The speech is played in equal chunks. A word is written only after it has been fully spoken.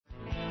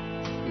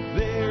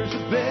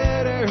there's a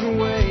better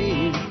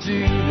way to do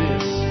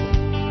this.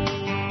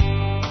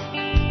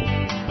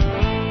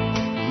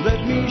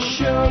 Let me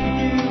show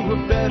you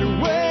a better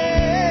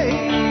way.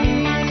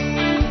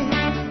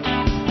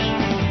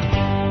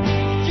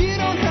 You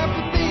don't have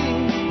to be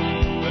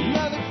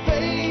another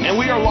face. And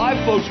we are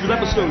live, folks, with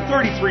episode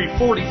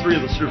 3343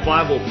 of the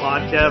Survival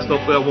Podcast.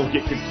 Hopefully I won't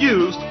get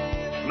confused.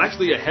 I'm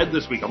actually ahead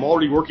this week. I'm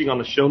already working on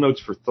the show notes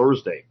for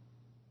Thursday,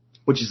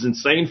 which is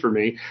insane for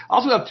me. I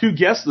also have two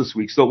guests this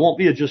week, so it won't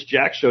be a Just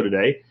Jack show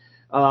today.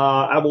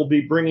 I will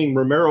be bringing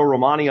Ramiro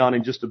Romani on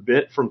in just a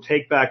bit from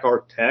Take Back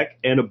Our Tech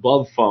and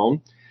Above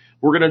Phone.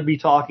 We're going to be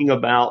talking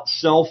about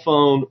cell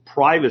phone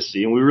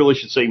privacy, and we really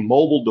should say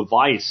mobile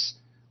device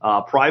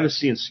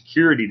privacy and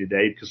security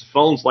today, because the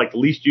phone's like the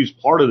least used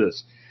part of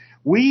this.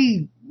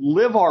 We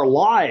live our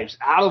lives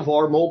out of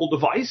our mobile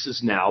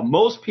devices now.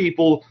 Most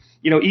people,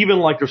 even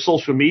like their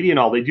social media and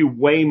all, they do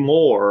way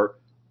more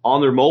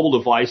on their mobile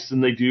device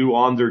than they do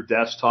on their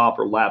desktop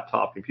or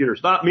laptop computers.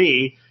 Not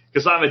me,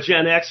 because I'm a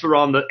Gen Xer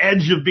on the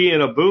edge of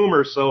being a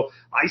boomer, so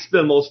I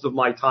spend most of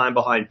my time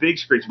behind big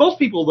screens. Most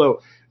people,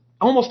 though,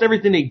 almost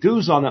everything they do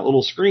is on that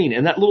little screen,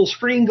 and that little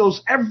screen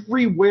goes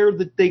everywhere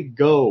that they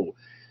go.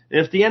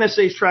 And if the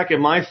NSA is tracking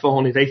my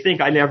phone, they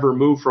think I never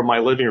move from my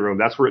living room.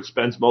 That's where it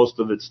spends most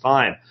of its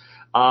time.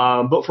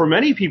 But for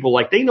many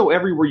people, they know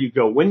everywhere you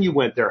go, when you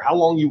went there, how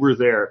long you were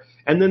there,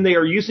 and then they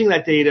are using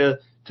that data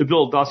to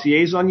build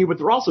dossiers on you, but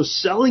they're also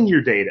selling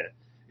your data.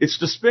 It's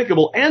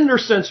despicable, and they're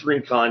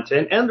censoring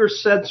content, and they're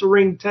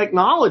censoring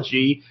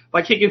technology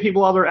by kicking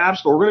people out of their app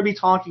store. We're going to be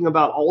talking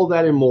about all of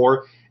that and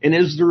more, and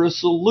is there a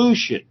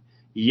solution?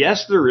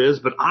 Yes, there is,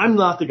 but I'm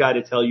not the guy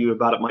to tell you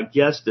about it. My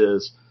guest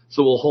is,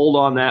 so we'll hold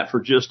on that for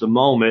just a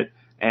moment,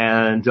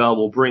 and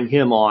we'll bring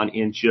him on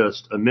in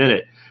just a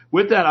minute.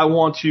 With that, I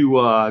want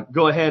to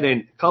go ahead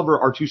and cover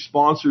our two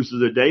sponsors of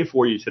the day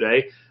for you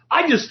today.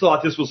 I just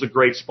thought this was a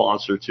great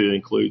sponsor to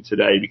include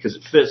today because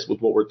it fits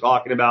with what we're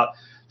talking about.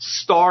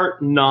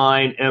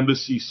 Start9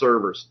 Embassy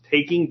Servers,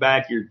 taking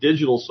back your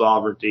digital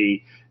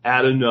sovereignty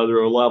at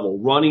another level,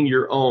 running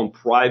your own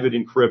private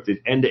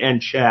encrypted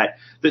end-to-end chat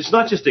that's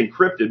not just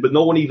encrypted, but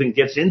no one even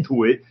gets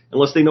into it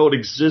unless they know it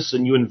exists,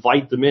 and you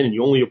invite them in and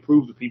you only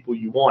approve the people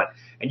you want.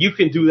 And you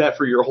can do that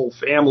for your whole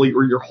family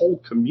or your whole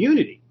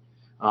community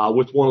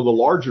with one of the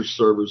larger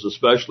servers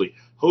especially.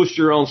 Host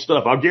your own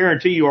stuff. I'll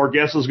guarantee you our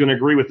guest is going to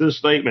agree with this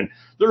statement.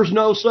 There's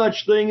no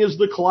such thing as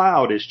the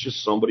cloud. It's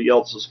just somebody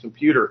else's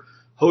computer.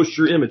 Host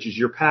your images,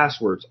 your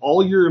passwords,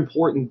 all your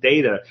important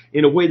data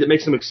in a way that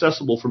makes them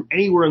accessible from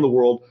anywhere in the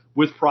world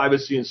with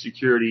privacy and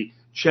security.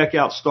 Check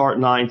out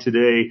Start9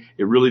 today.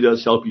 It really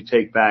does help you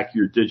take back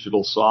your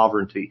digital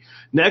sovereignty.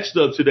 Next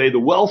up today, the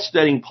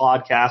Wealthsteading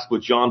Podcast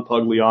with John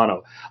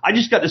Pugliano. I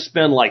just got to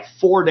spend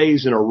 4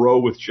 days in a row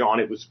with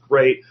John. It was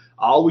great.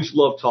 I always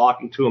love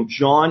talking to him.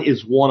 John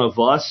is one of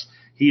us.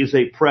 He is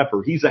a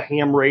prepper. He's a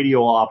ham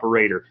radio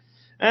operator.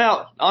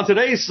 Now, on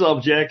today's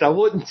subject, I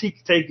wouldn't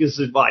take his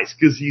advice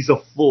because he's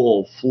a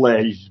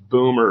full-fledged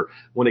boomer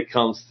when it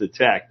comes to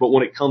tech. But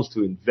when it comes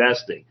to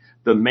investing,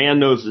 the man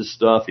knows his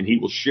stuff, and he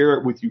will share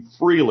it with you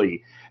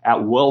freely at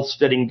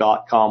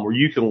wealthsteading.com, where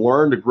you can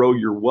learn to grow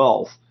your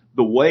wealth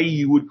the way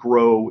you would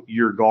grow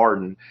your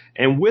garden.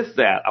 And with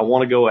that, I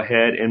want to go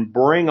ahead and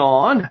bring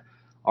on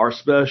our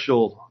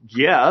special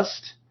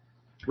guest,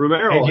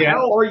 Ramiro. Hey,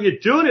 how are you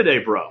doing today,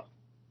 bro?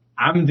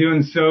 I'm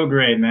doing so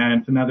great, man.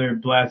 It's another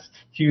blessed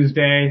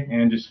Tuesday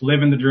and just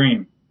living the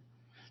dream.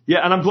 Yeah,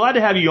 and I'm glad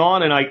to have you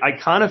on, and I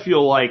kind of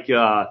feel like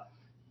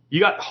you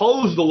got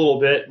hosed a little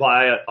bit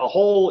by a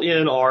hole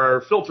in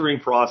our filtering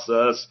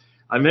process.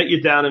 I met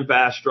you down in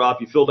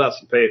Bastrop. You filled out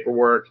some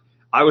paperwork.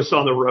 I was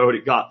on the road.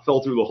 It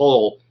fell through the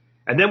hole.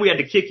 And then we had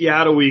to kick you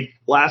out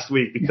last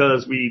week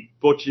because we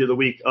booked you the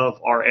week of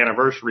our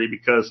anniversary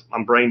because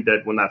I'm brain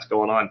dead when that's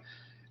going on.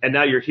 And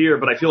now you're here,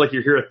 but I feel like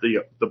you're here at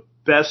the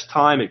best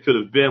time it could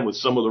have been with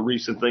some of the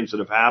recent things that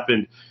have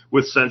happened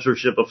with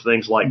censorship of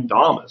things like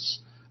Damas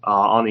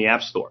on the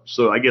App Store.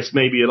 So I guess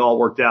maybe it all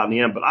worked out in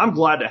the end, but I'm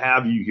glad to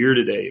have you here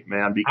today,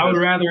 man. Because I would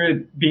rather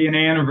it be an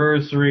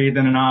anniversary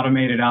than an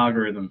automated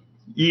algorithm.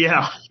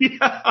 Yeah.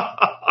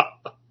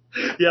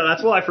 Yeah,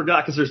 that's why I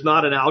forgot, because there's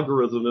not an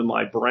algorithm in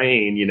my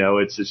brain.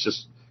 It's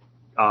just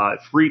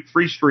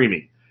free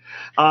streaming.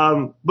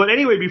 But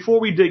anyway, before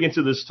we dig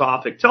into this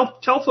topic, tell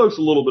folks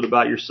a little bit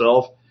about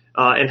yourself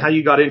and how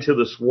you got into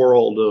this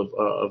world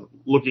of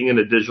looking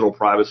into digital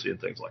privacy and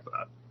things like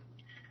that.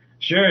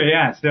 Sure,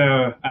 yeah.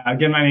 So,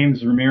 again, my name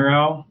is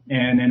Ramiro,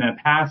 and in a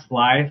past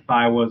life,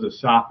 I was a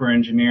software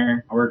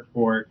engineer. I worked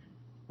for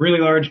really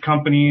large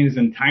companies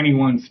and tiny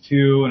ones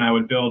too, and I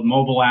would build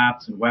mobile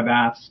apps and web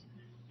apps.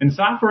 And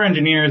software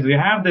engineers, they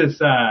have this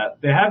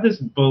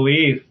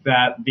belief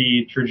that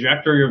the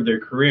trajectory of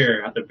their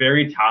career at the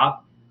very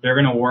top, they're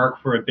going to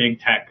work for a big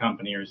tech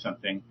company or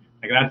something.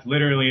 That's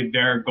literally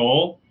their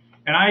goal.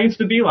 And I used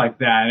to be like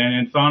that,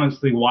 and it's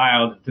honestly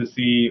wild to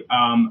see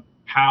how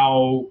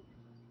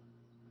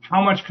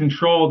much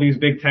control these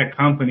big tech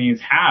companies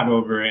have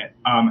over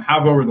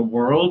the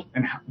world,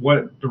 and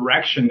what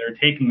direction they're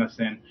taking us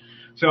in.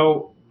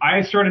 So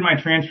I started my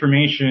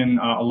transformation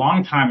a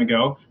long time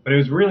ago, but it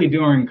was really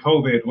during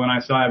COVID when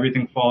I saw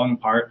everything falling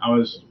apart. I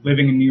was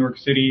living in New York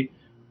City,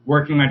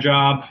 working my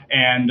job,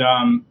 and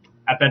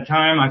at that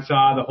time I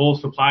saw the whole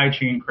supply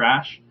chain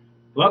crash.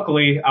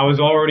 Luckily, I was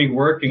already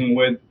working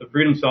with the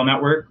Freedom Cell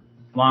Network,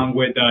 along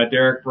with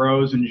Derek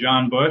Rose and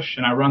John Bush,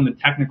 and I run the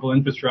technical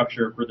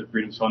infrastructure for the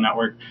Freedom Cell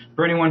Network.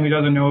 For anyone who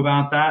doesn't know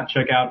about that,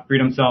 check out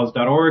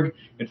freedomcells.org.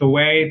 It's a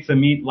way to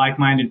meet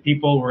like-minded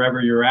people wherever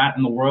you're at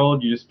in the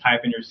world. You just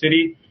type in your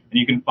city, and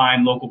you can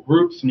find local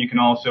groups, and you can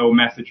also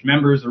message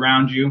members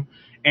around you.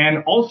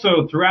 And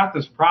also, throughout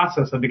this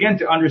process, I began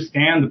to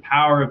understand the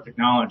power of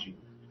technology.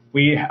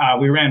 We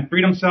ran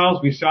Freedom Cells.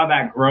 We saw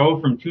that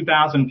grow from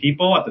 2,000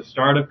 people at the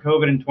start of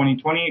COVID in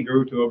 2020. It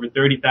grew to over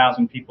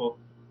 30,000 people.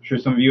 I'm sure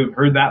some of you have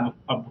heard that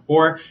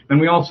before. Then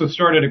we also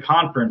started a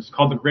conference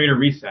called the Greater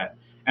Reset.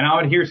 And I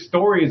would hear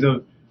stories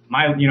of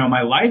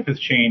my life has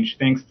changed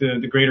thanks to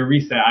the Greater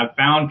Reset. I've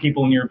found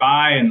people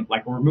nearby, and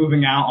like we're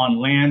moving out on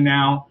land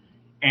now.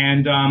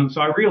 And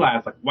so I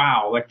realized, like,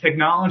 wow, like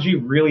technology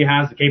really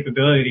has the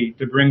capability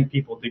to bring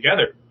people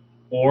together,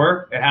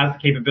 or it has the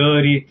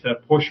capability to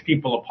push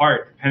people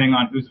apart, depending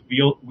on who's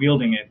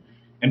wielding it.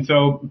 And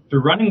so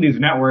through running these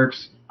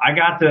networks, I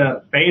got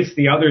to face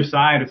the other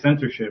side of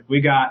censorship.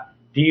 We got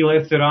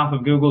delisted off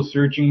of Google's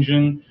search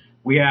engine.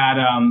 We had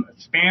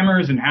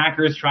spammers and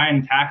hackers try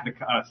and attack the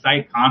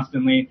site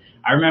constantly.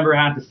 I remember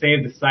I had to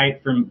save the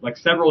site from like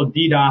several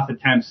DDoS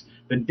attempts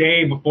the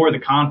day before the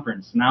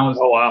conference. And that was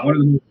one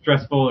of the most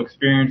stressful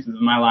experiences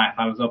of my life.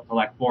 I was up till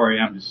like 4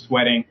 a.m. just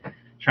sweating,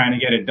 trying to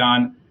get it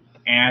done.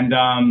 And,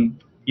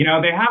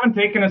 they haven't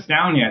taken us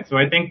down yet. So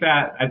I think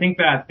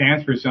that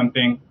stands for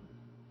something.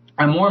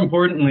 And more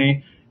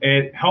importantly,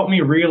 it helped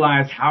me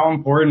realize how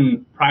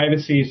important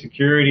privacy,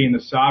 security, and the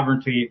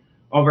sovereignty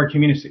of our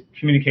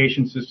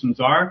communication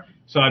systems are.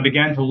 So I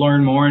began to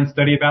learn more and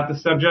study about the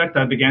subject.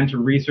 I began to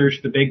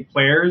research the big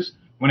players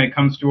when it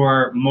comes to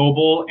our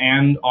mobile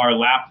and our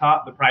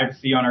laptop, the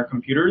privacy on our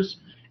computers.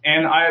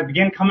 And I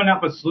began coming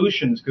up with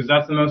solutions, because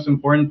that's the most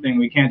important thing.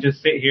 We can't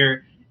just sit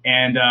here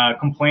and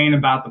complain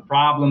about the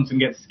problems and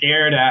get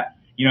scared at,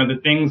 the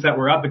things that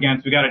we're up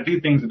against. We got to do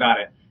things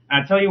about it.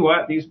 And I tell you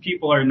what, these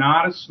people are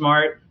not as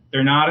smart,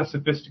 they're not as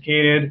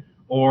sophisticated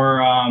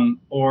or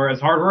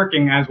as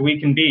hardworking as we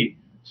can be.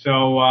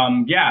 So,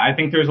 I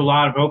think there's a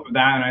lot of hope of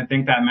that, and I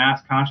think that mass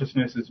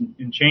consciousness is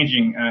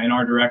changing in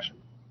our direction.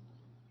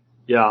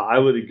 Yeah, I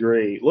would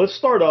agree. Let's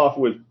start off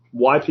with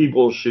why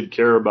people should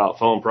care about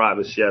phone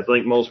privacy. I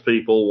think most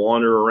people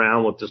wander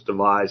around with this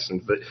device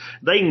and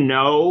they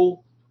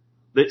know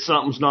that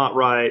something's not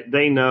right.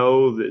 They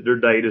know that their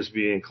data is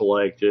being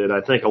collected.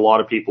 I think a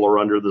lot of people are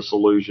under this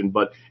illusion,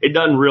 but it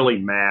doesn't really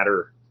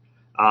matter.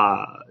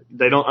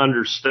 They don't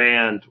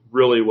understand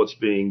really what's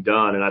being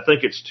done. And I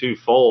think it's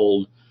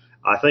twofold.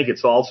 I think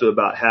it's also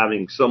about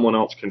having someone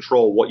else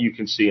control what you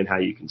can see and how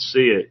you can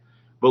see it.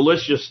 But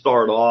let's just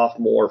start off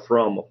more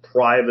from a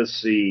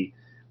privacy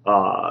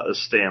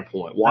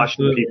standpoint. Why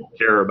should people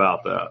care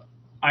about that?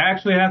 I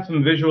actually have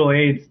some visual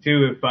aids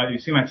too. If you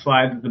see my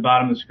slides at the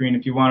bottom of the screen,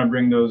 if you want to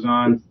bring those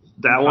on.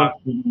 That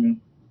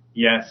one?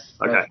 Yes,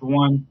 okay. That's the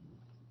one.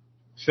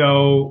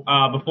 So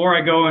before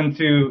I go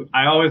into,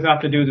 I always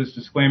have to do this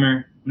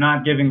disclaimer, I'm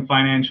not giving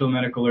financial,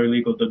 medical, or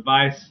legal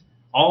advice.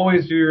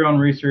 Always do your own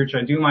research.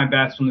 I do my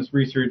best on this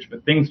research,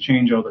 but things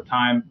change all the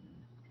time.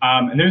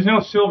 And there's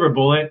no silver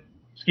bullet.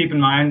 Just keep in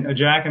mind,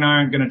 Jack and I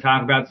aren't going to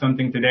talk about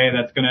something today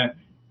that's going to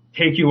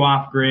take you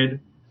off grid.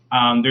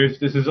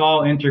 This is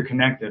all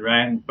interconnected,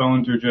 right? And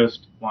phones are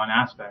just one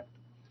aspect.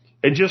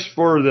 And just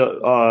for the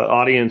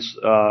audience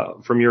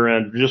from your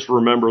end, just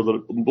remember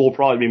that there'll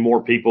probably be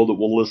more people that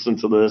will listen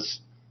to this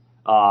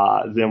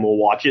than will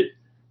watch it.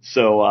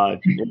 So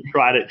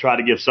try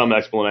to give some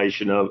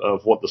explanation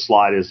of what the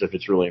slide is if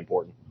it's really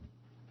important.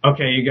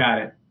 Okay, you got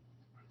it.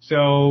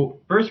 So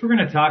first we're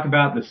going to talk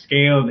about the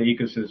scale of the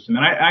ecosystem. And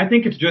I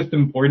think it's just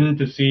important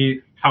to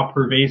see how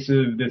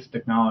pervasive this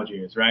technology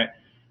is, right?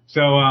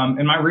 So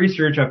in my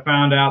research, I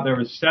found out there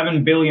was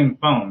 7 billion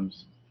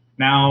phones.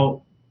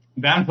 Now,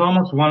 that's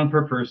almost one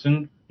per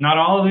person. Not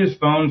all of these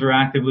phones are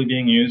actively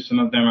being used. Some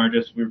of them are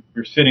just, we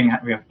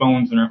have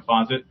phones in our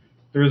closet.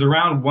 There's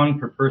around one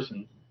per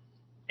person.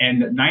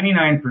 And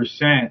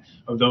 99%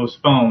 of those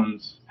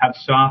phones have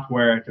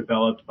software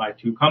developed by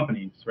two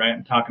companies, right?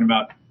 I'm talking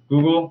about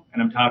Google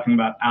and I'm talking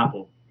about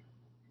Apple.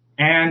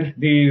 And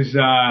these,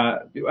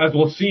 as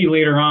we'll see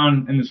later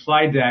on in the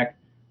slide deck,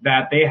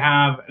 that they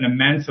have an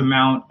immense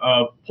amount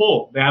of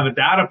pull. They have a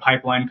data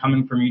pipeline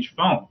coming from each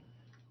phone.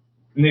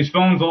 And these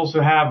phones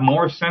also have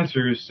more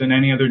sensors than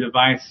any other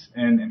device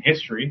in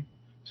history.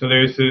 So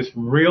there's this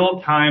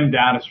real-time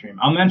data stream.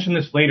 I'll mention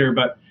this later,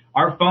 but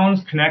our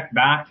phones connect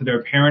back to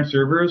their parent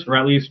servers, or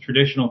at least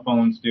traditional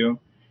phones do,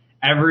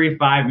 every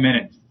 5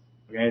 minutes.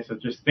 Okay, so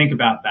just think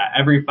about that.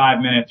 Every 5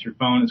 minutes, your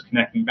phone is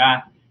connecting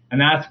back, and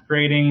that's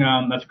creating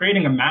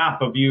a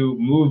map of you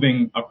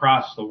moving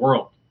across the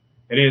world.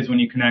 It is when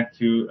you connect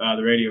to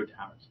the radio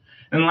towers.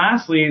 And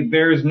lastly,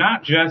 there's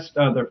not just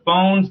their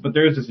phones, but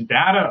there's this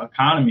data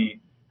economy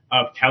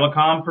of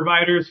telecom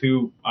providers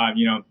who,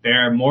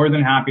 they're more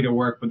than happy to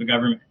work with the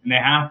government, and they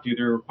have to.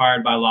 They're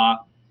required by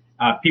law.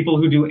 People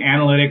who do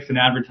analytics and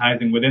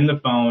advertising within the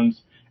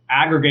phones,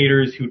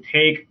 aggregators who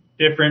take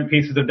different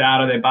pieces of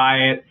data, they buy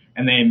it,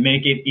 and they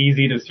make it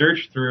easy to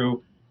search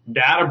through,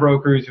 data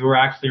brokers who are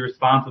actually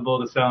responsible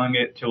to selling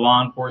it to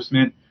law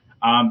enforcement,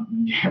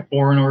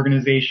 foreign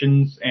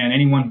organizations, and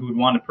anyone who would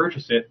want to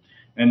purchase it,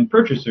 and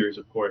purchasers,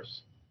 of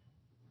course.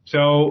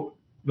 So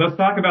let's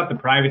talk about the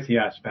privacy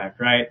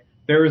aspect, right?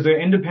 There was an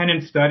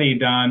independent study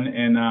done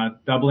in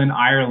Dublin,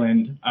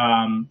 Ireland,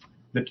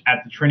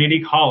 at the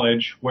Trinity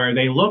College, where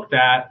they looked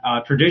at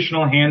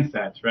traditional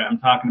handsets, right? I'm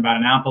talking about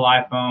an Apple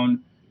iPhone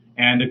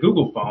and a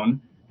Google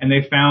phone, and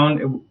they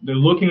found they're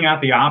looking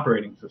at the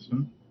operating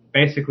system.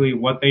 Basically,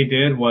 what they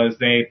did was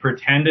they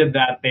pretended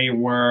that they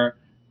were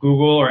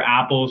Google or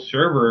Apple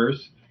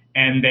servers,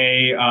 and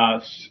they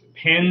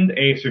pinned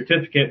a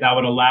certificate that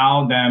would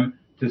allow them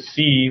to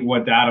see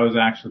what data was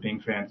actually being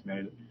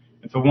transmitted.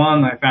 And so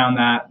one, I found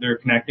that they're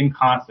connecting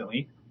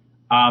constantly,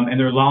 and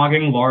they're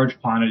logging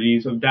large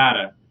quantities of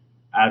data.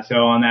 So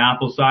on the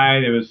Apple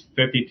side, it was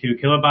 52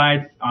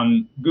 kilobytes.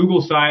 On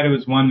Google side, it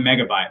was 1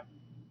 megabyte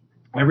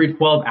every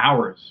 12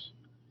 hours.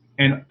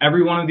 And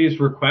every one of these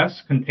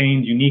requests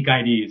contained unique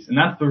IDs. And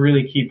that's the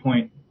really key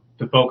point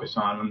to focus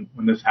on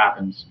when this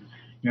happens.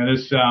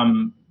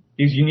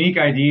 These unique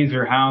IDs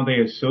are how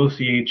they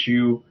associate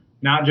you,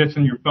 not just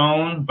in your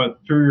phone, but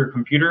through your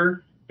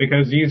computer,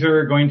 because these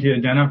are going to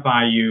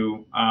identify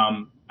you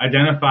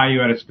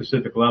at a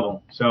specific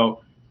level.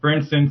 So, for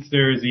instance,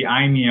 there's the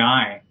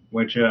IMEI,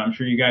 which I'm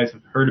sure you guys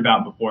have heard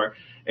about before.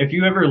 If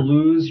you ever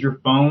lose your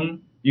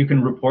phone, you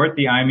can report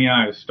the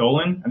IMEI as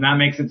stolen, and that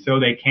makes it so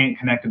they can't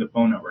connect to the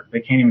phone network.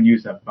 They can't even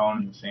use that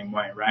phone in the same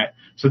way, right?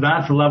 So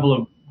that's the level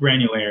of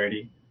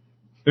granularity.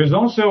 There's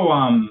also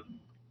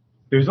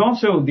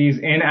these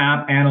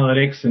in-app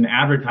analytics and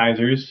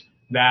advertisers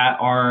that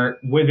are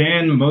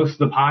within most of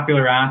the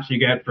popular apps you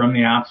get from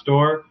the App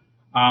Store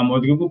or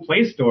the Google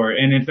Play Store,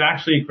 and it's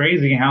actually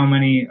crazy how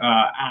many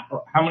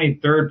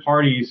third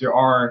parties there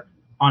are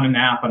on an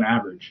app on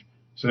average.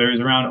 So there's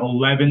around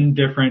 11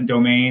 different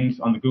domains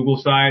on the Google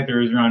side.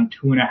 There's around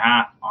 2.5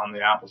 on the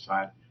Apple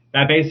side.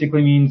 That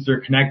basically means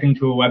they're connecting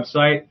to a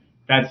website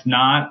that's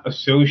not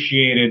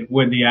associated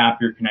with the app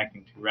you're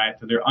connecting to, right?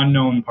 So they're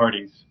unknown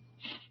parties.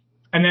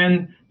 And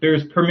then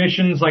there's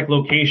permissions like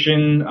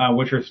location,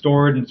 which are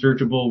stored and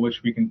searchable,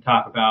 which we can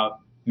talk about.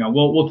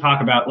 We'll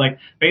talk about like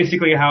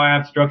basically how I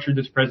have structured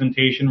this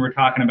presentation. We're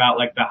talking about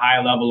like the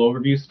high level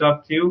overview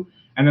stuff too.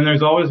 And then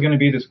there's always going to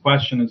be this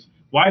question is,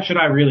 why should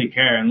I really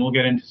care? And we'll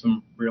get into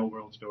some real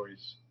world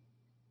stories.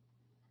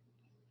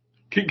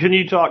 Can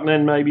you talk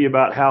then maybe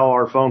about how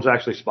our phones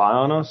actually spy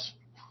on us?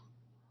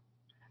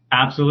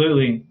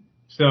 Absolutely.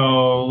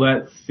 So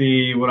let's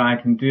see what I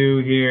can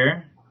do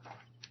here.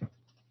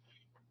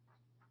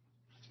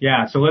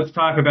 Yeah, so let's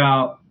talk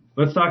about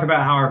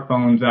how our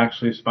phones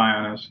actually spy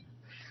on us.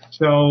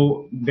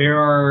 So there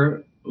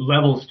are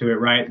levels to it,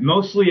 right?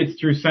 Mostly it's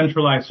through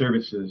centralized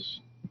services.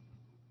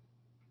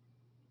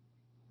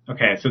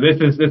 Okay, so this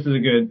is a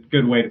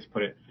good way to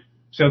put it.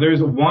 So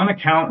there's one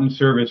account and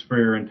service for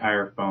your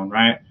entire phone,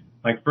 right?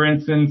 Like for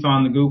instance,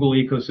 on the Google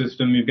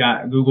ecosystem, you've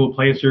got Google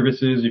Play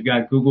services, you've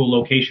got Google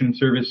location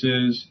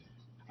services,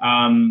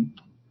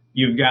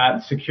 you've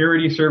got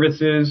security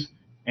services,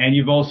 and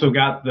you've also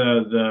got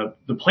the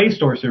Play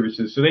Store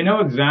services. So they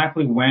know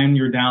exactly when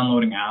you're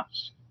downloading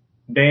apps.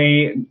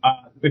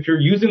 If you're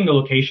using the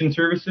location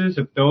services,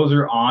 if those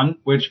are on,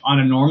 which on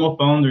a normal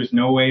phone, there's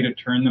no way to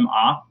turn them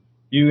off.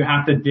 You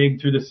have to dig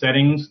through the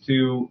settings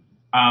to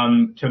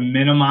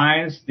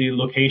minimize the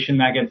location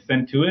that gets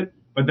sent to it,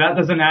 but that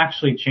doesn't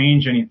actually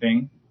change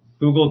anything.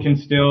 Google can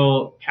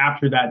still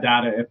capture that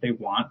data if they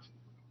want.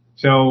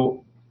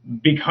 So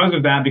because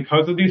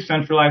of these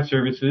centralized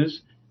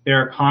services,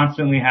 they're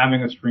constantly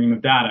having a stream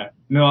of data.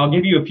 Now I'll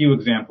give you a few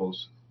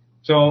examples.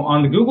 So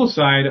on the Google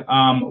side,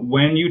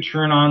 when you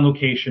turn on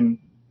location,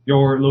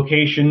 your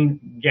location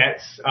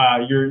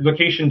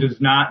does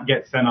not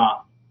get sent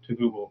off to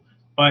Google,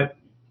 but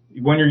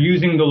when you're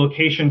using the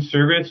location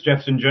service,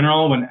 just in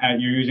general, when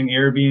you're using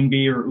Airbnb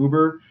or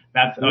Uber,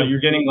 that's you're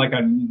getting like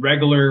a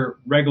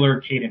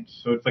regular cadence.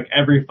 So it's like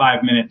every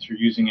 5 minutes you're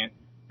using it,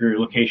 your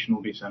location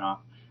will be sent off.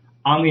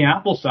 On the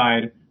Apple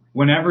side,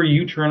 whenever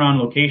you turn on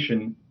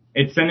location,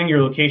 it's sending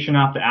your location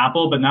off to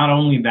Apple, but not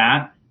only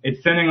that,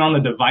 it's sending on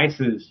the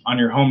devices on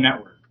your home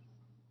network.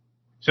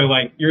 So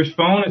like your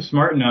phone is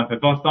smart enough. If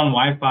it's on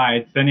Wi-Fi,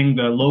 it's sending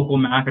the local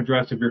MAC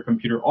address of your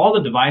computer, all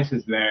the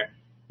devices there.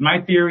 My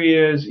theory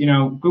is,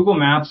 Google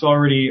Maps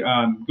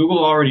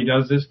Google already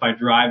does this by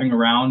driving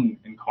around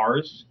in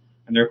cars,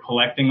 and they're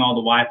collecting all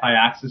the Wi-Fi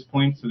access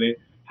points, so they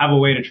have a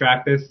way to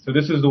track this. So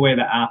this is the way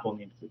that Apple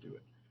needs to do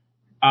it.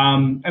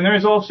 And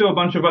there's also a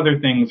bunch of other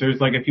things.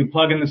 There's like if you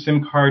plug in the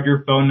SIM card,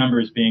 your phone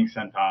number is being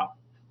sent off.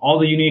 All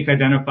the unique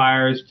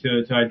identifiers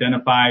to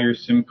identify your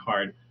SIM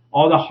card.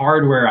 All the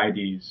hardware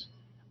IDs.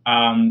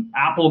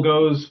 Apple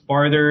goes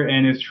farther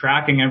and is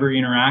tracking every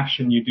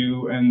interaction you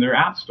do in their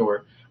app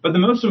store. But the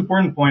most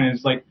important point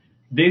is like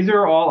these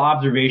are all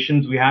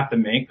observations we have to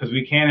make because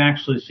we can't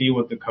actually see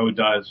what the code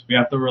does. We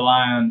have to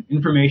rely on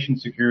information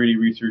security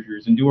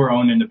researchers and do our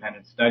own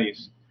independent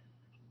studies.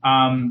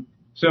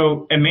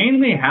 So it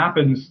mainly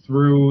happens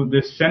through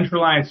this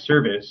centralized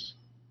service.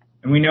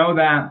 And we know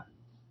that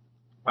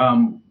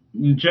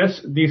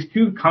just these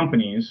two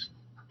companies,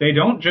 they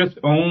don't just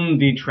own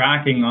the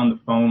tracking on the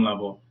phone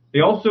level. They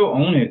also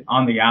own it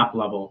on the app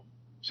level.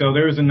 So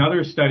there was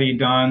another study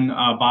done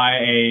by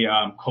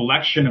a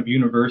collection of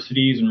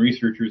universities and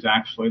researchers,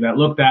 actually, that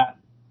looked at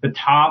the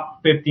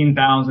top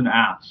 15,000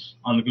 apps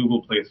on the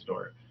Google Play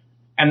Store.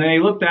 And they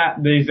looked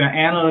at these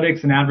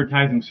analytics and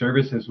advertising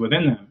services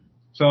within them.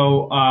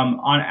 So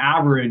on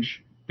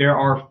average, there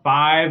are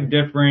 5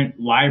 different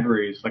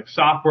libraries, like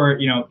software,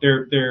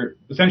 they're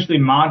essentially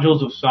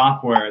modules of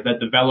software that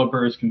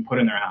developers can put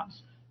in their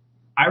apps.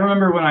 I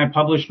remember when I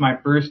published my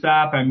first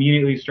app, I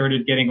immediately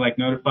started getting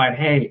notified,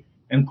 hey,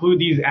 include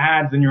these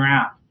ads in your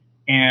app.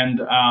 And,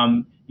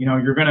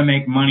 you're going to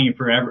make money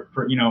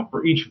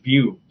for each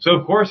view. So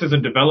of course, as a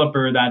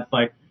developer, that's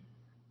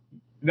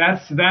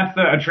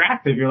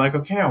attractive. You're like,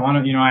 okay,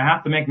 I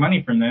have to make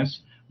money from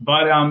this.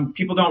 But,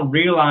 people don't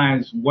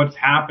realize what's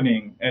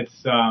happening. It's,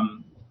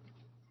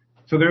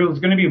 so there's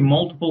going to be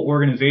multiple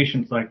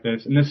organizations like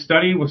this. And this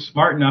study was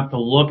smart enough to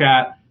look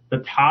at the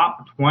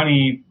top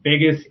 20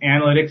 biggest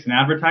analytics and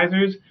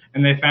advertisers.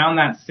 And they found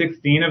that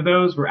 16 of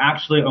those were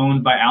actually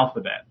owned by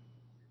Alphabet,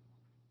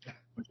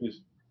 which is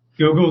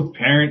Google's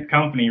parent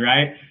company,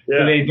 right? Yeah.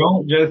 So they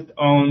don't just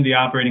own the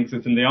operating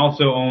system. They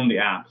also own the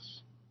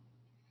apps.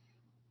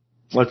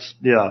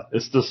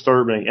 It's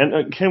disturbing.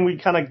 And can we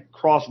kind of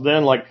cross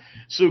then,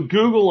 so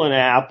Google and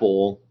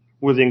Apple,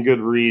 within good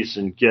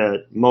reason,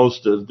 get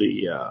most of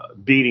the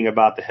beating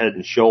about the head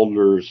and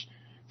shoulders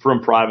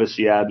from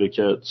privacy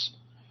advocates.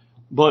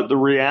 But the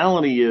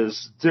reality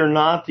is they're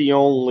not the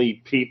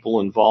only people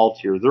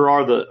involved here. There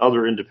are the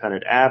other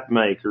independent app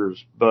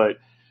makers, but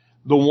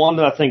the one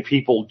that I think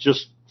people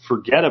just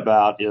forget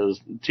about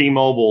is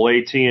T-Mobile,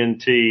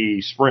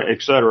 AT&T, Sprint,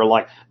 et cetera.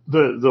 Like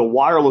the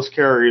wireless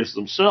carriers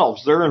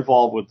themselves, they're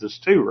involved with this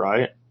too,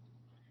 right?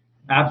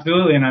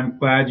 Absolutely, and I'm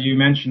glad you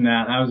mentioned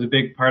that. That was a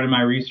big part of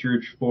my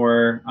research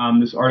for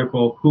this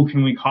article, Who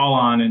Can We Call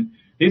On? And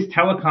these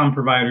telecom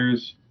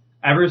providers,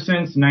 ever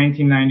since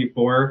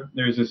 1994,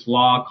 there's this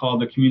law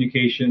called the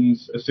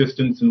Communications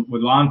Assistance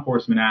with Law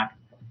Enforcement Act.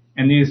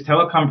 And these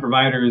telecom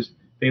providers,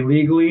 they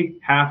legally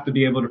have to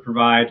be able to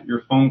provide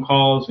your phone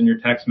calls and your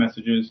text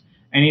messages,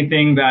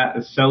 anything that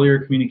is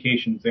cellular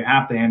communications, they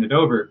have to hand it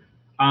over.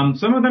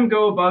 Some of them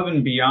go above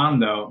and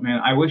beyond, though. Man,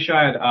 I wish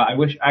I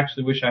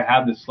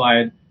had this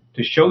slide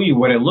to show you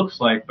what it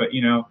looks like. But,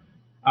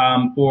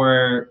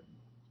 for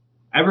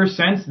ever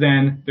since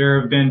then,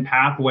 there have been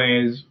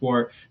pathways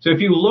so if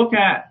you look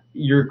at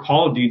your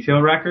call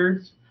detail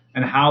records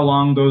and how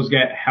long those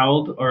get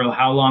held or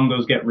how long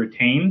those get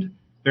retained,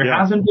 there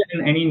hasn't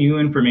been any new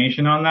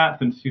information on that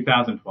since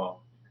 2012.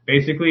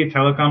 Basically,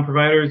 telecom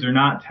providers are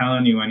not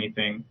telling you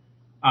anything.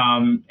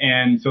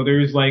 And so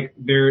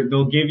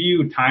they'll give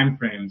you time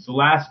frames. The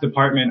last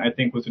department, I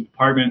think, was the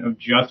Department of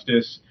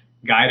Justice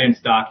guidance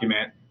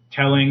document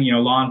telling,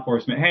 law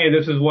enforcement, hey,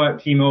 this is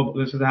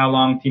how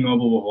long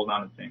T-Mobile will hold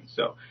on to things.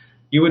 So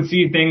you would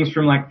see things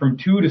from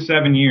 2 to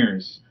 7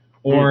 years,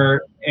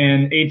 or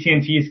in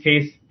AT&T's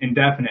case,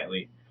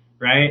 indefinitely,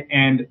 right?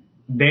 And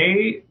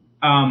they,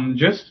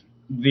 just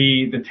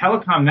the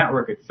telecom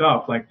network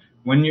itself,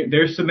 when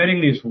they're submitting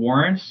these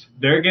warrants,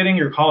 they're getting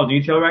your call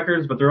detail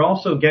records, but they're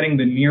also getting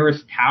the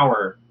nearest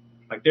tower.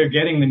 They're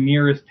getting the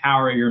nearest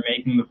tower you're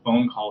making the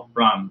phone call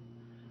from.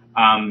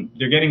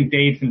 They're getting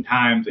dates and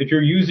times. If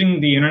you're using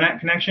the internet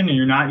connection and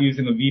you're not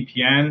using a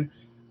VPN,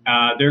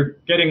 they're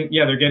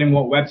getting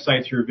what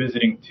websites you're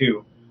visiting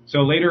too.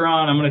 So later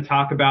on, I'm going to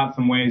talk about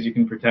some ways you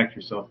can protect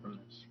yourself from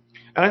this.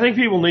 And I think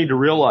people need to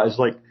realize,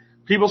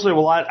 people say,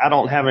 well, I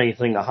don't have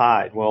anything to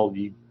hide. Well,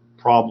 you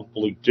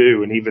probably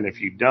do. And even if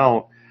you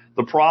don't,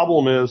 the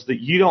problem is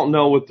that you don't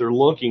know what they're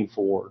looking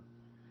for.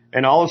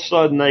 And all of a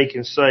sudden they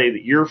can say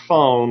that your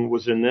phone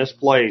was in this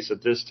place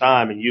at this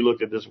time and you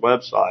looked at this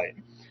website.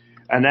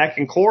 And that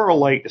can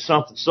correlate to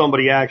something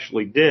somebody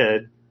actually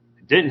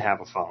didn't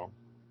have a phone.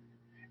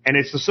 And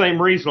it's the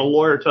same reason a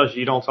lawyer tells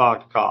you don't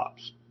talk to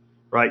cops,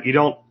 right? You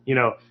don't,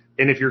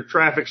 and if you're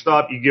traffic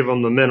stop, you give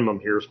them the minimum.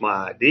 Here's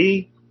my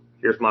ID.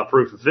 Here's my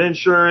proof of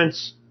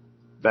insurance.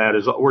 That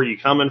is, where are you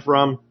coming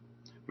from?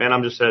 Man,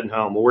 I'm just heading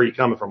home. Well, where are you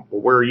coming from?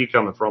 Well, where are you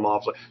coming from,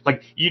 officer?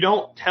 You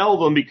don't tell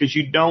them because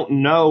you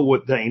don't know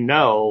what they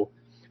know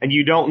and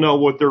you don't know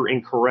what they're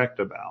incorrect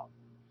about.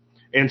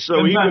 And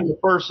so even the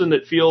person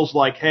that feels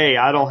like, hey,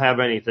 I don't have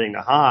anything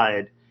to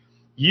hide,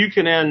 you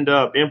can end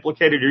up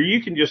implicated, or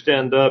you can just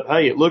end up,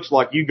 hey, it looks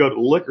like you go to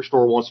the liquor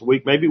store once a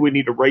week. Maybe we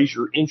need to raise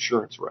your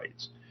insurance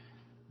rates.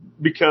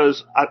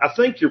 Because I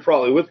think you're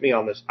probably with me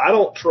on this. I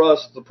don't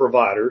trust the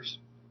providers.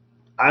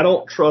 I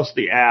don't trust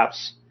the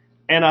apps.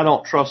 And I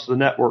don't trust the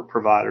network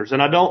providers.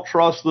 And I don't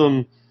trust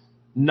them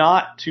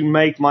not to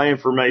make my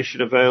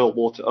information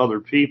available to other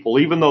people,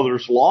 even though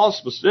there's laws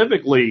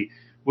specifically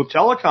with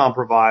telecom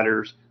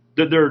providers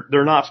that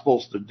they're not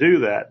supposed to do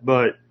that,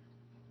 but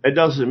it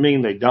doesn't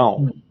mean they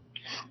don't.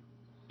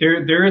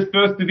 There is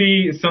supposed to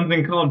be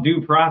something called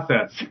due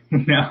process.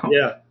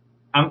 Yeah.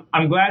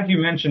 I'm glad you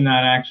mentioned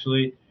that,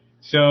 actually.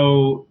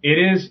 So it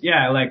is,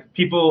 yeah, like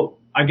people,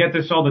 I get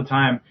this all the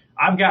time.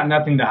 I've got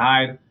nothing to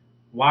hide.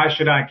 Why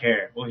should I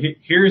care? Well,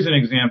 here's an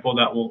example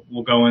that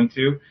we'll go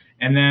into.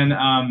 And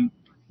then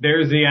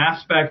there's the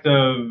aspect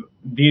of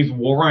these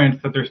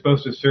warrants that they're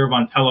supposed to serve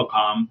on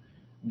telecom.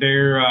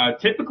 They're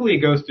typically it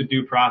goes to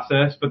due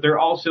process, but they're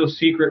also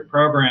secret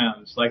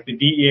programs like the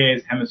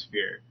DEA's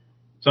Hemisphere.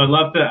 So I'd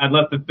love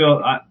to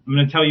Phil, I'm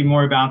going to tell you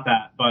more about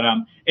that, but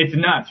it's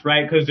nuts,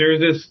 right? Because there's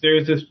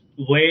this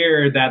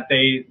layer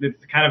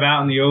that's kind of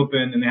out in the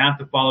open, and they have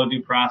to follow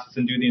due process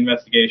and do the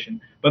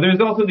investigation. But there's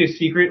also these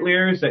secret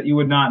layers that you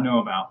would not know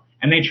about,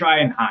 and they try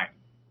and hide.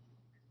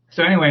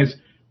 So, anyways,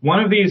 one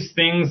of these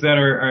things that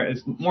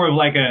is more of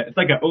like it's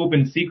like an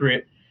open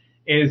secret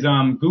is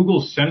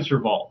Google's Sensor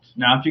Vault.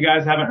 Now, if you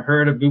guys haven't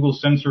heard of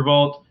Google's Sensor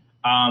Vault,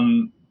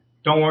 don't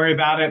worry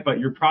about it, but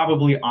you're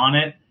probably on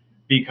it.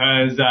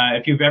 Because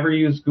if you've ever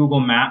used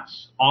Google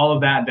Maps, all of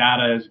that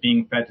data is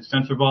being fed to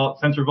Sensor Vault.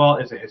 Sensor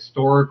Vault is a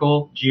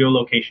historical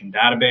geolocation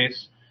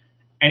database.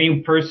 Any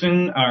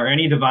person or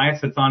any device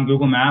that's on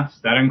Google Maps,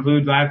 that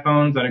includes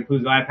iPhones, that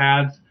includes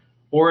iPads,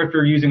 or if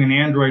you're using an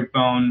Android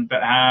phone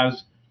that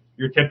has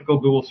your typical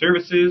Google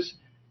services,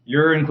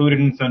 you're included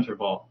in Sensor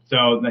Vault.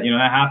 So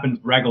that happens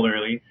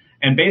regularly.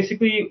 And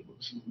basically,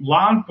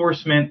 law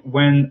enforcement,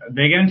 when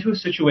they get into a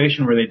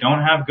situation where they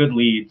don't have good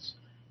leads,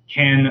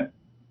 can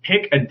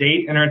pick a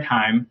date and a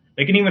time.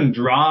 They can even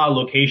draw a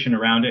location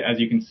around it, as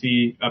you can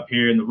see up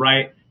here in the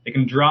right. They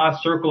can draw a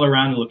circle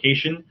around the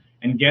location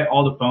and get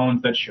all the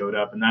phones that showed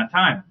up in that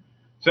time.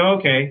 So,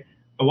 okay,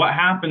 but what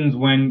happens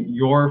when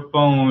your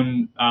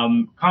phone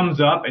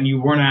comes up and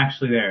you weren't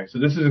actually there? So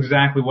this is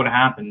exactly what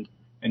happened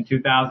in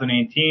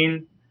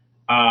 2018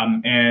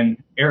 in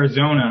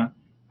Arizona.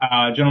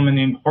 A gentleman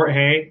named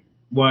Jorge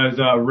was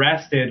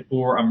arrested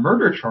for a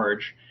murder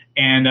charge.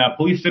 And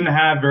police didn't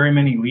have very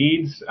many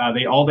leads.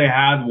 All they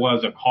had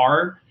was a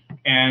car,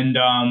 and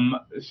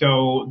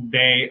so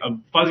a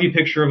fuzzy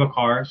picture of a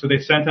car. So they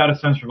sent out a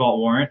Sensor Vault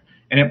warrant,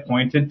 and it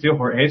pointed to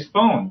Jorge's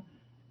phone.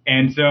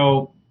 And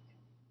so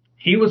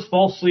he was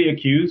falsely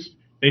accused.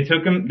 They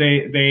took him.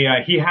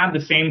 He had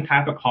the same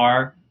type of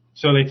car,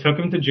 so they took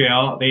him to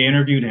jail. They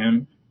interviewed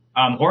him.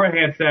 Jorge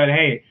had said,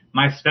 "Hey,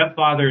 my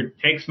stepfather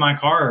takes my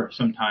car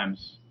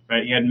sometimes."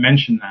 Right? He had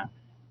mentioned that.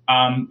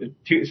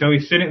 So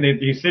he's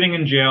sitting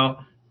in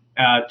jail.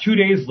 2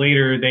 days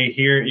later, they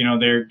hear,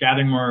 they're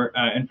gathering more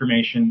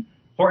information.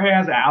 Jorge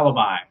has an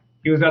alibi.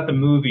 He was at the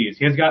movies.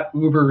 He has got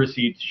Uber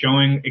receipts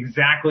showing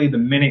exactly the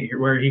minute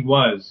where he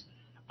was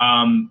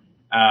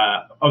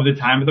of the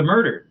time of the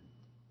murder.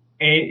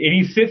 And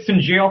he sits in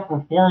jail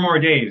for 4 more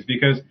days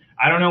because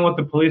I don't know what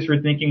the police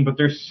were thinking, but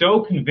they're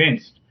so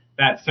convinced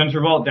that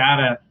Sensor Vault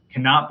data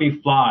cannot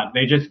be flawed.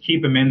 They just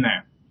keep him in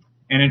there.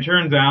 And it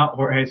turns out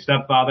Jorge's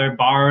stepfather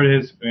borrowed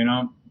his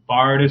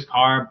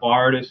car,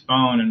 borrowed his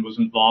phone, and was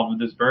involved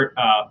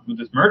with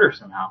this murder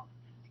somehow.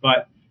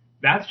 But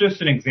that's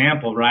just an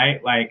example,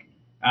 right? Like,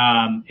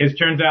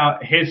 turns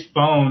out his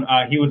phone,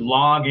 he would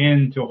log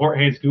into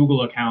Jorge's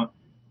Google account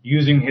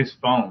using his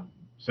phone.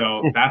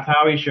 So that's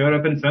how he showed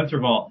up in Sensor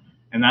Vault.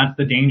 And that's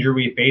the danger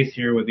we face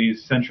here with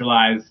these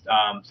centralized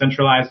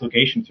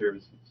location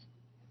services.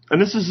 And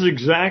this is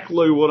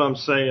exactly what I'm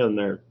saying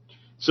there.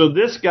 So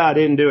this guy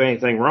didn't do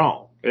anything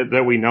wrong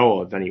that we know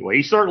of anyway.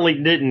 He certainly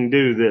didn't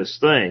do this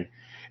thing.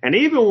 And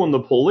even when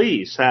the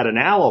police had an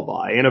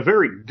alibi, and a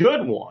very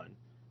good one,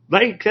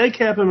 they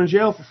kept him in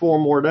jail for 4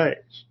 more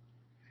days.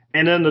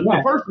 And then the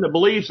person that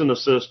believes in the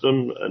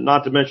system,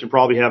 not to mention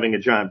probably having a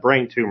giant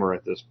brain tumor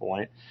at this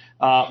point,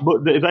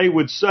 but they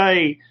would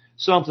say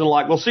something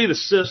like, well, see, the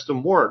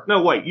system worked.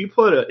 No, wait, you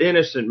put an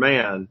innocent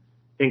man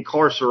in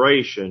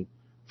incarceration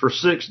for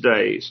 6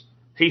 days.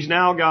 He's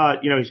now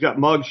got, he's got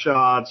mug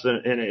shots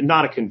and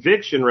not a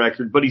conviction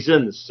record, but he's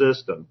in the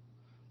system.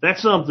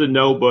 That's something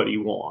nobody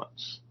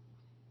wants.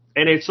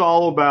 And it's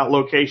all about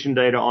location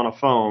data on a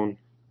phone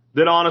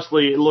that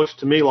honestly, it looks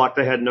to me like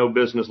they had no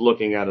business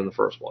looking at in the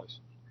first place.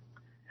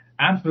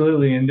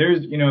 Absolutely. And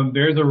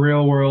there's a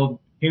real world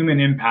human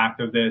impact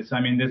of this.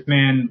 I mean, this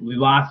man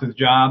lost his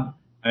job.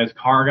 His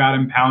car got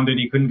impounded.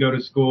 He couldn't go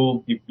to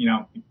school. He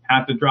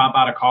had to drop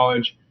out of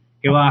college.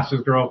 He lost his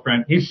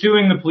girlfriend. He's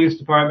suing the police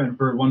department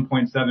for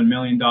 $1.7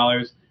 million.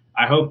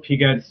 I hope he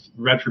gets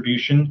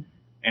retribution.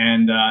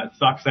 And it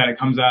sucks that it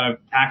comes out of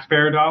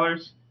taxpayer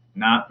dollars,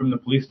 not from the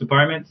police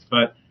departments.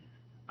 But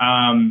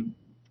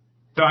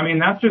so I mean,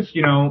 that's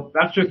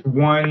just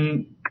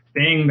one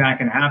thing that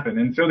can happen.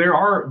 And so there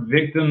are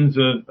victims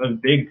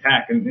of big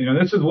tech, and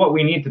this is what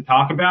we need to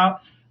talk about,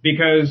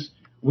 because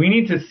we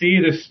need to see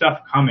this stuff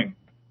coming.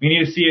 We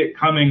need to see it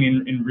coming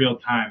in real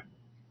time.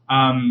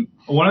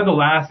 One of the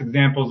last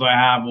examples I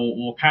have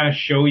will kind of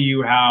show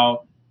you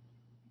how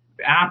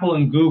Apple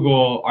and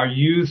Google are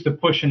used to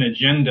push an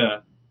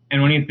agenda.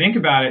 And when you think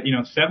about it,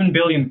 7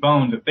 billion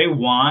phones, if they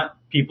want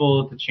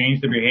people to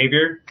change their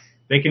behavior,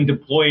 they can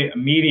deploy it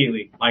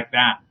immediately like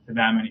that to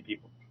that many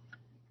people.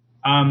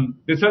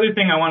 This other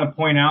thing I want to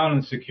point out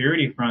on the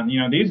security front,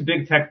 these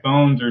big tech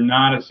phones are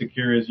not as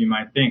secure as you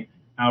might think.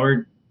 Now,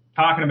 we're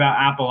talking about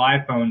Apple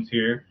iPhones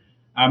here.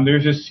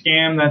 There's a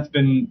scam that's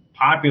been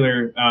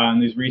popular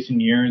in these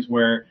recent years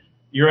where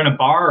you're in a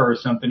bar or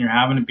something, you're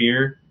having a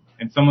beer,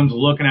 and someone's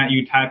looking at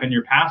you type in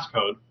your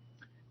passcode,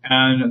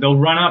 and they'll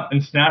run up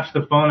and snatch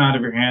the phone out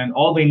of your hand.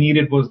 All they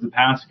needed was the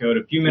passcode.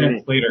 A few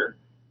minutes later,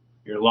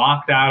 you're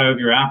locked out of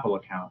your Apple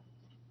account,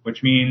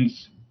 which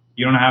means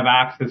you don't have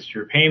access to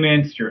your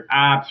payments, your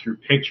apps, your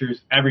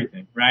pictures,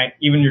 everything, right?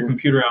 Even your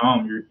computer at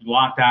home, you're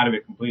locked out of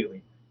it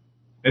completely.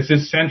 This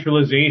is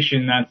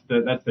centralization. That's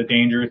the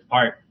dangerous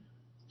part.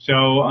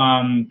 So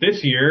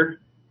this year,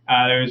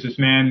 there's this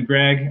man,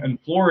 Greg, in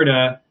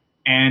Florida,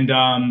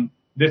 and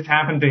this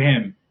happened to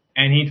him.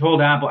 And he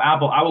told Apple,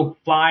 I will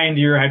fly into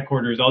your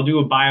headquarters. I'll do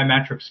a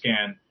biometric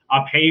scan.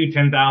 I'll pay you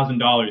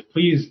 $10,000.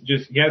 Please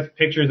he has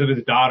pictures of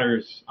his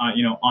daughters,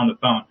 on the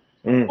phone.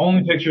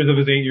 Only pictures of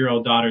his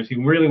 8-year-old daughters. He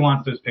really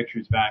wants those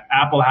pictures back.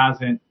 Apple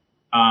hasn't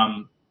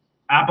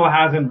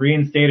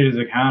reinstated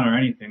his account or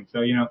anything.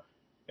 So,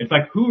 it's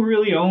like, who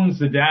really owns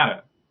the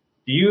data?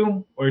 Do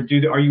you, or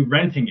are you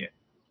renting it?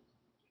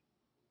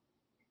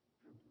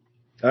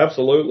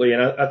 Absolutely.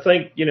 And I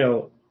think,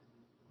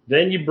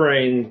 then you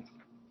bring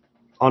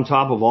on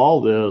top of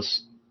all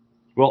this,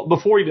 well,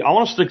 I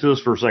want to stick to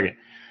this for a second.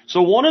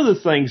 So one of the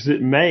things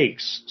that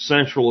makes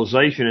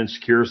centralization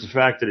insecure is the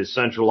fact that it's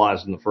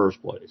centralized in the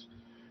first place.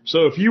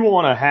 So if you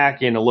want to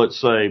hack into, let's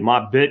say, my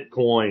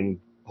Bitcoin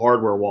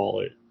hardware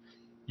wallet,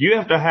 you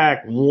have to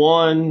hack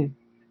one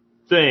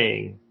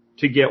thing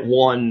to get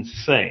one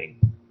thing,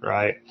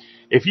 right?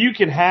 If you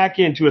can hack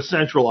into a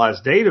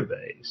centralized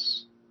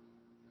database,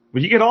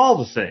 well, you get all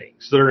the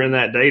things that are in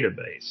that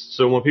database.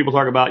 So when people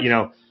talk about,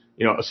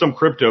 some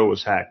crypto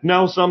was hacked.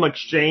 No, some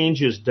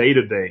exchange's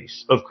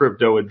database of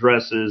crypto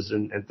addresses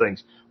and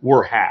things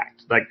were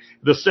hacked. Like,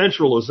 the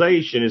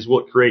centralization is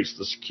what creates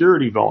the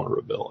security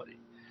vulnerability.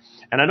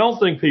 And I don't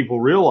think people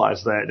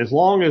realize that. As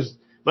long as,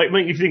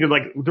 you think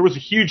of, there was a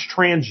huge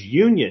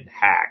TransUnion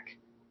hack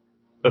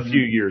a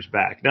few years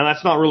back. Now,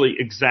 that's not really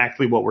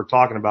exactly what we're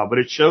talking about, but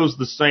it shows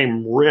the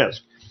same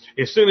risk.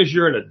 As soon as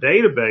you're in a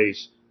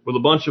database with a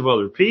bunch of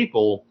other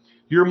people,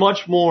 you're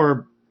much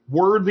more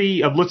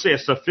worthy of, let's say, a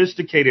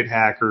sophisticated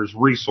hacker's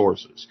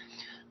resources.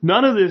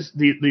 None of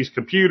these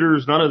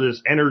computers, none of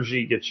this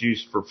energy gets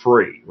used for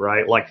free,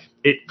 right? Like,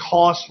 it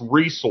costs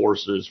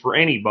resources for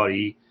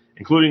anybody,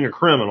 including a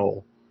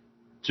criminal,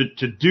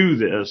 to do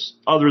this,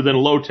 other than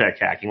low-tech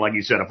hacking. Like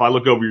you said, if I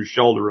look over your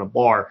shoulder in a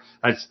bar,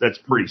 that's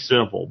pretty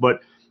simple.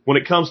 But when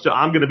it comes to,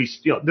 I'm going to be,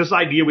 this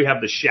idea we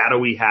have the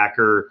shadowy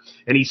hacker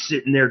and he's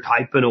sitting there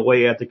typing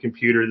away at the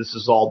computer. This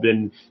has all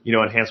been,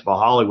 enhanced by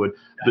Hollywood.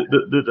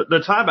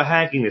 The type of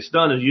hacking that's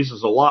done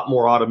uses a lot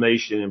more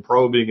automation and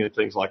probing and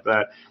things like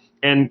that.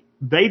 And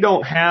they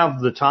don't have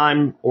the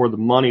time or the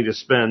money to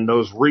spend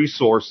those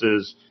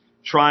resources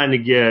trying to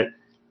get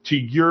to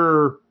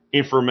your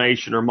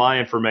information or my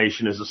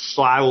information as a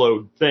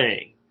siloed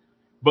thing.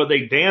 But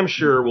they damn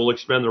sure will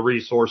expend the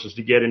resources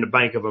to get into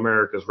Bank of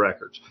America's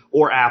records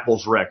or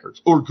Apple's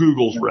records or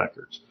Google's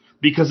records,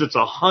 because it's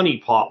a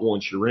honeypot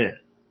once you're in.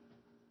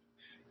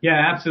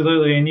 Yeah,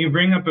 absolutely. And you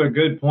bring up a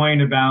good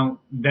point about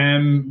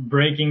them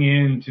breaking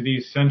into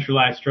these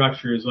centralized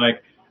structures.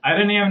 Like, I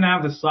didn't even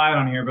have the slide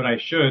on here, but I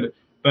should.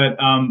 But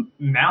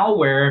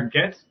malware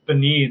gets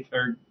beneath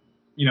or,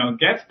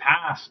 gets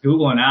past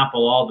Google and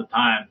Apple all the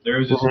time. There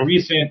was this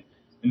recent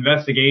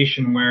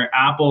investigation where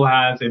Apple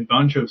has a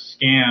bunch of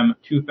scam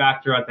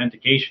two-factor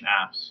authentication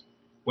apps,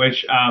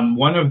 which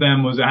one of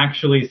them was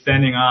actually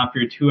sending off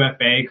your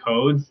 2FA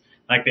codes,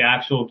 like the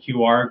actual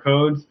QR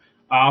codes,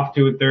 off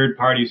to a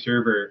third-party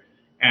server.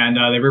 And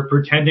they were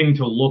pretending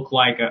to look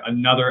like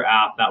another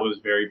app that was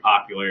very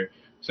popular.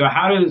 So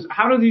how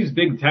do these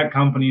big tech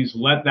companies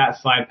let that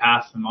slide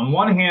past them? On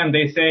one hand,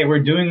 they say,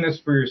 we're doing this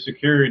for your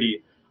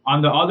security.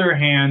 On the other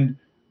hand,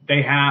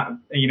 they have,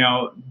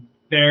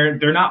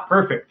 they're not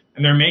perfect.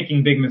 And they're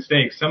making big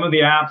mistakes. Some of the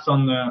apps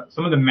some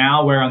of the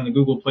malware on the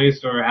Google Play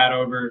Store had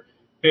over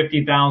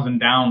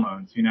 50,000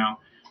 downloads,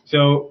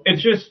 So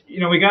it's just,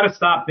 we got to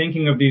stop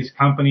thinking of these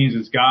companies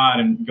as God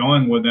and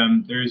going with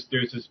them. There's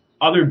this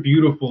other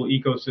beautiful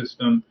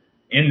ecosystem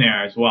in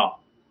there as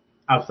well,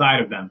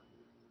 outside of them.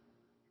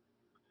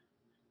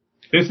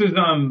 This is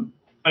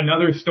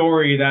another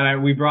story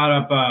that we brought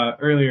up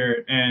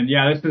earlier, and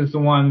yeah, this is the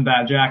one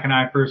that Jack and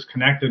I first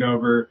connected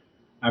over.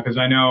 Because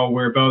I know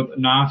we're both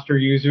Nostr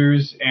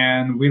users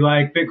and we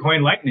like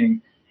Bitcoin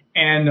Lightning.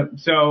 And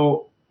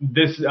so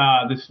this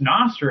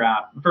Nostr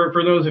app,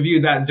 for those of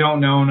you that don't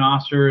know,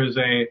 Nostr is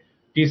a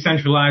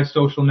decentralized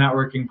social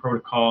networking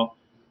protocol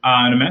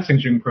and a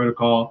messaging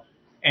protocol.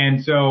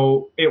 And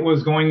so it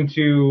was going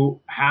to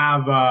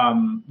have,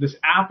 this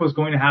app was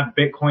going to have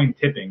Bitcoin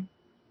tipping.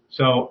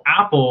 So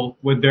Apple,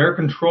 with their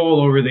control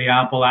over the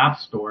Apple App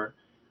Store,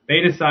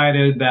 they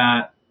decided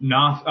that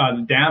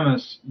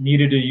Damus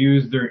needed to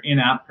use their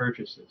in-app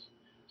purchases.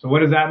 So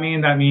what does that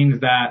mean? That means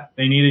that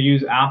they need to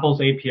use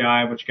Apple's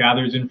API, which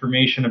gathers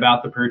information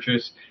about the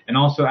purchase, and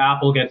also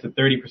Apple gets a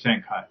 30%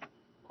 cut.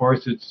 Of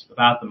course, it's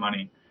about the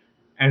money.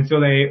 And so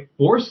they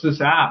forced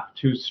this app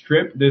to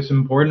strip this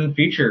important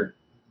feature.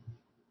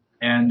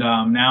 And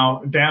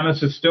now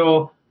Damus is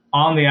still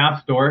on the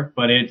App Store,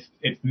 but it's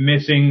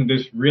missing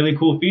this really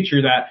cool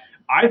feature that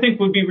I think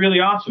would be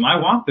really awesome.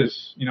 I want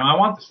this, I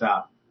want this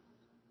app.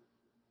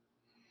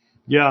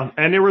 Yeah,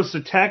 and there was a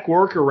tech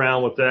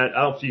workaround with that.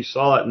 I don't know if you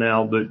saw it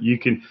now, but you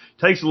can,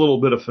 takes a little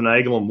bit of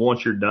finagling.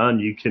 Once you're done,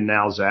 you can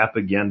now zap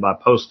again by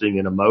posting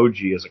an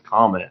emoji as a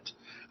comment.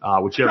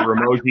 Whichever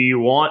emoji you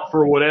want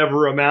for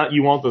whatever amount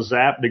you want the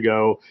zap to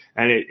go,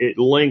 and it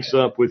links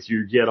up with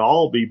your Get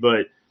Alby.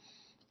 But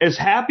as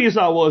happy as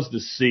I was to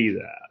see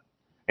that,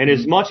 and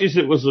as much as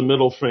it was a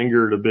middle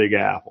finger to Big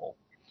Apple,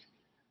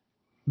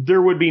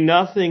 there would be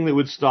nothing that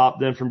would stop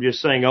them from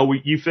just saying, oh,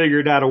 you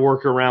figured out a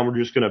workaround, we're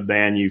just going to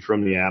ban you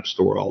from the App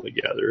Store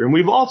altogether. And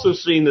we've also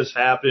seen this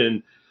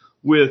happen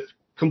with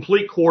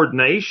complete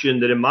coordination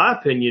that, in my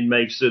opinion,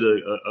 makes it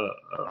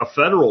a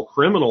federal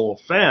criminal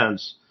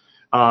offense.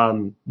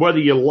 Whether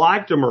you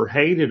liked them or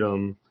hated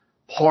them,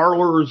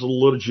 Parler is a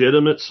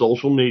legitimate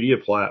social media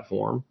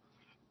platform.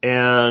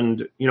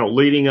 And,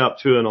 leading up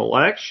to an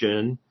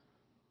election,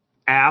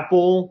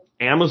 Apple,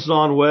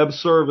 Amazon Web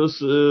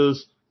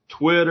Services,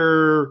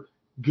 Twitter,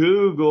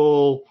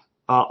 Google,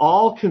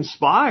 all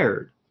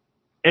conspired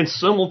and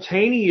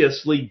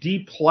simultaneously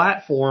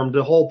deplatformed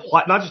the whole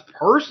not just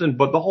person,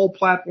 but the whole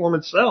platform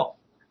itself.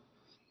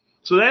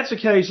 So that's a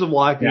case of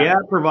the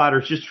app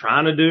providers just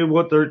trying to do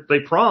what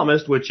they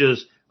promised, which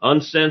is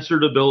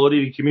uncensored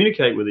ability to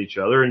communicate with each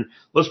other. And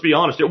let's be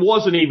honest, it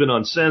wasn't even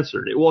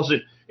uncensored. It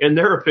wasn't, in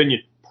their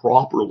opinion,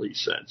 properly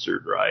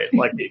censored, right?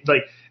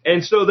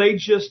 And so they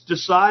just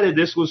decided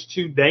this was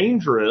too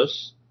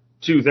dangerous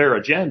to their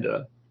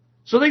agenda,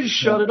 so they just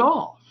shut it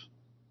off.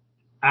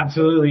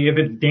 Absolutely. If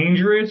it's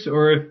dangerous,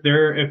 or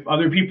if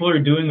other people are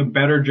doing a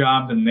better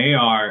job than they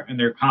are and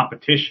their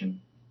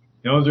competition,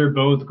 those are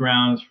both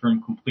grounds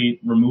from complete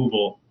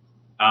removal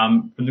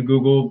from the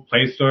Google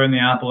Play Store and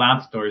the Apple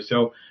App Store.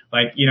 So,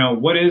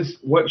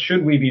 what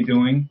should we be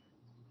doing?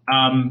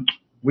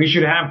 We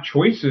should have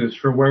choices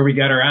for where we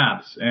get our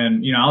apps,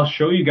 and I'll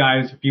show you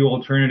guys a few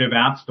alternative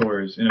app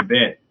stores in a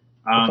bit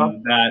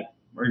that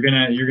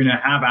you're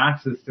gonna have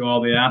access to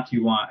all the apps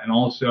you want, and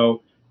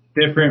also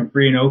different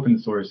free and open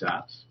source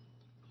apps.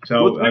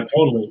 So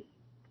totally.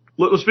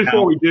 Let's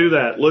before we do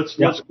that, let's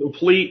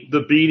complete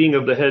the beating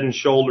of the head and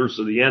shoulders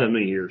of the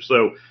enemy here.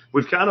 So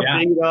we've kind of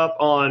beat up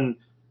on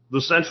the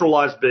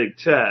centralized big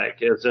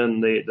tech, as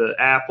in the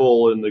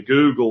Apple and the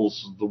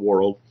Googles of the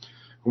world.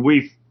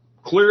 We've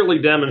clearly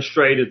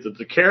demonstrated that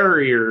the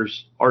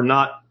carriers do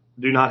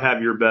not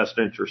have your best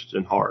interest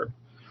in heart.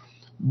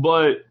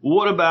 But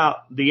what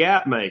about the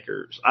app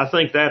makers? I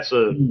think that's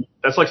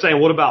like saying,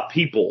 what about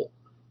people?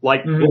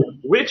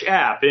 Which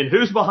app and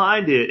who's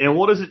behind it and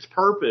what is its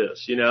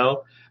purpose?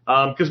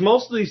 Because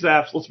most of these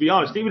apps, let's be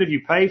honest, even if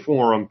you pay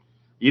for them,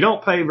 you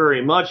don't pay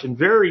very much, and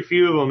very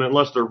few of them,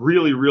 unless they're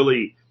really,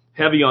 really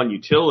heavy on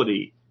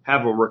utility,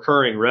 have a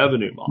recurring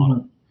revenue model.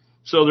 Mm-hmm.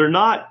 So they're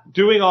not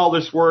doing all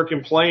this work and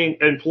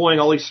employing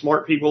all these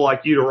smart people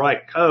like you to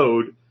write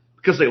code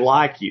because they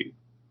like you.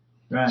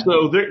 Right.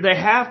 So they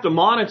have to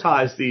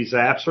monetize these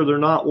apps or they're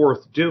not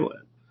worth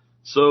doing.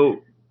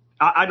 So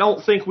I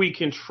don't think we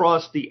can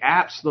trust the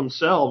apps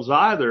themselves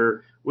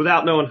either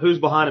without knowing who's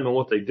behind them and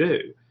what they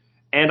do.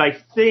 And I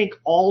think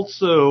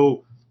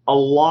also a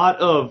lot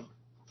of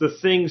the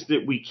things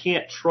that we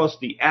can't trust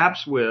the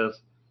apps with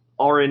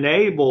are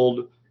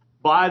enabled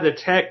by the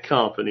tech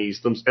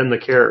companies and the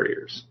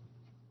carriers.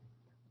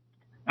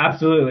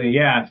 Absolutely,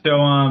 yeah.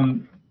 So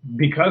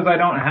because I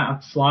don't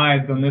have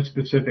slides on this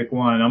specific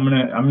one, I'm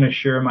gonna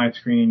share my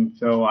screen.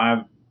 So I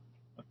have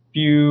a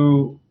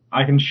few.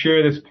 I can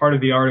share this part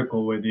of the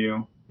article with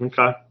you.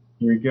 Okay.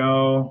 Here we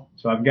go.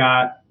 So I've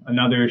got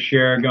another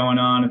share going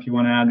on. If you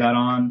want to add that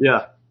on.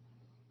 Yeah.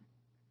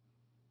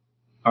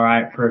 All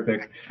right,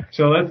 perfect.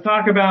 So let's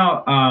talk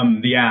about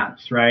the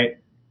apps, right?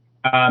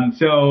 The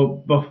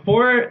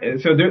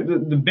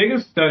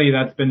biggest study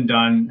that's been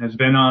done has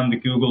been on the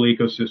Google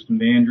ecosystem,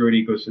 the Android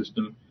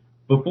ecosystem.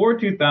 Before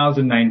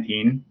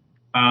 2019,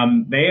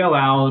 they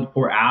allowed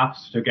for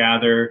apps to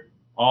gather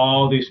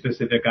all these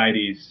specific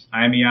IDs: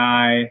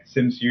 IMEI,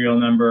 SIM serial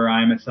number,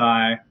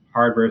 IMSI,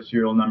 hardware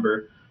serial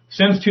number.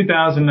 Since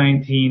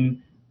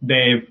 2019,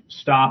 they've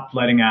stopped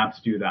letting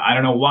apps do that. I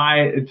don't know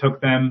why it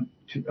took them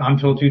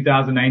until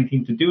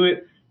 2019 to do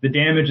it. The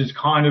damage has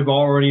kind of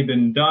already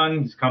been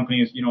done. These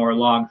companies, are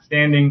long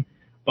standing,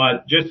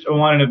 but just I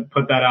wanted to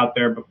put that out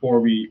there before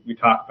we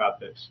talk about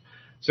this.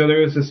 So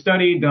there was a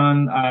study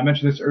done, I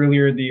mentioned this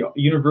earlier, the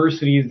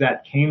universities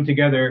that came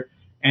together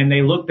and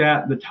they looked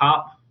at the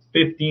top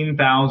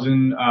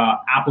 15,000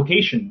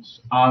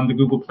 applications on the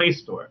Google Play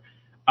Store.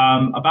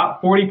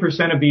 About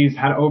 40% of these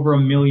had over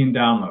 1 million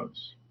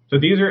downloads. So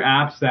these are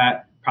apps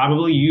that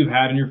probably you've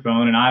had in your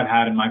phone and I've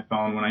had in my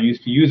phone when I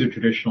used to use a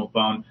traditional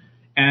phone.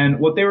 And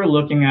what they were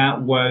looking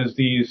at was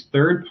these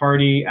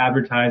third-party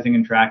advertising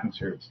and tracking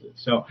services.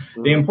 So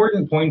the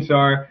important points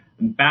are,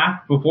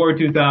 back before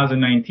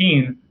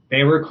 2019,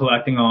 they were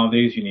collecting all of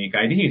these unique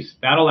IDs.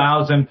 That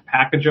allows them to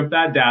package up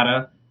that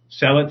data,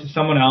 sell it to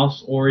someone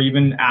else, or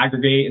even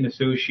aggregate and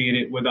associate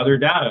it with other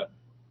data.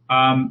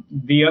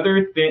 The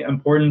other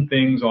important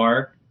things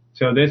are,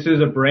 so this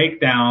is a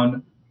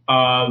breakdown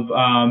of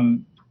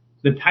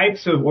the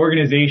types of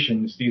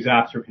organizations these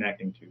apps are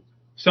connecting to.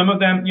 Some of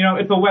them,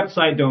 it's a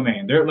website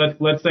domain.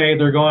 Let's say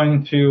they're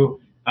going to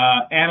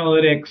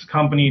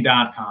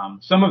analyticscompany.com.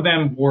 Some of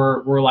them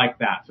were like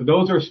that. So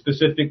those are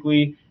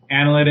specifically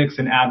analytics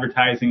and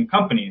advertising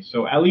companies.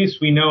 So at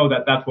least we know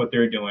that that's what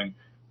they're doing.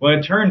 Well,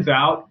 it turns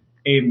out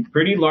a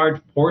pretty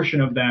large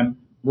portion of them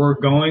were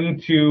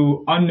going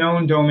to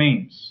unknown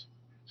domains.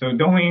 So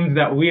domains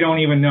that we don't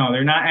even know.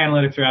 They're not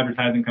analytics or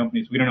advertising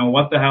companies. We don't know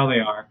what the hell they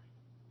are.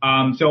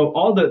 So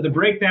all the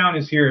breakdown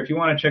is here. If you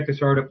want to check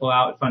this article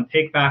out, it's on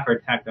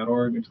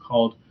takebackourtech.org. It's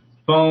called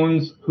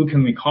Phones, Who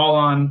Can We Call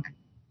On?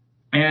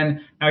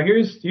 And now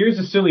here's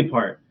the silly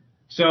part.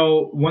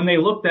 So when they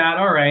looked at,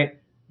 all right,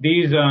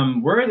 these,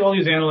 where are all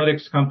these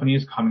analytics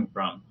companies coming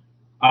from?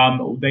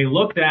 They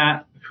looked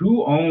at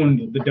who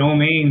owned the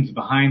domains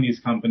behind these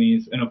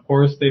companies. And of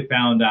course they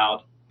found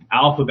out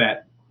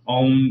Alphabet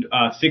owned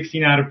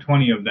 16 out of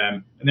 20 of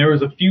them. And there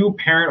was a few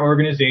parent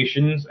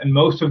organizations, and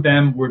most of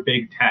them were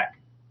big tech,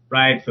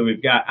 right? So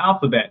we've got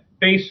Alphabet,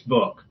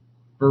 Facebook,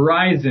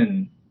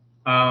 Verizon,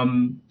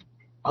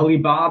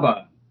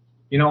 Alibaba,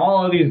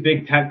 all of these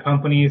big tech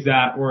companies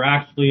that were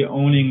actually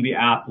owning the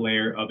app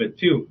layer of it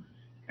too.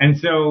 And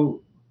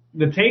so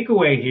the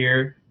takeaway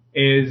here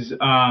is,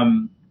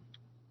 how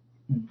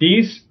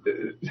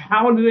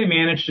do they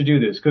manage to do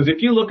this? Because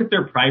if you look at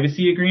their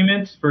privacy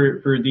agreements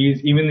for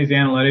these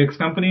analytics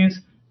companies,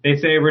 they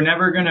say we're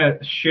never going to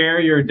share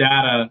your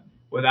data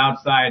with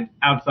outside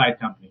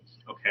companies.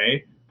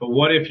 Okay. But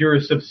what if you're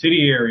a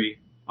subsidiary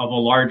of a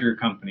larger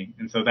company?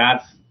 And so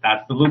that's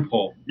the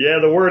loophole. Yeah.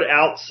 The word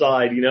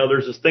outside,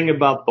 there's this thing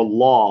about the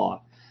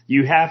law.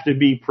 You have to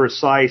be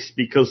precise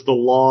because the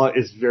law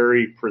is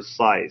very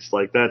precise.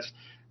 Like that's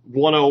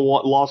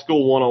 101, law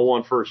school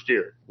 101 first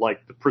year.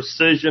 Like the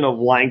precision of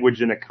language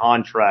in a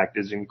contract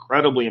is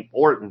incredibly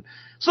important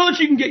so that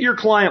you can get your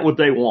client what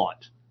they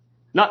want.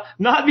 Not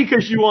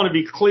because you want to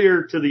be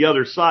clear to the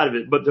other side of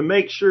it, but to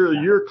make sure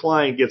your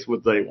client gets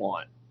what they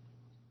want.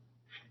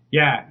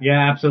 Yeah,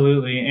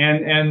 absolutely.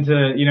 And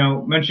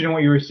mentioning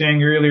what you were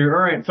saying earlier.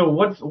 All right. So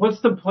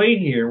what's the play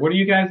here? What are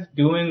you guys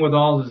doing with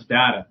all this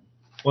data?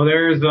 Well,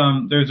 there's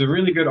a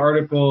really good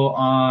article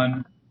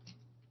on,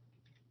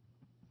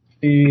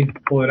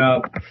 pull it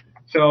up.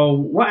 So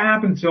what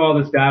happens to all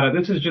this data?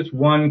 This is just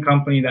one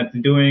company that's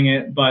doing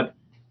it, but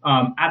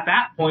at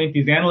that point,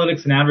 these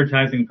analytics and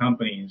advertising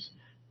companies,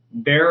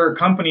 they're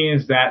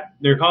companies that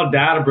they're called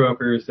data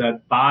brokers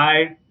that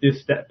buy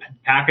this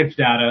packaged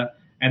data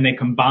and they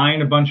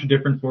combine a bunch of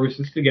different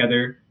sources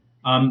together.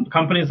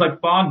 Companies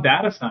like Fog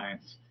Data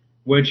Science,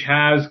 which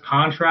has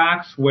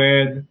contracts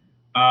with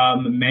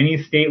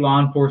many state law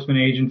enforcement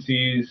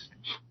agencies,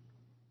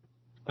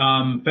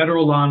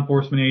 federal law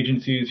enforcement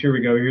agencies. Here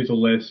we go. Here's a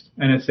list.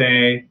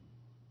 NSA.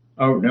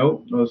 Oh,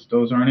 no,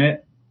 those aren't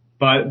it.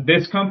 But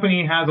this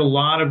company has a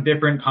lot of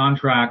different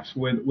contracts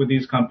with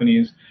these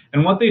companies.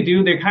 And what they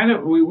do,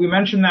 we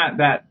mentioned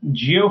that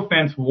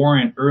geofence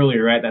warrant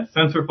earlier, right? That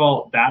sensor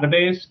fault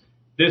database.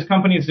 This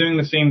company is doing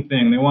the same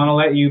thing. They want to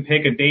let you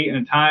pick a date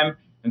and a time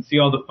and see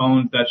all the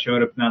phones that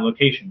showed up in that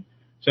location.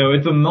 So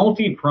it's a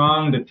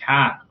multi-pronged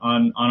attack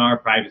on our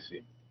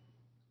privacy.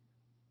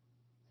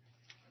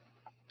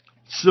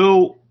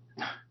 So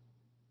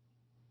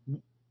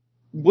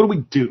what do we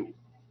do?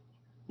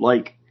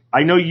 Like,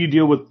 I know you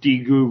deal with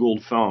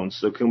de-Googled phones,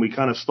 so can we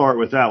kind of start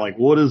with that? Like,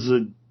 what is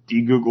a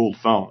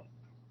de-Googled phone?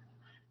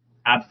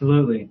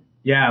 Absolutely.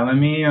 Yeah, let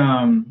me,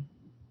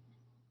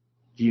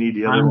 do you need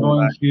the other I'm one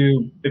going back?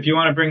 to, if you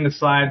want to bring the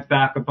slides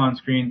back up on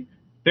screen.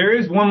 There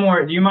is one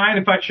more. Do you mind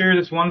if I share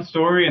this one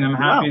story? And I'm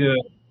happy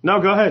to. No,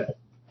 go ahead.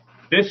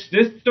 This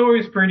story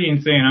is pretty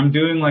insane. I'm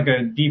doing like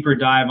a deeper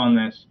dive on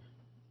this.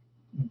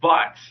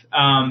 But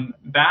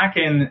back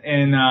in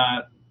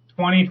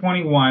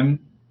 2021,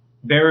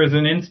 there was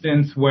an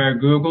instance where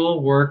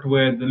Google worked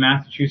with the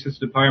Massachusetts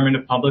Department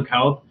of Public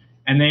Health,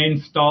 and they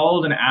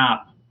installed an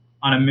app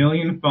on 1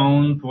 million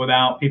phones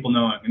without people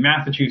knowing in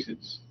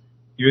Massachusetts.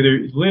 You're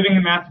either living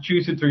in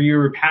Massachusetts or you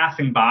were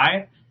passing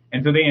by,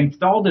 and so they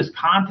installed this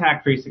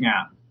contact tracing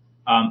app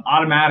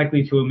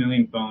automatically to 1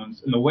 million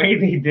phones. And the way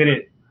they did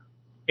it,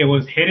 it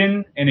was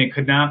hidden and it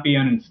could not be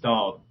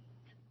uninstalled.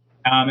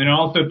 And it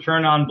also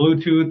turned on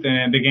Bluetooth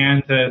and it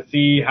began to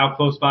see how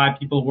close by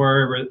people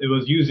were. It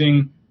was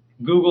using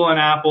Google and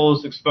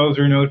Apple's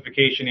exposure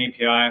notification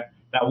API,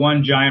 that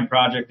one giant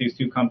project these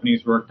two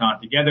companies worked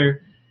on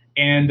together.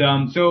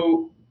 And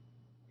so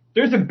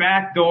there's a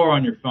back door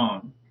on your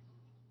phone.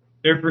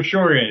 There for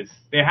sure is.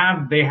 They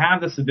have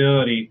this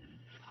ability.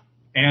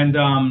 And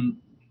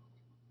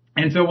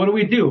so what do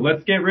we do?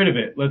 Let's get rid of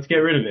it.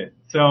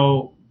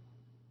 So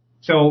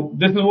So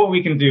this is what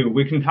we can do.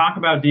 We can talk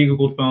about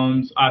de-Googled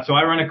phones. So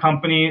I run a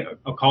company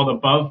called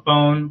Above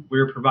Phone.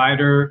 We're a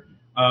provider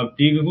of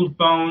de-Googled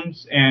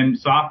phones and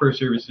software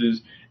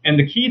services. And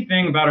the key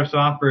thing about our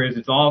software is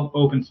it's all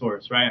open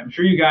source, right? I'm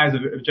sure you guys,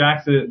 if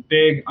Jack's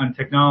big on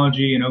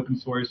technology and open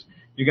source,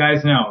 you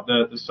guys know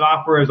the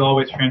software is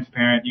always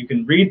transparent. You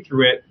can read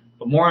through it,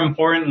 but more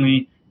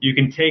importantly, you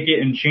can take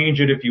it and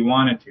change it if you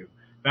wanted to.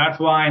 That's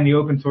why in the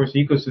open source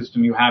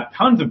ecosystem, you have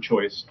tons of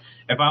choice.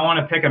 If I want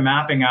to pick a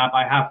mapping app,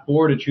 I have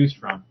 4 to choose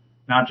from,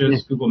 not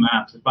just Google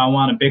Maps. If I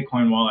want a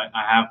Bitcoin wallet,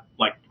 I have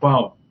like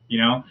 12,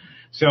 you know?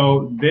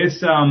 So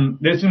this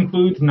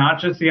includes not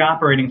just the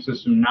operating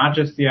system, not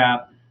just the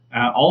app,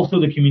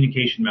 also the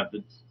communication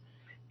methods.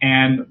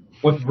 And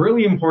what's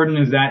really important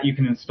is that you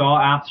can install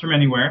apps from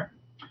anywhere.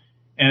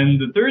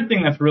 And the third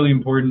thing that's really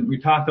important, we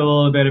talked a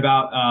little bit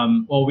about,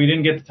 we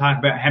didn't get to talk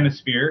about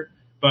Hemisphere,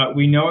 but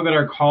we know that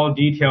our call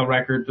detail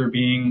records are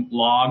being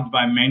logged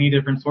by many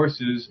different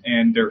sources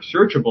and they're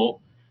searchable.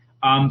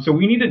 So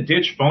we need to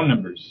ditch phone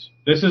numbers.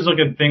 This is like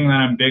a thing that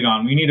I'm big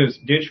on. We need to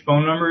ditch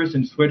phone numbers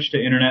and switch to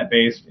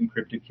internet-based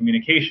encrypted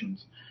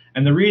communications.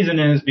 And the reason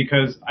is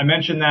because I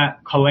mentioned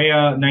that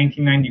CALEA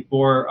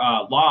 1994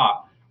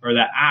 law, or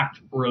that act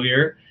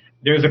earlier.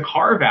 There's a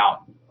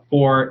carve-out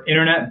for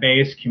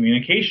internet-based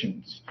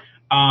communications,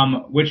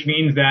 which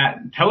means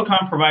that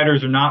telecom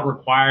providers are not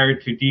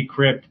required to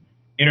decrypt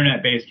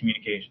internet-based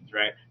communications,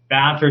 right?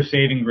 That's our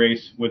saving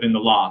grace within the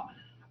law.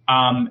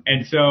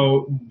 And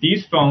so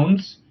these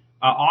phones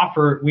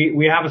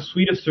we have a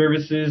suite of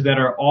services that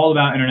are all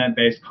about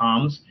internet-based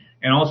comms.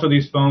 And also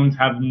these phones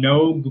have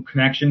no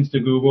connections to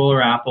Google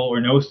or Apple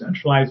or no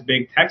centralized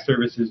big tech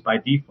services by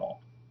default.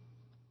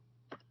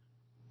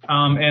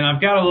 And I've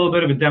got a little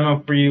bit of a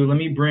demo for you. Let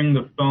me bring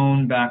the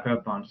phone back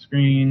up on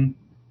screen.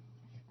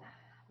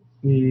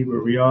 See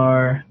where we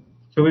are.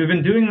 So we've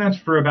been doing this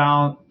for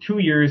about 2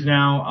 years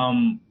now.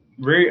 I'm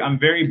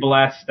very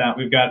blessed that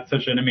we've got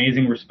such an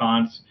amazing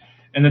response.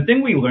 And the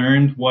thing we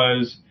learned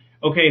was,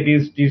 okay,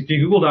 these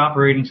de-Googled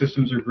operating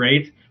systems are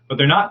great, but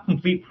they're not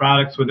complete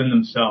products within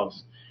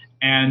themselves.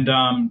 And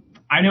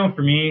I know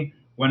for me,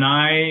 when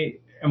I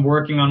am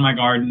working on my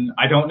garden,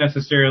 I don't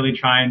necessarily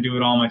try and do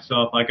it all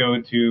myself. I go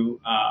to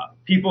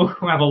people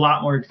who have a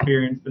lot more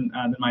experience than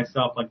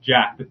myself, like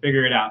Jack, to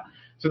figure it out.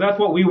 So that's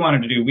what we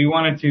wanted to do. We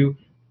wanted to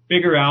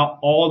figure out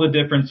all the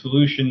different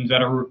solutions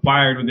that are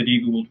required with a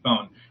de-Googled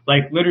phone.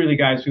 Like literally,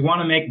 guys, we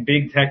want to make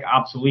big tech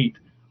obsolete.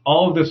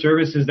 All of the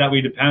services that we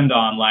depend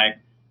on, like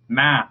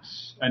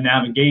maps,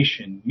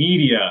 navigation,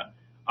 media,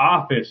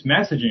 office,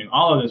 messaging,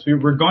 all of this,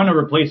 we're going to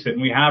replace it,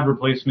 and we have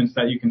replacements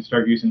that you can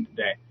start using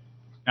today.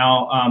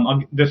 Now,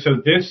 so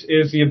this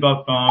is the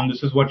Above phone.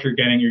 This is what you're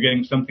getting. You're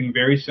getting something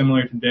very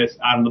similar to this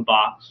out of the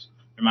box.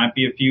 There might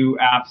be a few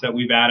apps that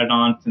we've added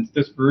on since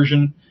this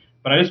version,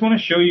 but I just want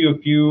to show you a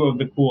few of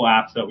the cool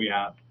apps that we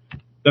have.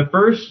 The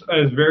first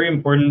is very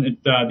important.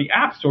 It's the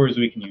app stores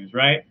we can use,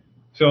 right?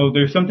 So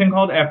there's something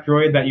called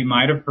F-Droid that you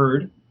might have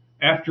heard.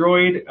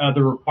 F-Droid,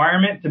 the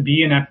requirement to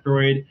be an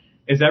F-Droid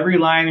is every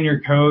line in your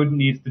code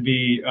needs to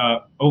be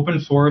open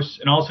source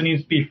and also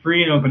needs to be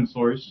free and open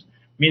source,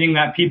 meaning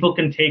that people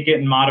can take it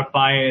and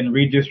modify it and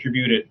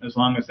redistribute it as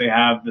long as they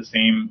have the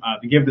same,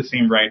 they give the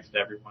same rights to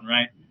everyone,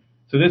 right?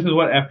 So this is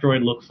what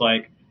F-Droid looks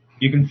like.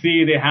 You can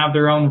see they have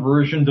their own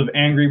versions of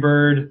Angry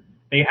Bird.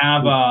 They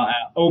have a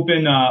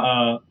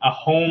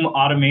home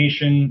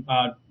automation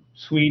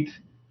suite.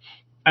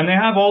 And they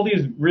have all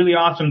these really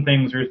awesome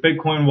things. There's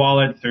Bitcoin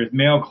wallets, there's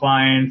mail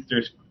clients,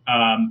 there's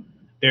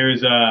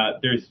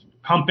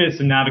compass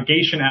and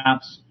navigation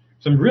apps.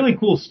 Some really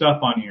cool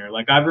stuff on here.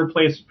 Like I've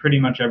replaced pretty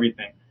much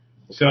everything.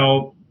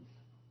 So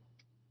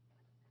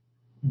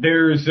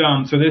there's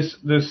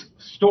this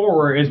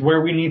store is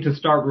where we need to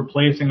start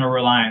replacing our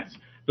reliance.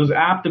 Those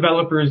app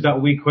developers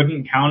that we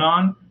couldn't count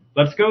on,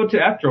 let's go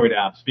to F-Droid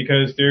apps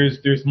because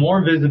there's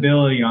more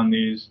visibility on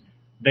these.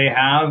 They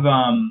have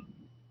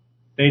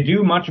they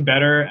do much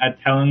better at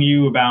telling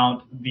you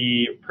about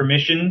the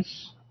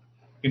permissions.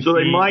 So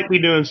they might be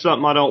doing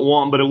something I don't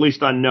want, but at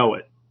least I know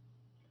it.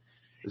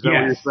 Is that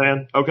what you're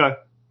saying? Okay.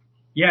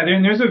 Yeah,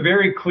 there's a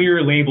very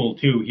clear label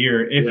too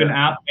here. If an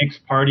app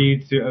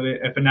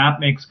if an app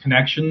makes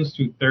connections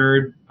to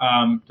third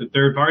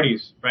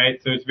parties,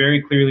 right? So it's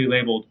very clearly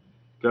labeled.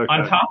 Okay.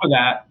 On top of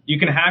that, you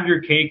can have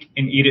your cake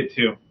and eat it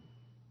too.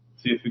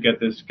 Let's see if we get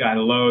this guy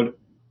to load.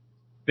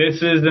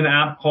 This is an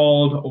app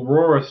called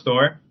Aurora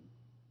Store.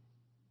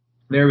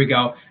 There we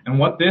go. And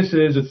what this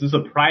is a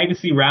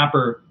privacy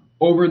wrapper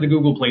over the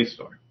Google Play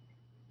Store.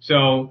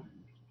 So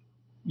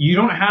you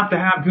don't have to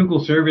have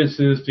Google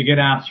services to get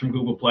apps from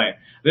Google Play.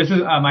 This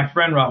is my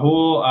friend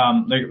Rahul.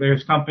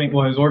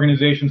 His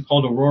organization's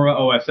called Aurora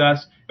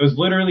OSS. It was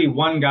literally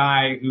one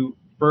guy who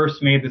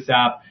first made this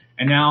app,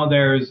 and now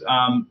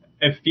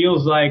it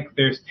feels like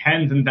there's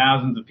tens and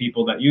thousands of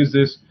people that use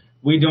this.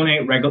 We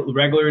donate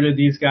regular to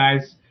these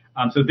guys.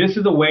 So this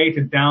is a way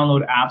to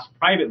download apps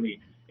privately.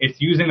 It's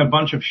using a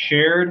bunch of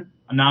shared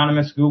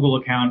anonymous Google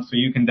accounts so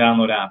you can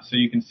download apps. So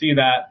you can see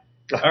that,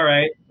 all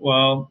right,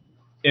 well,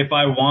 if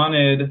I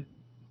wanted, let's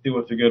see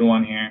what's a good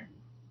one here.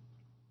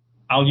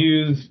 I'll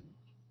use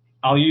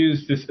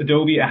this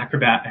Adobe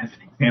Acrobat as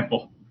an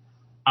example.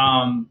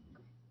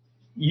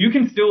 You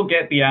can still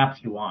get the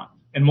apps you want.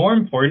 And more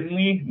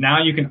importantly,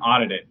 now you can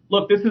audit it.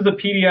 Look, this is a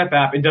PDF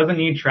app. It doesn't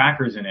need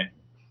trackers in it.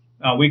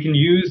 We can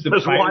use the...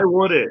 Because why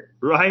would it,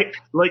 right?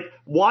 Like,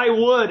 why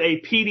would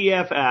a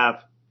PDF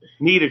app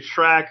need a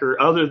tracker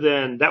other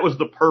than that was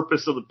the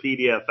purpose of the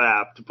PDF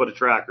app, to put a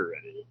tracker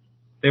in it?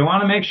 They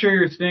want to make sure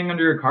you're staying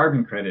under your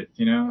carbon credits,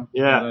 you know?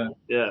 Yeah,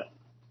 yeah.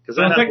 Because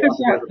so that's like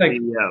the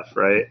PDF,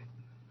 right?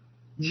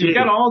 You've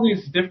got all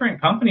these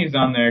different companies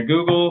on there: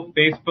 Google,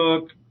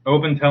 Facebook,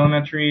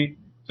 OpenTelemetry.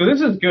 So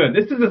this is good.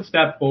 This is a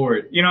step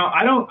forward. You know,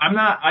 I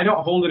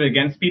don't hold it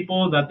against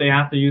people that they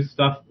have to use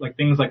stuff like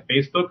things like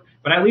Facebook,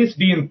 but at least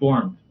be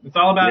informed. It's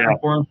all about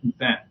informed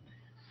consent.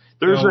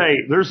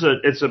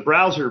 It's a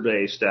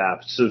browser-based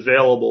app. It's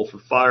available for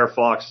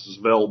Firefox. It's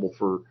available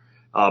for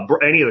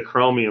any of the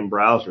Chromium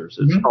browsers.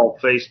 It's called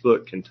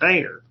Facebook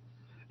Container.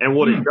 And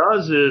what it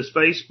does is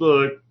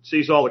Facebook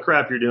sees all the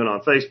crap you're doing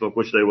on Facebook,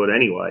 which they would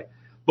anyway.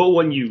 But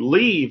when you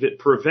leave, it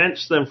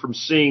prevents them from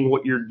seeing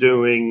what you're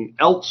doing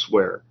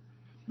elsewhere.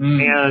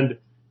 And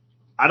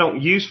I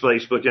don't use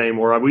Facebook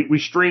anymore. We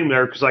stream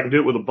there because I can do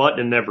it with a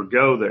button and never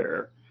go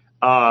there.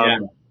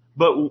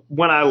 But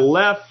when I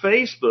left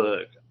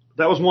Facebook,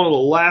 that was one of the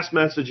last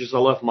messages I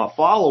left my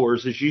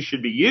followers, is you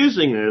should be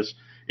using this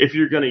if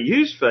you're going to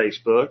use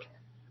Facebook.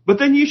 But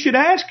then you should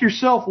ask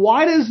yourself,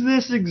 why does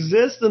this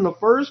exist in the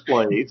first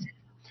place?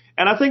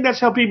 And I think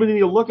that's how people need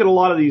to look at a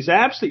lot of these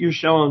apps that you're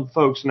showing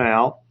folks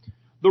now.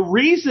 The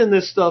reason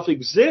this stuff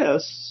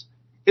exists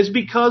is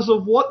because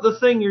of what the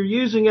thing you're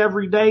using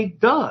every day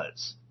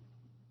does.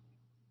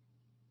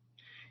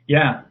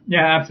 Yeah,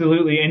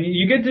 absolutely. And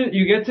you get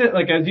to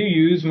like, as you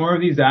use more of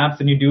these apps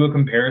and you do a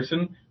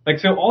comparison, like,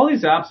 so all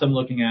these apps I'm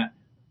looking at,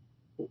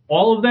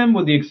 all of them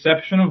with the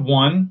exception of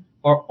one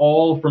are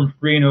all from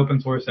free and open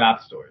source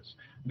app stores.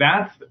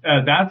 That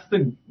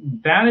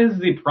is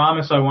the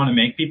promise I want to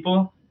make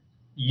people.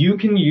 You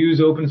can use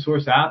open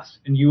source apps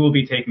and you will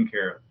be taken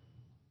care of.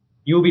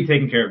 You will be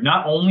taken care of.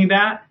 Not only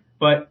that,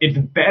 but it's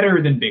better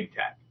than big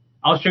tech.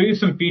 I'll show you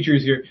some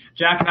features here.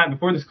 Jack and I,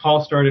 before this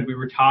call started, we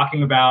were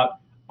talking about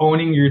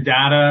owning your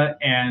data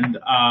and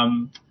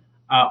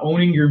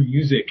owning your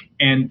music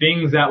and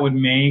things that would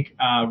make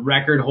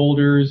record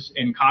holders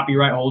and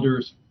copyright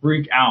holders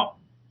freak out,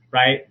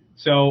 right?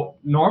 So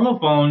normal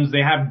phones,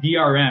 they have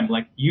DRM,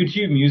 like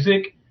YouTube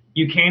Music.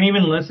 You can't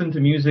even listen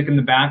to music in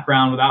the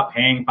background without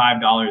paying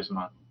 $5 a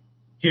month.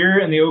 Here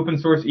in the open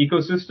source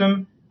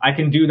ecosystem, I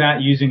can do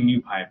that using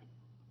NewPipe.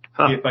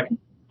 See if I can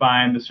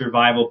find the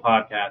Survival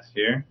podcast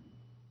here.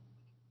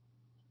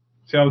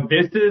 So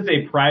this is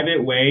a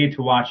private way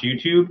to watch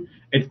YouTube.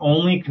 It's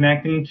only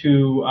connecting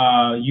to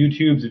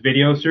YouTube's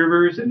video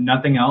servers and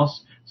nothing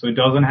else. So it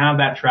doesn't have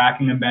that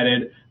tracking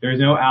embedded. There's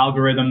no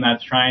algorithm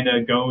that's trying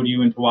to goad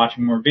you into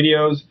watching more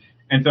videos.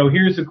 And so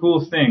here's the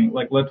coolest thing.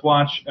 Like, let's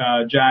watch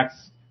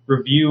Jack's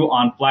review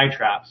on fly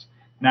traps.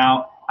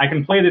 Now, I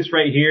can play this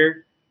right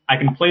here. I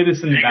can play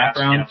this in the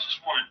background.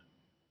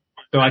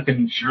 So I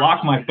can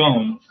lock my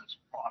phone.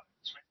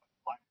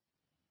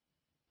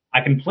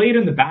 I can play it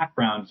in the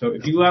background. So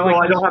if you like,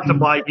 I don't have to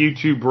buy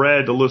YouTube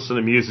Red to listen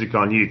to music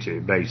on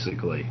YouTube,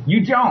 basically.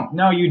 You don't.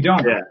 No, you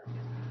don't. Yeah.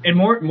 And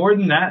more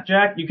than that,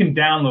 Jack, you can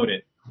download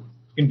it.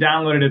 You can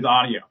download it as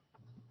audio.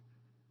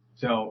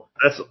 So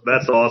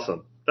that's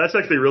awesome. That's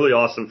actually really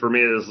awesome for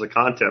me as a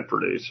content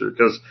producer,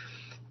 because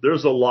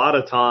there's a lot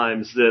of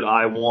times that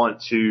I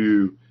want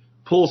to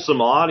pull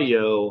some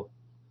audio,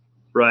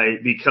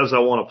 right, because I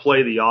want to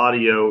play the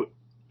audio,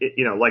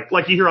 you know,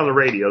 like you hear on the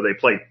radio, they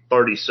play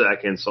 30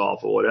 seconds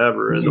off or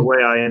whatever. And the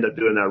way I end up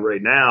doing that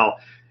right now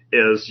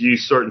is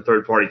use certain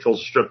third-party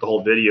tools to strip the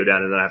whole video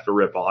down, and then I have to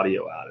rip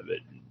audio out of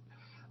it.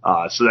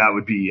 So that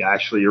would be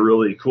actually a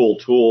really cool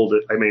tool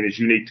that, I mean, is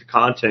unique to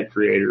content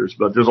creators,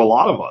 but there's a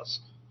lot of us.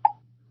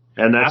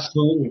 And that's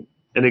absolutely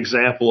an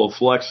example of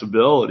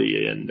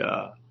flexibility. And,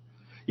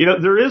 you know,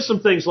 there is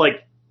some things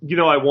like, you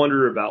know, I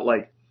wonder about,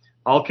 like,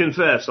 I'll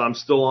confess, I'm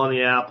still on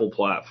the Apple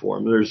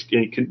platform.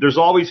 There's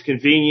always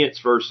convenience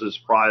versus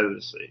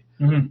privacy.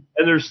 Mm-hmm.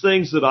 And there's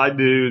things that I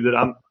do that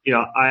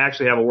I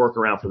actually have a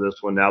workaround for this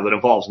one now that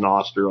involves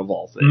Nostr of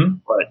all things. Mm-hmm.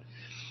 But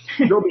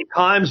there'll be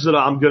times that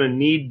I'm going to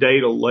need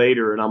data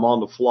later and I'm on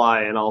the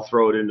fly and I'll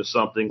throw it into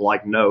something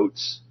like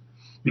Notes.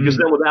 Because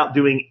then without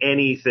doing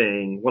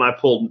anything, when I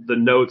pull the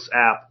Notes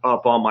app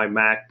up on my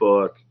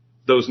MacBook,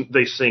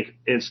 they sync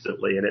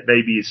instantly. And it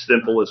may be as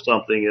simple as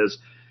something as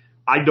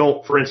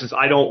for instance,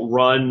 I don't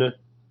run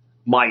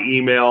my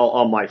email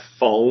on my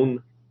phone.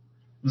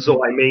 Mm-hmm.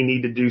 So I may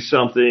need to do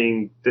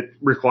something that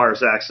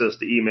requires access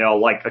to email,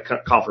 like a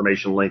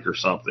confirmation link or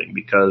something,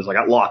 because I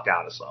got locked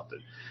out of something.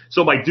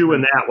 So by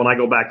doing that, when I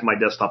go back to my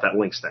desktop, that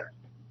link's there,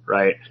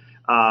 right?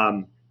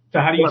 So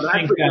how do you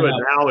sync that up?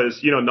 Now is,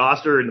 you know,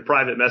 Nostr in the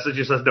private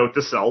messages says note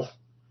to self.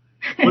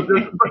 But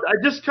I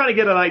just kind of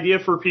get an idea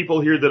for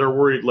people here that are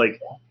worried, like,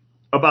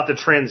 about the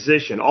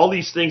transition, all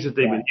these things that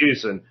they've been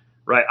using,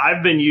 right?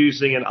 I've been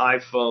using an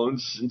iPhone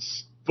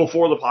since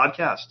before the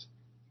podcast.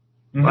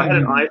 I had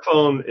an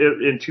iPhone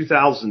in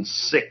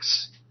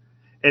 2006.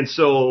 And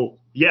so,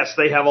 yes,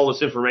 they have all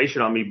this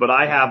information on me, but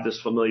I have this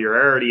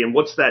familiarity. And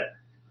what's that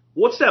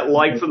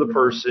like for the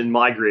person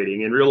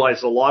migrating? And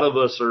realize a lot of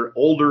us are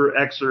older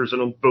Xers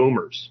and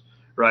boomers,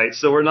 right?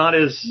 So we're not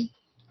as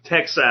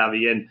tech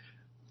savvy. And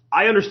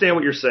I understand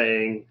what you're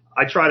saying.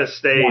 I try to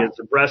stay as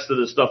abreast of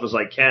this stuff as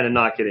I can and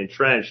not get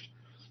entrenched.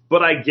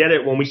 But I get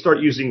it when we start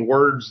using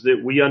words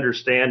that we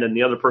understand and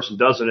the other person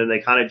doesn't, and they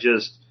kind of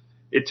just,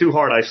 it's too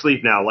hard. I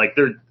sleep now. Like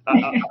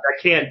I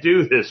can't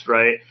do this,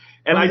 right?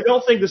 And I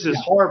don't think this is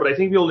hard, but I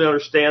think people need to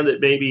understand that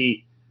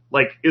maybe,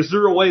 like, is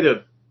there a way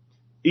to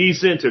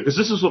ease into it? Because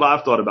this is what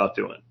I've thought about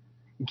doing.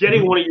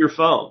 Getting one of your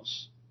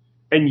phones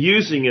and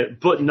using it,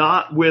 but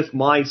not with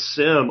my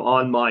SIM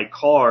on my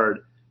card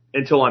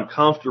until I'm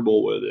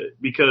comfortable with it.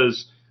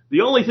 Because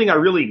the only thing I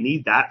really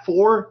need that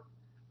for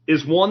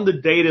is, one, the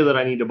data that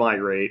I need to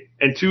migrate,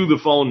 and two, the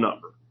phone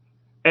number.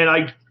 And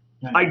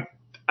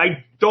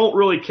I don't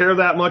really care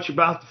that much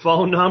about the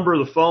phone number.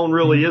 The phone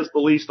really is the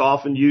least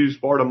often used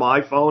part of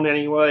my phone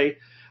anyway.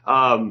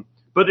 But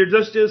there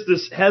just is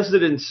this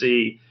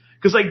hesitancy,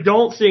 because I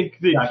don't think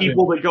that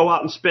people that go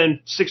out and spend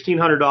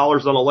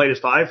 $1,600 on the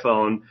latest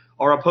iPhone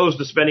are opposed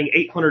to spending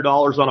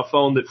 $800 on a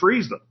phone that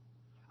frees them.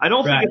 I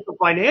don't think it's a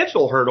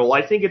financial hurdle.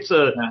 I think it's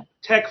a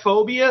tech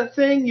phobia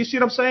thing. You see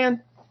what I'm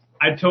saying?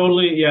 I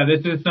totally,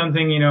 this is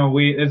something,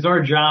 it's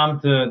our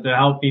job to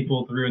help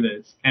people through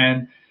this.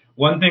 And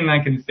one thing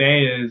I can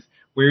say is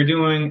we're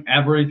doing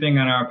everything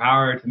in our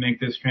power to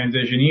make this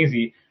transition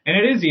easy. And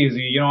it is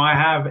easy. I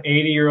have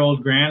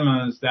 80-year-old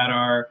grandmas that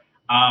are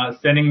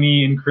sending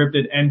me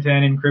encrypted,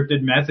 end-to-end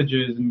encrypted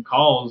messages and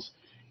calls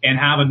and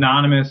have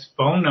anonymous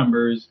phone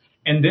numbers.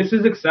 And this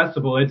is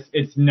accessible.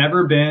 It's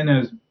never been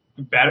as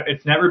better.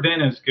 It's never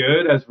been as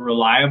good, as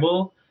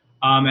reliable,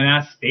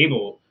 and as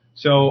stable.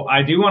 So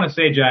I do want to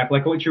say, Jack,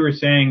 like what you were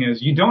saying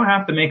is you don't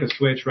have to make a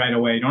switch right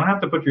away. You don't have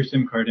to put your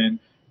SIM card in.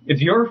 It's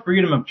your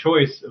freedom of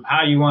choice of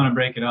how you want to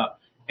break it up.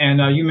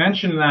 And you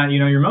mentioned that,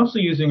 you're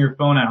mostly using your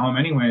phone at home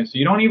anyway, so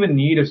you don't even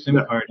need a SIM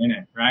card in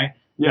it, right?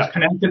 Just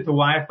connect it to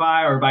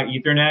Wi-Fi or by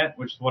Ethernet,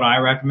 which is what I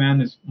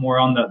recommend, is more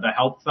on the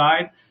health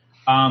side.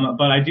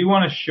 But I do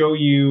want to show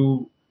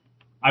you,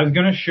 I was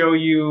going to show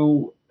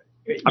you.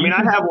 I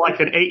have like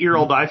an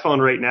 8-year-old iPhone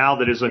right now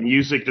that is a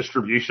music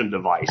distribution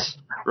device,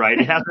 right?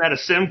 It hasn't had a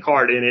SIM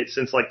card in it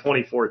since like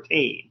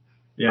 2014.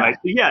 Right?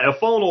 So a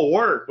phone will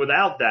work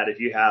without that if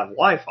you have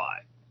Wi-Fi.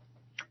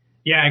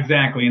 Yeah,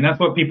 exactly. And that's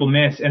what people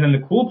miss. And then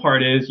the cool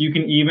part is you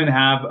can even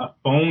have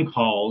phone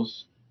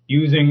calls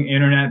using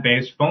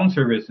internet-based phone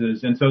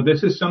services. And so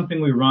this is something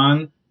we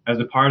run as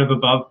a part of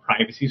Above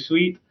Privacy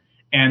Suite.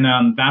 And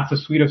that's a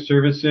suite of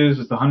services.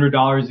 It's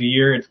 $100 a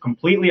year. It's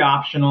completely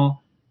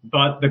optional.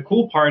 But the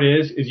cool part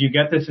is you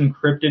get this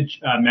encrypted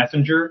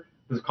messenger.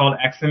 It's called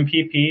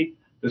XMPP.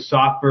 The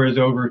software is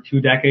over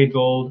 2 decades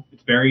old.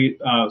 It's very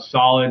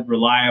solid,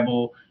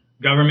 reliable.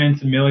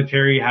 Governments and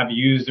military have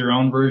used their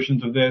own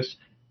versions of this.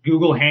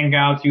 Google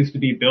Hangouts used to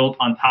be built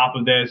on top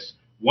of this.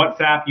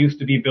 WhatsApp used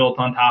to be built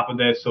on top of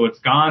this. So it's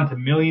gone to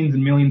millions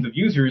and millions of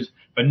users,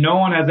 but no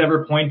one has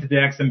ever pointed to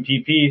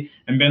XMPP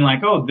and been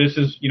like, oh, this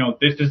is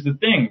the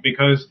thing,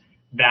 because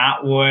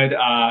that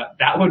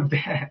would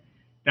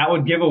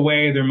give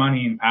away their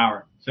money and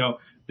power. So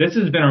this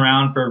has been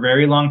around for a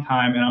very long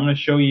time. And I'm going to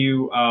show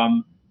you,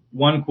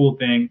 one cool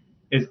thing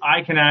is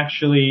I can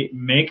actually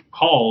make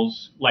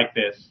calls like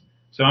this.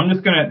 So I'm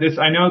just going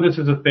to, I know this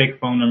is a fake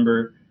phone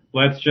number.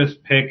 Let's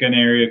just pick an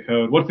area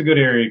code. What's a good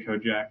area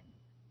code, Jack?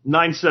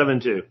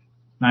 972.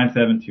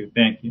 972.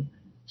 Thank you.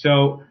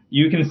 So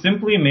you can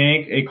simply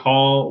make a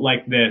call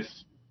like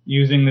this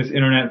using this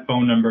internet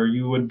phone number.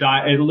 You would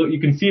you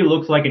can see it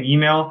looks like an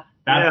email.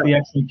 That's the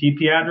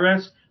XMPP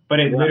address, but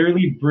it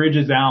literally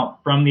bridges out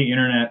from the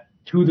internet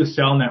to the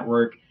cell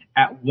network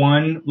at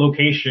one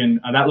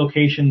location. That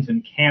location's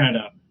in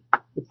Canada.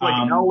 It's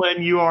like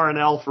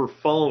LNURL for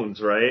phones,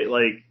 right?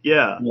 Like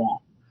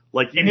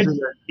using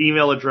an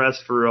email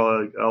address for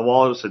a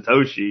wallet of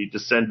Satoshi to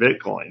send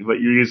Bitcoin, but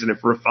you're using it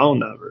for a phone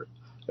number.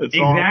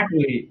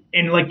 Exactly.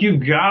 And like you've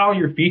got all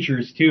your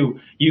features too.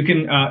 You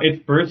can,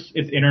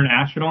 it's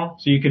international,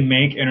 so you can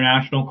make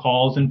international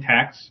calls and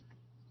texts.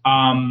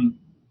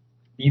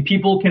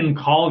 People can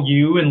call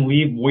you and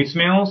leave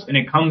voicemails, and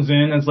it comes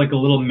in as like a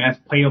little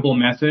playable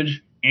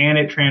message, and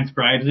it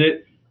transcribes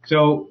it.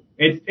 So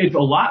it's a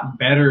lot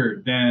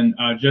better than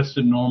just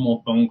a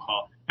normal phone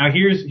call. Now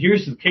here's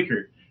the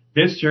kicker.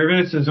 This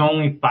service is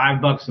only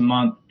 $5 a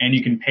month, and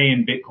you can pay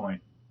in Bitcoin.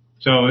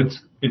 So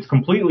it's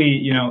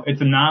completely,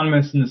 it's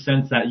anonymous in the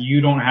sense that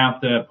you don't have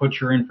to put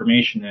your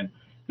information in.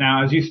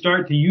 Now, as you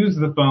start to use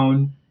the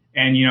phone,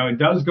 and it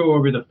does go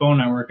over the phone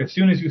network, as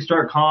soon as you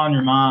start calling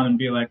your mom and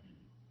be like,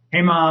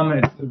 "Hey mom,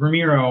 it's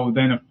Ramiro,"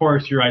 then of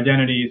course your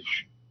identity,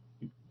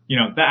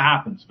 that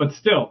happens. But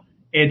still,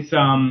 it's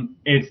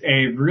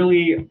a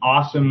really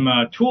awesome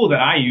tool that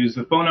I use.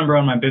 The phone number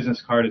on my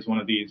business card is one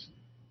of these.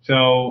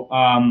 So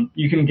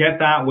you can get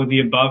that with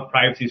the Above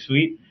Privacy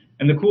Suite.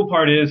 And the cool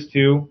part is,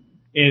 too,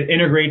 it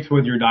integrates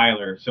with your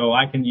dialer. So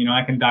I can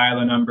dial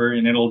a number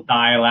and it'll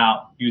dial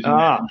out using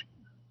that.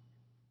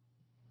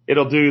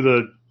 It'll do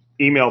the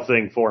email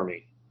thing for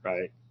me,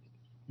 right?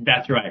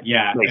 That's right.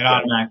 Yeah, Makes it sense.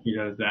 automatically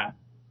does that.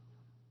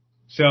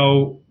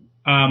 So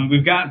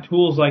we've got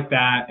tools like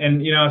that.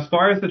 And, as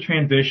far as the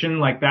transition,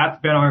 like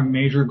that's been our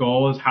major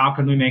goal is how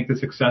can we make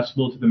this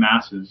accessible to the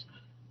masses?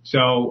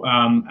 So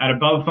at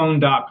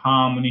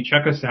abovephone.com, when you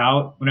check us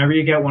out, whenever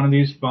you get one of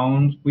these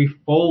phones, we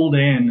fold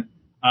in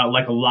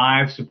like a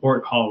live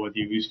support call with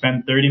you. You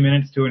spend 30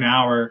 minutes to an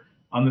hour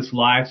on this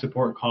live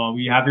support call.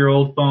 We have your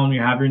old phone,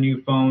 you have your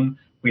new phone.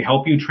 We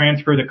help you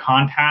transfer the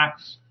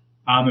contacts.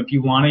 If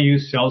you want to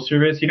use cell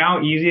service, you know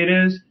how easy it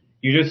is?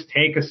 You just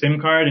take a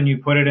SIM card and you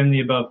put it in the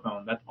Above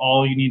phone. That's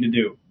all you need to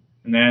do.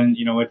 And then,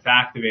 it's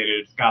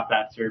activated. It's got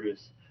that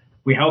service.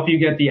 We help you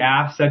get the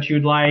apps that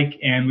you'd like,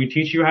 and we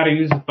teach you how to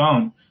use the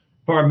phone.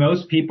 For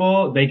most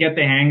people, they get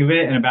the hang of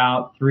it in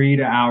about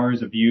 3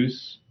 hours of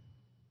use.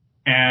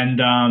 And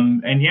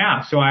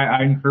yeah, so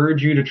I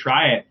encourage you to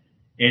try it.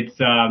 It's,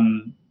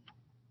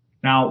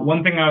 now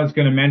one thing I was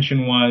going to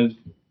mention was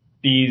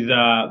these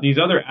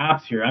other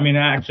apps here. I mean,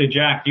 actually,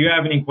 Jack, do you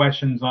have any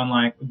questions on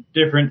like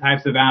different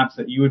types of apps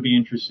that you would be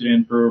interested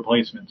in for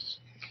replacements?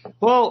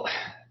 Well,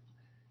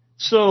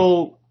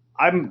 so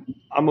I'm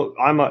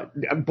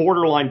a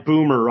borderline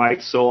boomer,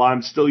 right? So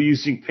I'm still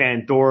using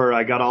Pandora.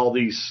 I got all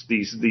these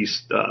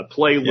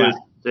playlists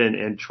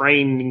and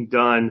training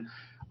done.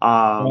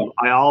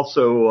 I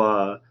also,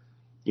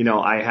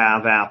 I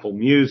have Apple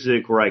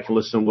Music where I can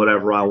listen to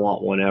whatever I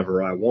want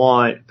whenever I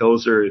want.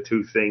 Those are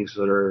two things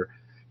that are,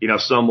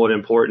 somewhat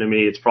important to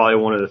me. It's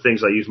probably one of the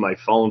things I use my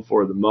phone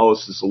for the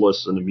most is to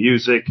listen to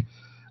music.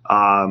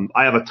 I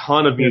have a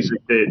ton of music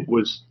that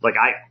was like,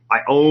 I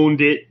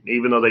owned it,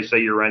 even though they say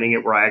you're renting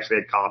it, where I actually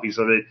had copies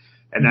of it.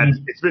 And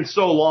it's been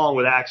so long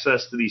with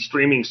access to these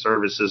streaming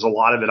services. A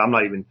lot of it, I'm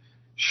not even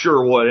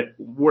sure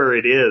where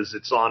it is.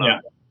 It's on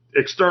an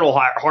external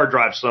hard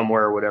drive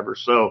somewhere or whatever.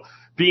 So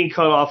being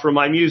cut off from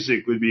my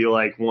music would be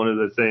like one of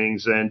the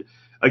things. And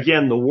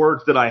again, the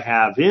work that I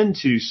have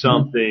into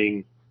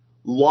something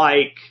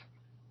like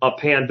a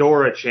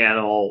Pandora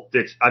channel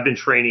that I've been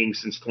training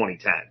since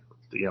 2010,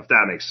 if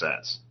that makes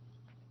sense.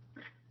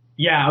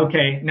 Yeah,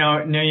 okay.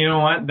 Now, you know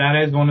what? That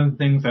is one of the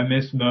things I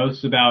miss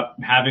most about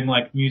having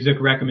like music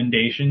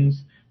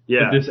recommendations.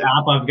 Yeah. This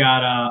app I've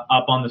got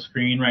up on the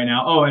screen right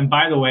now. Oh, and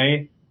by the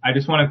way, I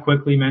just want to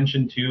quickly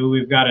mention too,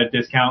 we've got a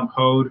discount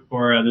code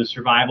for the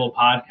Survival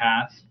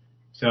Podcast.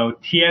 So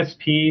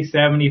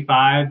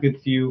TSP75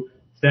 gets you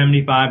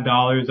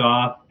 $75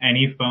 off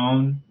any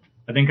phone.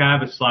 I think I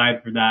have a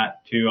slide for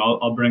that too.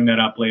 I'll bring that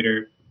up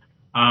later.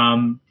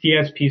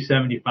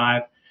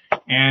 TSP75.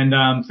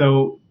 And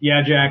so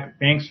yeah, Jack,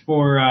 thanks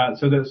for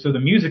so the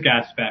music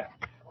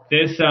aspect.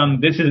 This is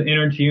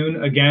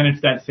Intertune. Again,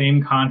 it's that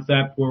same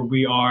concept where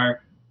we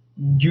are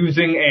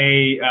using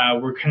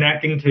we're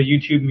connecting to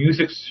YouTube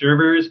music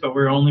servers, but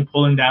we're only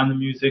pulling down the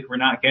music. We're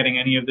not getting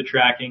any of the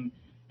tracking.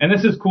 And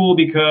this is cool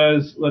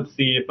because let's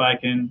see if I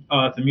can.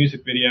 Oh, it's a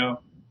music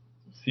video.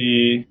 Let's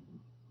see.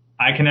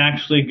 I can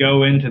actually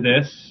go into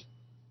this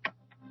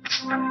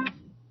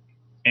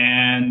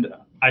and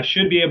I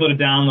should be able to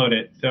download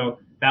it. So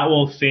that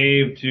will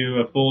save to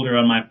a folder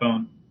on my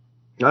phone.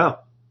 Oh.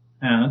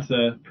 Yeah, that's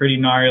a pretty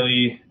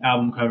gnarly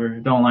album cover.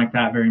 Don't like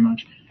that very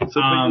much. So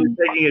you're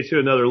taking it to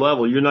another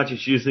level. You're not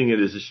just using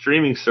it as a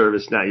streaming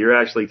service now. You're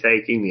actually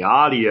taking the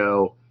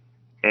audio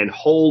and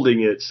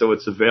holding it so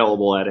it's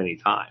available at any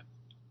time.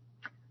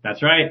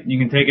 That's right. You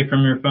can take it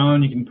from your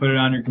phone. You can put it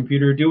on your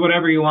computer. Do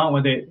whatever you want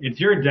with it. It's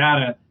your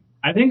data.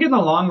 I think in the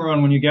long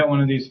run, when you get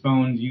one of these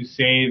phones, you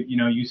save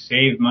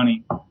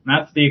money. And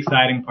that's the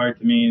exciting part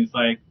to me is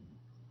like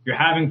you're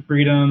having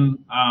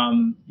freedom.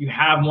 You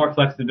have more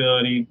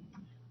flexibility.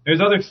 There's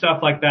other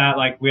stuff like that.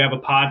 Like we have a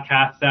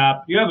podcast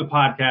app. You have a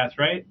podcast,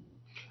 right?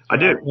 I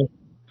do.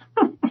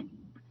 I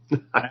do.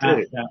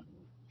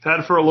 I've had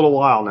it for a little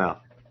while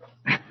now.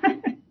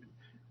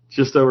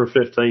 Just over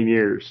 15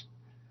 years.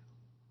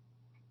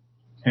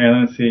 Here,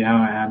 let's see how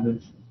I have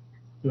this.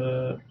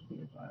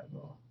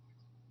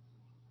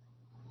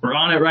 We're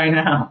on it right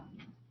now.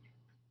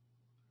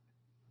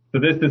 So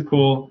this is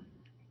cool.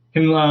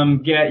 You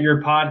can get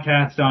your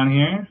podcast on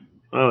here.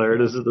 Oh, there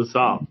it is at the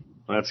top.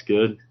 That's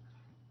good.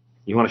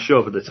 You want to show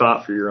up at the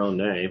top for your own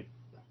name.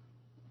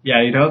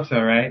 Yeah, you'd hope so,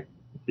 right?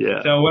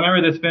 Yeah. So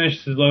whenever this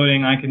finishes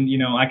loading, I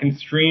can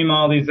stream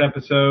all these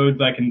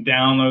episodes. I can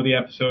download the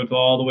episodes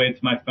all the way to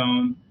my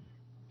phone.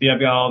 See, I've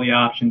got all the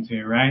options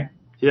here, right?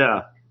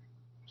 Yeah.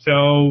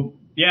 So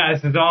yeah,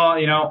 this is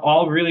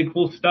all really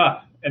cool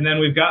stuff. And then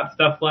we've got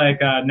stuff like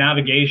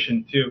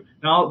navigation too.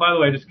 Now, by the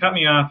way, just cut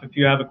me off if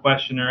you have a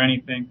question or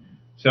anything.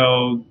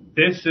 So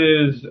this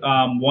is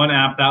one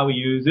app that we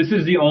use. This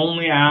is the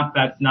only app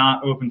that's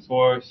not open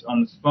source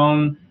on this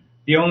phone.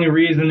 The only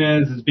reason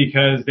is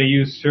because they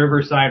use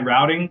server-side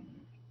routing.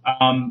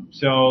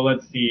 So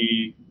let's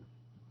see.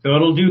 So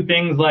it'll do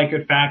things like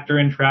it factor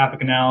in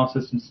traffic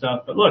analysis and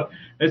stuff. But look,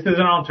 this is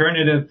an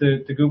alternative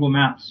to Google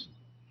Maps.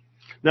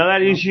 Now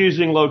that is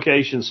using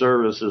location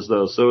services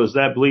though. So is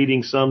that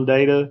bleeding some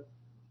data?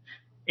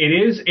 It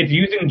is. It's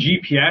using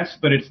GPS,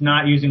 but it's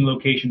not using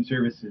location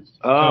services.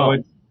 Oh. So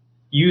it's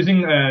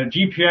using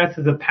GPS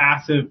as a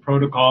passive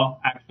protocol,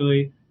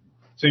 actually.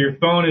 So your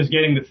phone is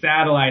getting the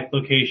satellite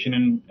location,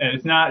 and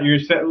it's not your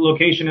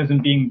location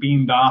isn't being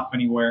beamed off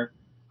anywhere.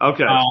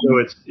 Okay,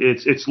 so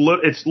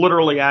it's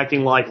literally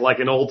acting like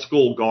an old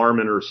school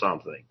Garmin or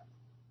something.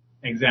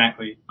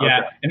 Exactly. Yeah.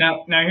 Okay. And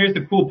now here's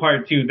the cool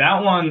part too.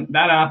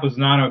 That app was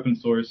not open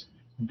source.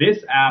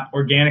 This app,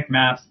 Organic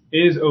Maps,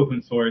 is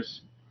open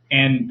source,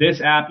 and this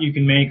app you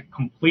can make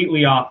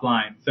completely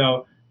offline.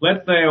 So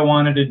let's say I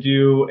wanted to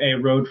do a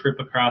road trip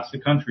across the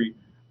country.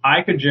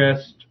 I could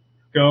just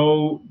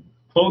go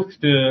close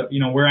to,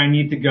 where I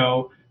need to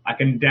go. I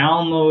can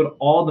download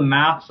all the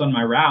maps on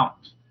my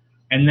route,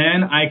 and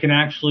then I can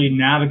actually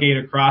navigate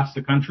across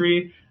the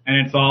country. And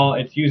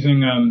it's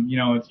using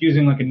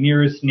like a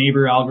nearest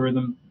neighbor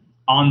algorithm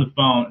on the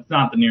phone. It's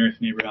not the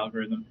nearest neighbor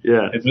algorithm.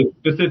 Yeah. It's a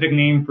specific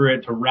name for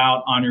it to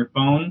route on your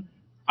phone.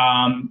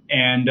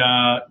 And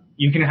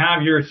you can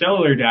have your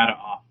cellular data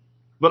off.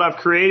 But I've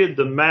created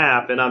the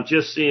map, and I'm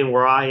just seeing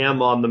where I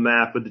am on the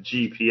map with the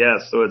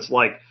GPS. So it's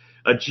like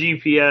a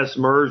GPS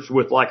merged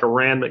with like a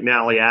Rand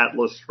McNally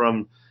Atlas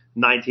from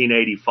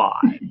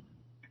 1985.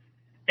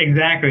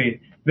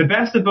 Exactly. The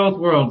best of both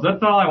worlds.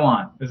 That's all I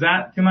want. Is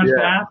that too much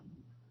to ask?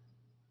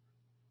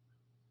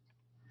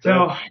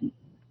 So,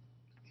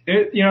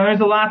 there's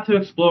a lot to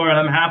explore, and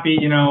I'm happy,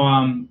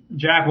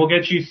 Jack, we'll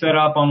get you set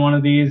up on one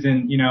of these.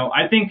 And,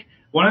 I think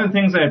one of the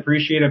things I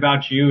appreciate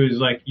about you is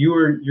like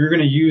you're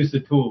going to use the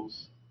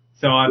tools.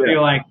 So I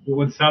feel like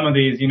with some of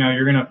these,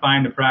 you're going to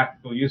find a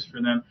practical use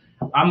for them.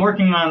 I'm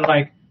working on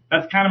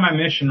that's kind of my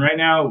mission right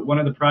now. One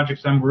of the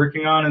projects I'm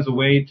working on is a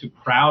way to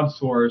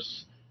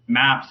crowdsource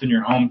maps in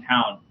your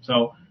hometown.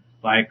 So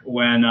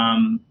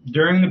when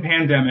during the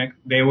pandemic,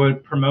 they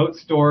would promote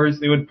stores,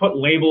 they would put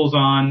labels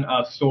on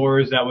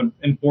stores that would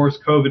enforce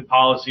COVID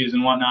policies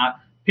and whatnot.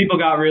 People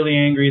got really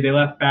angry. They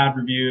left bad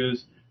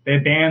reviews. They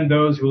banned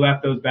those who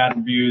left those bad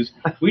reviews.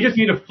 We just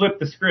need to flip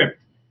the script.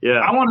 Yeah.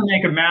 I want to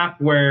make a map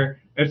where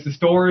it's the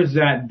stores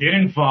that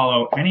didn't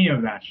follow any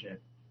of that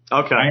shit.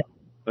 Okay. Right?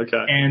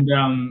 Okay.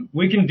 And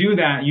we can do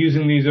that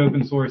using these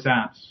open source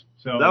apps.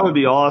 So that would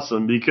be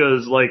awesome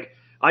because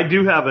I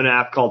do have an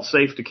app called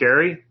Safe to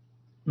Carry.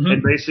 Mm-hmm.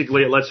 And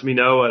basically, it lets me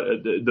know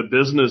the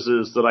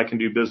businesses that I can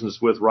do business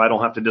with where I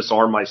don't have to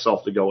disarm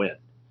myself to go in.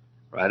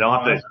 Right? I don't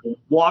have to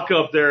walk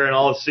up there and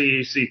I'll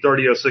see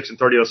 3006 and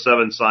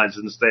 3007 signs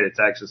in the state of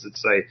Texas that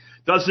say,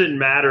 doesn't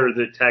matter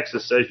that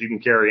Texas says you can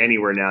carry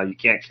anywhere now, you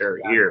can't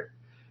carry here.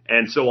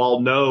 And so I'll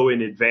know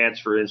in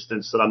advance, for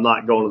instance, that I'm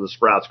not going to the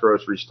Sprouts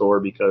grocery store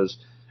because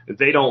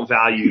they don't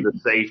value the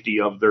safety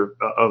of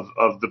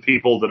the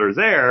people that are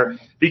there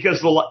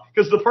because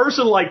the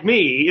person like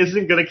me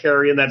isn't going to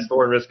carry in that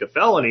store and risk a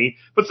felony,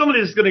 but somebody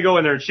is going to go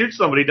in there and shoot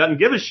somebody doesn't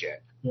give a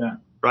shit. Yeah.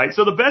 Right.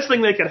 So the best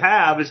thing they could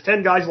have is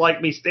 10 guys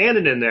like me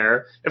standing in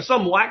there if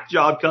some whack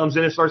job comes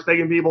in and starts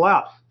taking people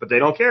out, but they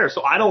don't care.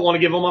 So I don't want to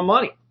give them my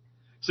money.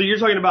 So you're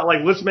talking about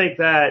let's make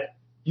that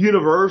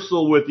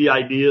universal with the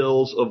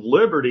ideals of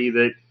liberty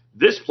that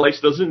this place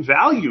doesn't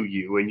value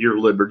you and your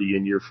liberty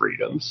and your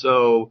freedom.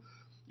 So,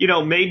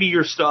 maybe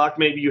you're stuck.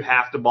 Maybe you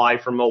have to buy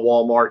from a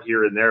Walmart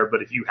here and there.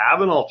 But if you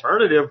have an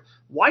alternative,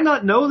 why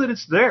not know that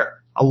it's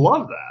there? I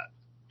love that.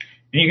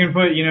 And you can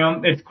put,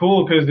 it's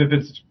cool because if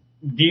it's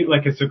deep,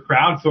 it's a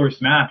crowdsourced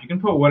map, you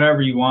can put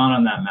whatever you want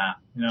on that map.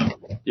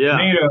 Yeah.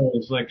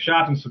 Tomatoes,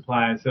 shopping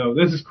supplies. So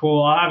this is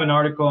cool. I'll have an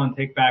article on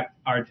Take Back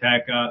Our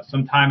Tech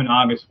sometime in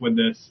August with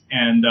this.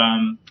 And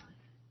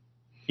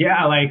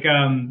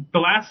the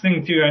last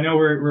thing too, I know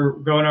we're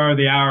going over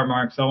the hour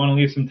mark, so I want to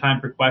leave some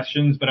time for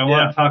questions, but I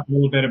want to talk a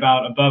little bit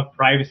about Above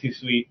Privacy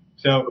Suite.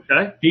 So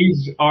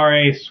these are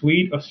a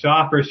suite of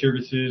software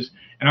services,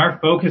 and our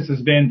focus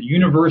has been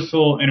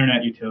universal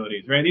internet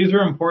utilities, right? These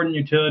are important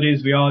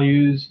utilities we all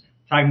use,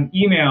 talking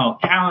email,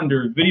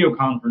 calendar, video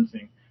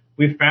conferencing.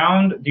 We've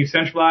found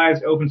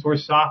decentralized open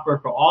source software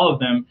for all of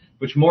them,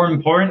 which more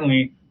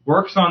importantly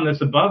works on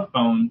this Above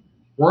phone,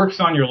 works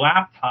on your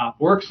laptop,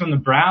 works on the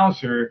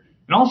browser,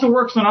 and also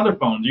works on other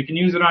phones. You can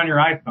use it on your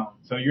iPhone.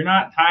 So you're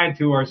not tied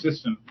to our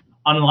system.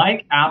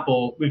 Unlike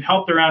Apple, we've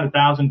helped around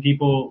 1,000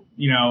 people,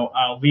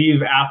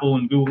 leave Apple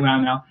and Google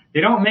now.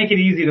 They don't make it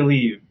easy to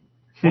leave.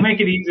 We'll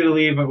make it easy to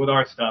leave with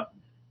our stuff.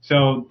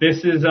 So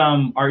this is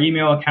our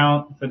email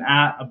account. It's an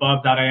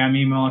 @above.im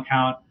email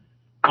account.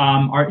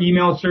 Our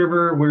email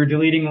server, we're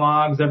deleting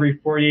logs every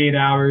 48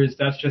 hours.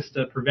 That's just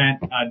to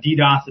prevent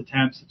DDoS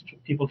attempts.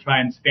 People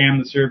try and spam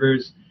the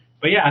servers.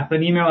 But yeah, it's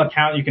an email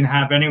account you can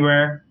have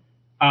anywhere.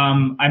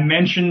 I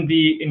mentioned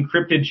the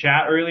encrypted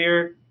chat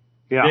earlier.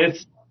 Yeah.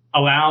 This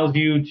allows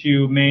you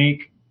to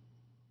make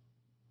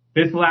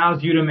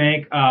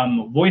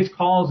voice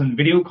calls and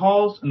video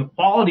calls, and the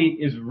quality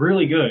is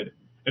really good.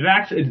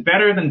 It's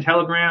better than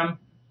Telegram.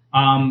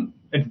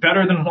 It's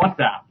better than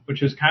WhatsApp,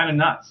 which is kind of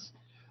nuts.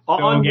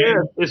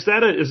 Is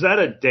that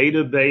a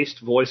data-based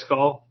voice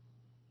call?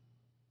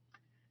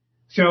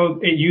 So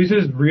it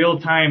uses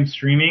real-time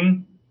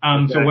streaming.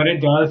 So what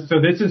it does,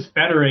 so this is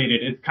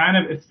federated.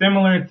 It's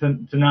similar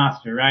to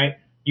Nostr, right?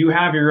 You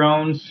have your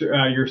own,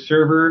 your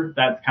server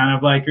that's kind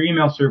of like your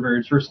email server.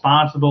 It's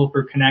responsible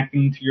for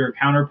connecting to your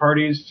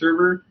counterparty's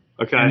server.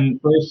 Okay. And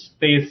first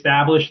they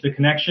establish the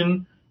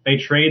connection, they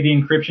trade the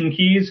encryption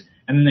keys,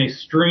 and then they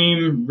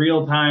stream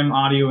real-time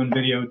audio and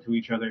video to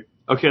each other.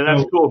 Okay,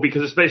 that's cool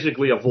because it's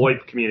basically a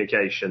VoIP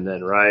communication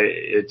then, right?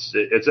 It's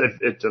a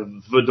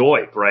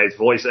VoIP, right? It's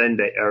voice and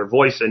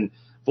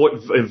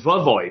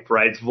VoIP,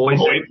 right? It's voice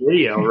and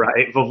video,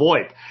 right?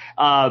 VoIP.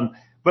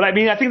 But I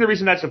mean, I think the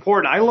reason that's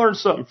important, I learned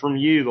something from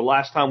you the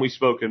last time we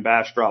spoke in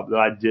Bastrop that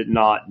I did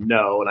not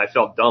know, and I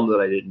felt dumb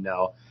that I didn't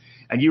know.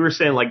 And you were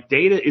saying like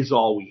data is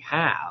all we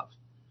have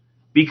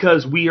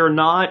because we are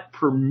not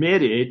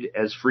permitted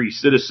as free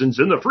citizens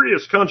in the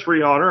freest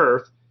country on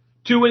earth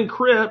to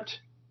encrypt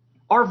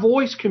our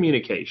voice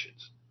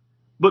communications.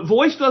 But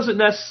voice doesn't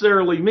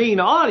necessarily mean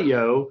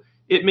audio.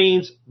 It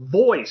means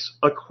voice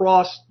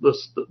across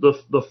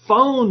the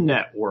phone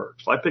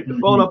networks. I pick the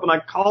phone up and I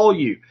call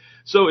you.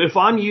 So if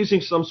I'm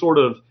using some sort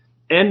of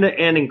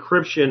end-to-end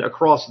encryption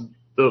across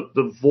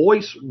the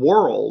voice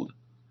world,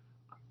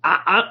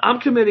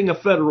 I'm committing a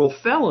federal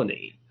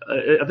felony.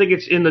 I think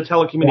it's in the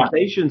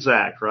Telecommunications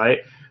Act, right?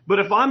 But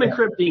if I'm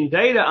encrypting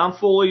data, I'm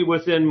fully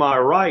within my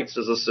rights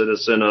as a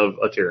citizen of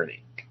a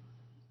tyranny.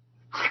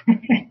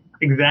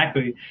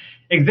 Exactly.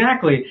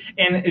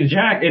 And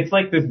Jack, it's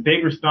like this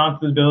big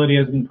responsibility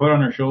has been put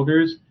on our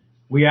shoulders.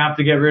 We have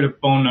to get rid of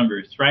phone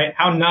numbers, right?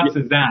 How nuts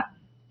is that?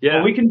 Yeah.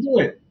 Well, we can do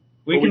it.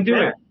 We can do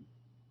it.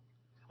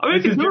 I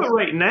mean, we can do it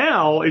right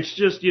now. It's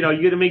just, you got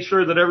to make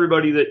sure that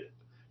everybody that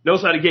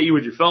knows how to get you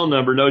with your phone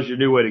number knows your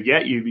new way to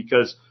get you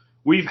because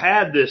we've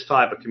had this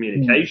type of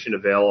communication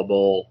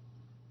available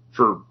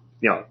for,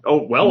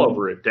 well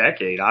over a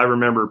decade. I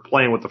remember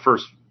playing with the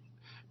first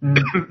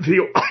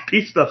video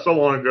IP stuff so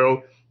long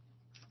ago.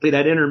 It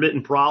had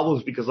intermittent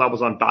problems because I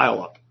was on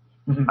dial-up.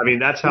 I mean,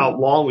 that's how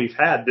long we've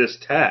had this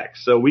tech,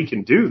 so we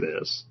can do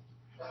this.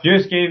 You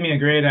just gave me a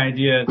great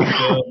idea to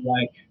build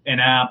like an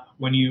app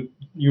when you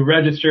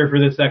register for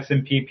this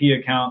XMPP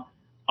account,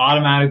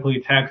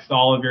 automatically text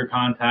all of your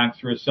contacts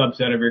or a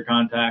subset of your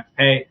contacts.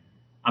 Hey,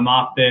 I'm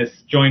off this.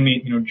 Join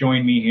me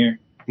here.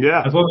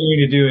 Yeah. That's what we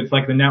need to do. It's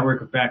like the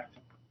network effect.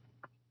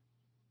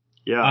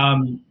 Yeah.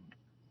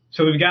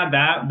 So we've got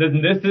that.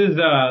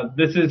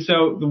 This is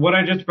so what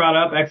I just brought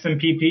up,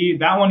 XMPP,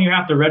 that one you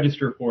have to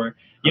register for.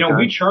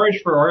 We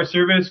charge for our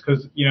service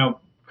because,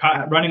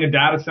 running a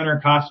data center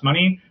costs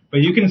money,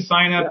 but you can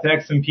sign up to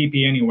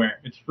XMPP anywhere.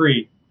 It's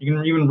free. You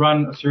can even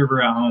run a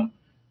server at home.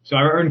 So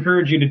I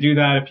encourage you to do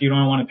that if you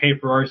don't want to pay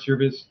for our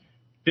service.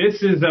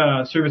 This is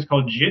a service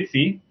called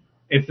Jitsi.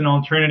 It's an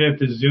alternative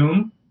to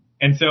Zoom.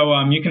 And so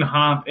you can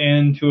hop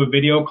into a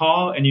video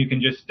call and you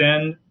can just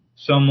send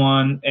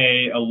someone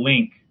a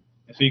link.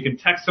 So you can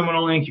text someone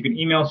a link, you can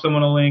email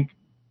someone a link.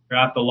 You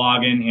have to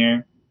log in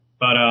here.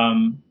 But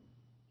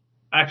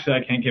actually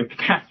I can't give the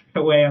password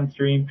away on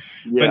stream.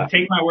 Yeah. But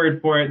take my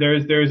word for it.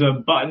 There's a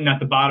button at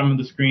the bottom of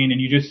the screen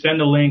and you just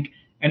send a link.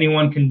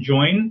 Anyone can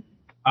join.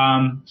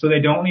 So they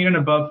don't need an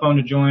above phone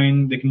to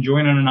join. They can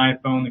join on an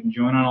iPhone, they can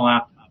join on a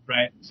laptop,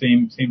 right?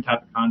 Same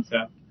type of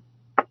concept.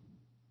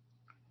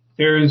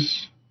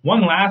 There's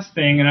one last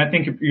thing, and I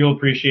think you'll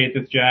appreciate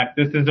this, Jack.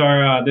 This is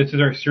our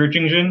search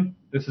engine.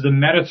 This is a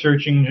meta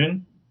search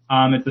engine.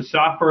 It's a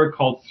software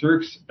called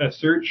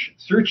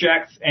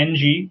SearchX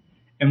NG.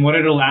 And what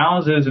it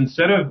allows is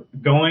instead of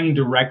going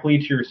directly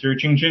to your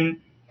search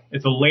engine,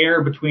 it's a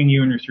layer between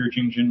you and your search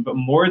engine. But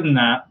more than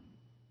that,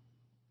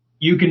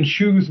 you can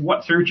choose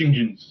what search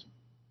engines.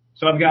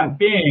 So I've got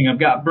Bing, I've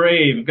got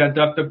Brave, I've got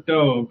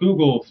DuckDuckGo,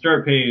 Google,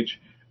 Start Page.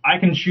 I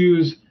can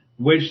choose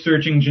which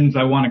search engines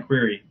I want to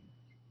query.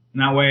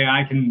 And that way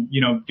I can,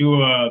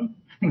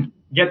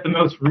 get the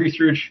most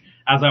research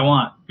as I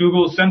want.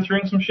 Google's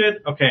censoring some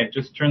shit? Okay,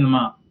 just turn them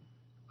off.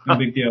 No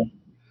big deal.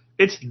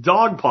 It's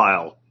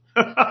Dogpile.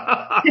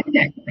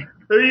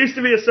 There used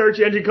to be a search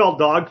engine called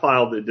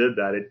Dogpile that did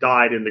that. It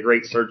died in the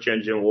great search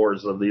engine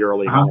wars of the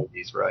early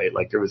 90s, right?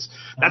 Like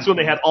that's when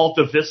they had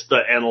Alta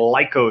Vista and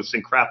Lycos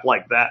and crap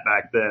like that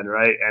back then,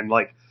 right? And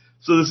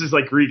so this is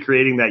like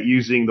recreating that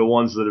using the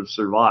ones that have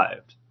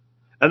survived.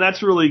 And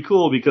that's really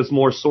cool because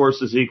more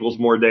sources equals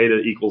more data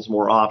equals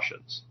more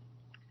options.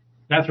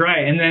 That's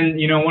right. And then,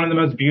 one of the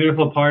most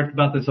beautiful parts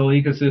about this whole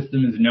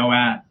ecosystem is no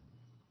ads.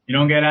 You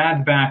don't get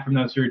ads back from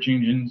those search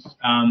engines.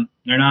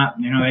 They're not,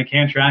 they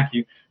can't track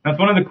you. That's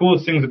one of the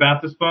coolest things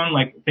about this phone.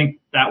 I think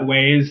that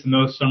weighs the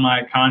most on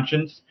my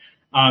conscience.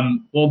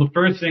 Well, the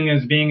first thing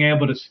is being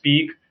able to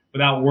speak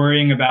without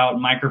worrying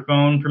about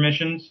microphone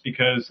permissions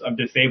because I've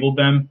disabled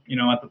them,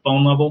 at the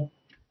phone level.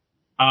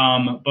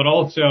 But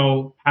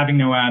also having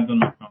no ads on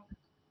my phone.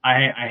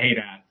 I hate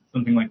ads.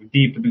 Something like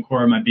deep in the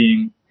core of my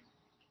being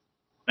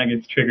that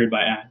gets triggered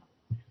by ads.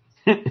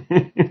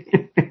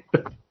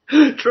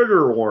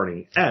 Trigger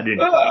warning. Ad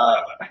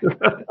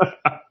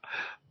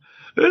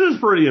This is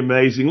pretty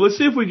amazing. Let's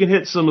see if we can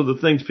hit some of the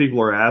things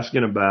people are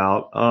asking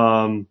about.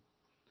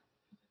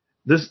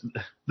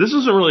 this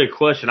isn't really a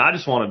question. I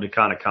just wanted to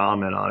kind of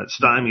comment on it.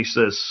 Stymie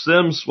says,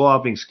 SIM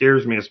swapping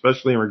scares me,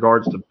 especially in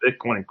regards to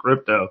Bitcoin and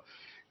crypto.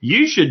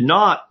 You should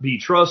not be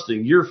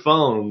trusting your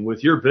phone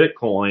with your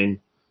Bitcoin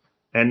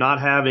and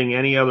not having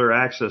any other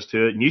access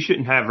to it. And you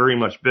shouldn't have very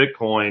much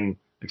Bitcoin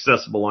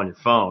accessible on your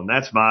phone.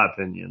 That's my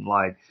opinion.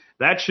 Like,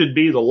 that should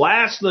be the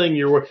last thing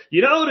you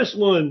notice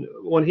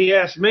when he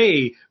asked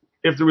me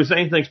if there was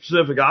anything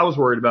specific I was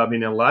worried about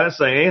being able to, I didn't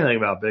say anything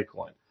about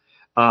Bitcoin.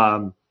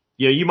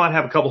 You might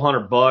have a couple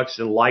 $100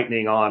 in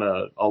Lightning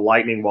on a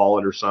Lightning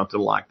wallet or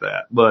something like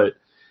that. But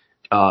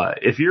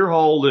if you're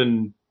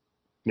holding,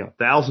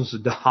 thousands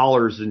of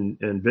dollars in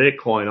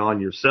Bitcoin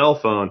on your cell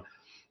phone,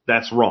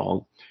 that's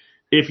wrong.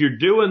 If you're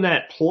doing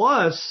that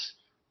plus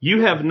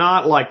you have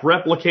not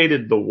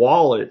replicated the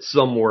wallet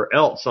somewhere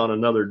else on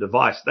another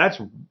device,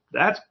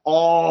 that's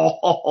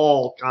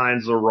all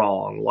kinds of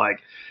wrong. Like,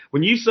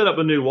 when you set up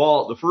a new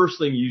wallet, the first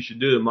thing you should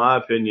do, in my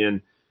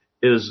opinion,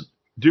 is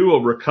do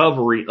a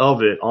recovery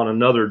of it on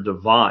another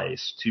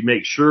device to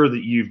make sure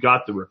that you've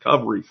got the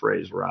recovery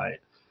phrase right.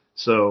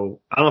 So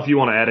I don't know if you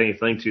want to add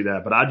anything to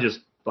that, but I just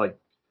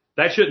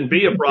that shouldn't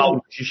be a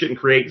problem. You shouldn't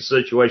create the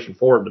situation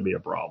for it to be a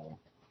problem.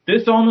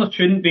 This almost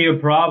shouldn't be a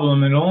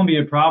problem. It'll only be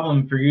a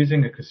problem for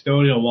using a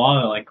custodial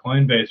wallet like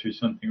Coinbase or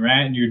something,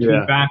 right? And your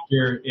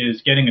two-factor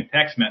is getting a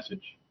text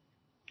message.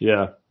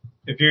 Yeah.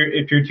 If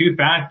your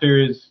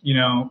two-factor is,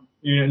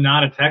 you're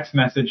not a text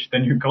message,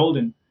 then you're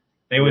golden.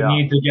 They would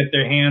need to get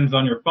their hands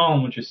on your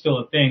phone, which is still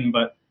a thing.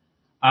 But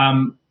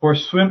for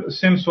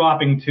SIM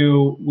swapping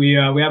too, we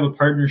have a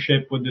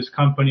partnership with this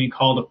company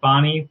called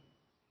Epi-3343.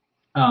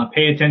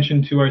 Pay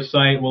attention to our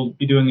site. We'll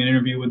be doing an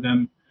interview with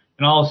them,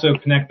 and I'll also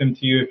connect them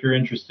to you if you're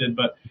interested.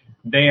 But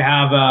they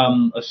have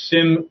a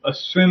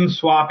SIM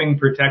swapping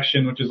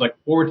protection, which is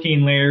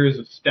 14 layers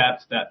of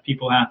steps that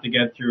people have to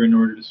get through in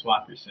order to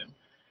swap your SIM.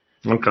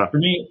 Okay. For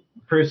me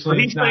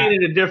personally, he's saying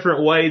it a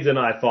different way than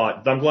I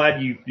thought. I'm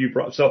glad you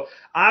brought. So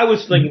I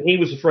was thinking he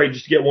was afraid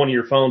just to get one of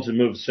your phones and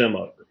move the SIM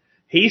over.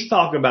 He's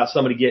talking about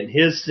somebody getting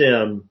his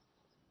SIM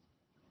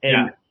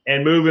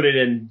and moving it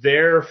in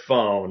their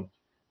phone.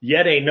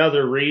 Yet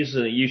another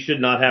reason that you should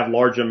not have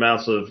large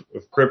amounts of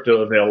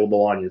crypto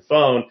available on your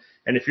phone.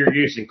 And if you're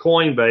using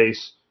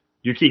Coinbase,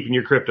 you're keeping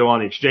your crypto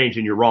on the exchange,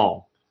 and you're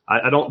wrong.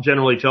 I don't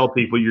generally tell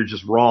people you're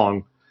just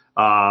wrong.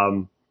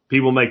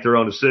 People make their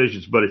own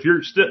decisions. But if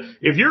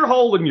you're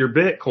holding your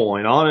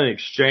Bitcoin on an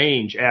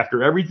exchange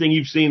after everything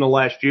you've seen the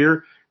last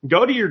year,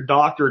 go to your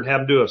doctor and have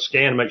them do a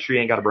scan and make sure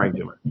you ain't got a brain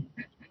tumor.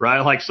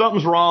 Right?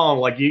 Something's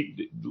wrong.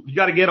 You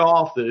got to get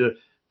off the.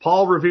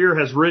 Paul Revere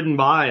has ridden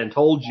by and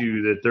told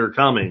you that they're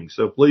coming,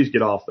 so please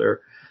get off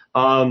there.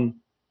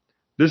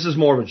 This is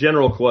more of a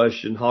general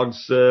question. Hogg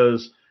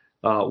says,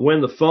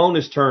 when the phone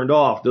is turned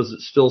off, does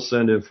it still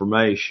send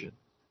information?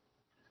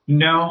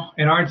 No,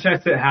 in our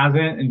test it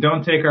hasn't, and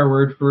don't take our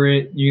word for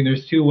it.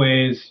 There's two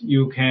ways.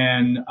 You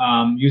can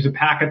use a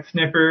packet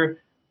sniffer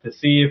to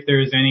see if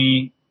there's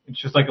any, it's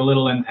just like a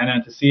little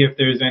antenna, to see if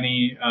there's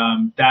any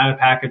data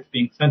packets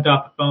being sent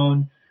off the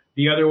phone.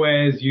 The other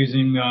way is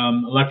using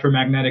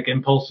electromagnetic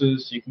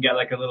impulses. You can get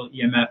a little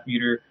EMF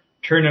meter,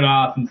 turn it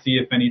off, and see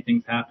if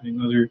anything's happening.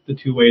 Those are the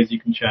two ways you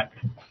can check.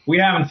 We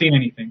haven't seen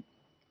anything.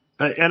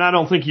 And I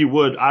don't think you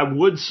would. I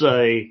would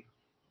say,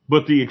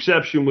 but the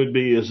exception would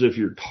be as if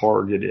you're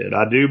targeted.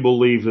 I do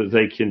believe that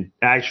they can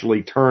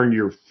actually turn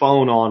your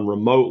phone on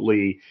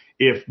remotely,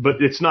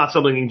 but it's not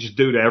something you can just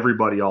do to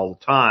everybody all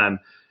the time.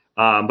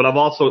 But I've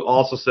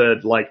also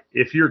said,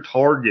 if you're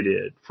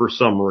targeted for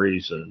some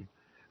reason,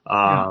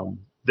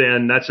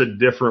 then that's a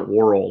different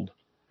world.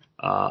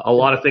 A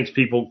lot of things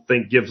people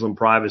think gives them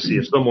privacy.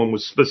 If someone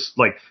was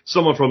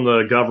someone from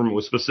the government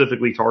was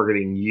specifically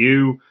targeting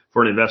you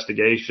for an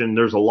investigation,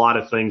 there's a lot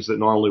of things that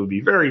normally would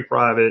be very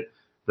private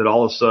that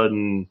all of a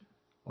sudden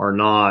are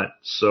not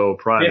so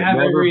private. They have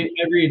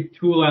every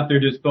tool at their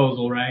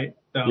disposal, right?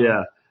 So.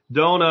 Yeah.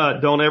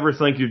 Don't ever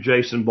think you're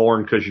Jason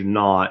Bourne, because you're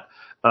not.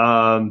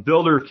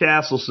 Builder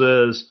Castle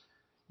says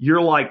you're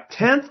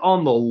 10th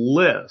on the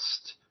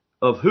list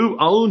of who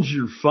owns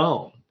your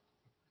phone.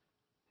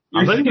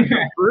 I think there's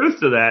truth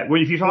to that.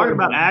 If you talk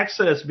about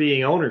access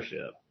being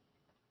ownership.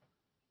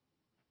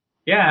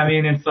 Yeah, I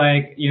mean, it's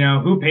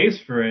who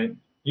pays for it?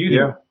 You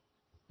do.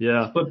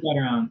 Yeah. Flip that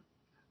around.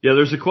 Yeah,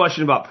 there's a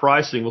question about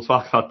pricing. We'll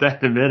talk about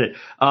that in a minute.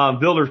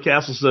 Builder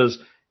Castle says,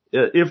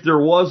 if there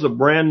was a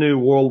brand new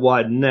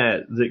worldwide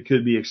net that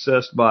could be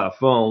accessed by a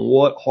phone,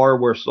 what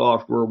hardware,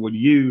 software would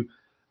you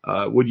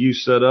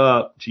set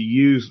up to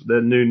use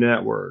the new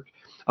network?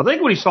 I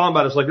think what he's talking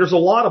about is there's a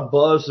lot of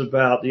buzz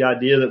about the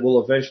idea that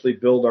we'll eventually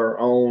build our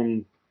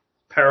own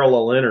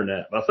parallel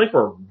internet. But I think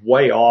we're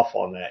way off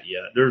on that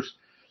yet.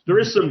 There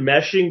is some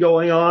meshing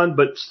going on,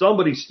 but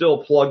somebody's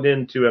still plugged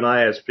into an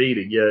ISP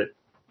to get,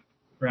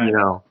 right.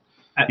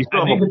 I think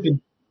it's a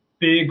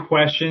big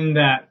question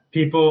that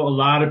a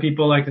lot of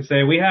people like to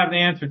say, we have the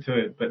answer to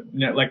it. But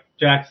like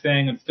Jack's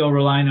saying, it's still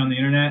relying on the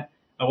internet.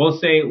 I will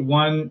say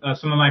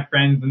some of my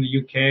friends in the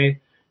UK,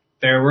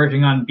 They're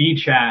working on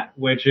BChat,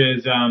 which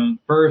is,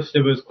 first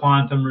it was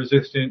quantum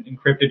resistant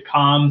encrypted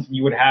comms.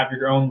 You would have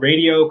your own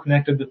radio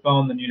connected to the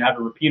phone, then you'd have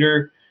a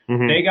repeater.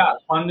 Mm-hmm. They got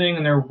funding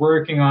and they're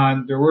working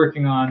on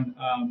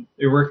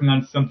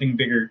something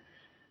bigger.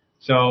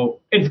 So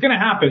it's going to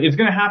happen. It's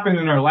going to happen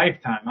in our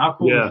lifetime. How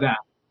cool is that?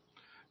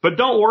 But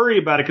don't worry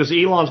about it, because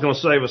Elon's going to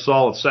save us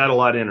all with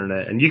satellite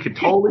internet. And you can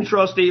totally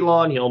trust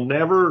Elon. He'll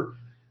never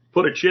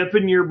put a chip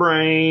in your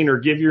brain or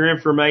give your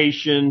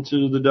information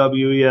to the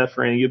WEF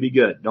or anything. You'll be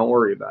good. Don't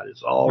worry about it.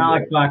 It's all not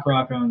good. like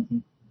BlackRock owns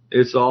them.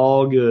 It's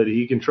all good.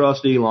 You can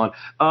trust Elon.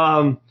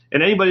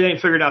 And anybody that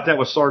ain't figured out that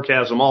was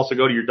sarcasm, also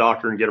go to your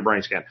doctor and get a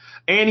brain scan.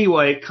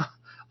 Anyway,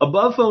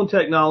 above phone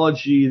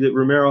technology that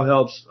Ramiro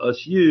helps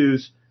us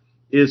use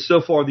is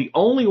so far the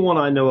only one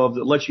I know of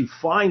that lets you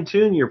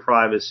fine-tune your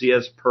privacy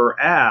as per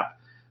app.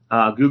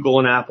 Google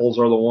and Apple's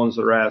are the ones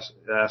that are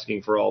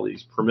asking for all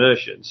these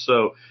permissions.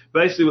 So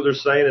basically what they're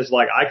saying is,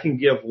 like, I can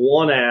give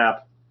one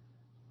app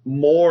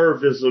more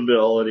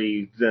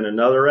visibility than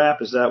another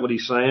app. Is that what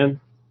he's saying?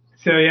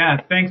 So yeah,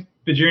 thanks,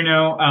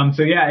 Bajirno.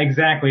 So yeah,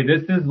 exactly.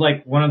 This is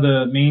like one of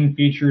the main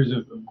features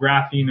of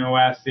Graphene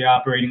OS, the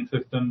operating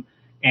system.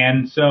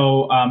 And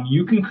so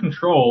you can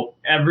control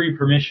every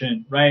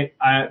permission, right?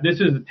 This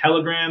is a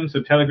Telegram,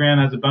 so Telegram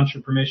has a bunch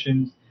of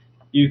permissions.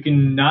 You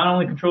can not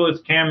only control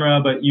its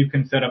camera, but you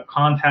can set up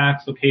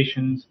contacts,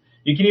 locations.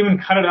 You can even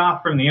cut it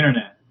off from the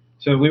internet.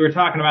 So we were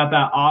talking about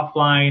that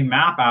offline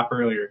map app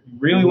earlier. You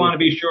really want to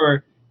be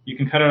sure you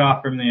can cut it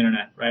off from the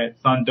internet, right?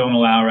 It's on Don't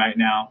Allow right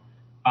now.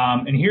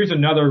 And here's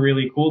another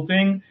really cool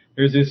thing.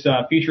 There's this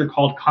feature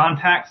called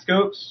contact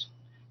scopes.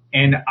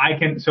 And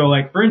so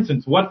like, for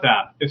instance,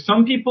 WhatsApp. If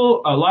some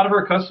people, a lot of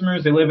our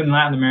customers, they live in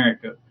Latin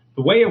America.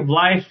 The way of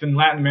life in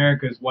Latin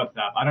America is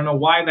WhatsApp. I don't know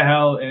why the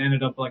hell it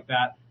ended up like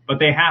that, but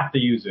they have to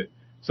use it.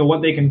 So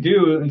what they can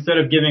do, instead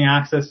of giving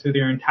access to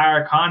their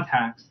entire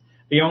contacts,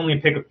 they only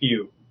pick a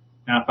few.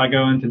 Now, if I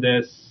go into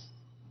this,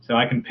 so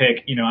I can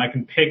pick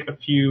a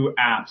few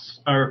apps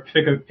or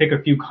pick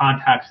a few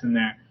contacts in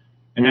there.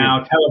 And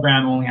now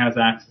Telegram only has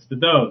access to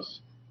those.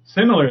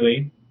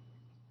 Similarly,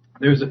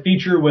 there's a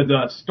feature with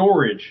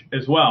storage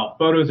as well,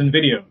 photos and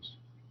videos.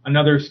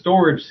 Another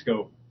storage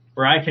scope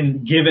where I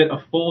can give it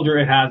a folder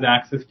it has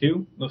access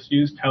to. Let's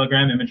use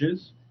Telegram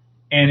images.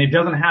 And it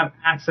doesn't have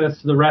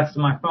access to the rest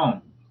of my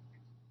phone.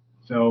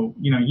 So,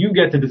 you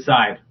get to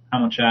decide how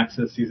much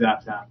access these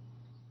apps have.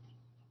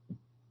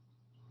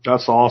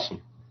 That's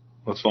awesome.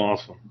 Let's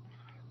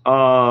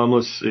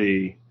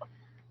see.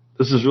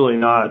 This is really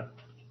not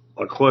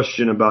a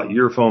question about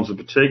your phones in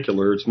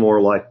particular. It's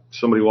more like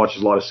somebody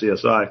watches a lot of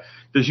CSI.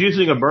 Does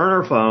using a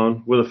burner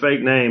phone with a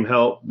fake name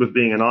help with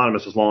being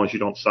anonymous as long as you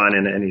don't sign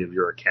into any of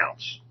your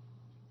accounts?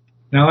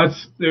 Now,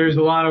 there's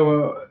a lot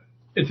of...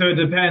 So it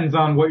depends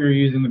on what you're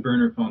using the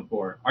burner phone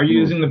for. Are you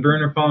using the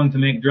burner phone to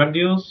make drug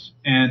deals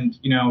and,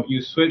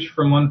 you switch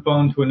from one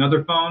phone to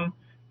another phone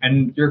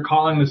and you're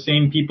calling the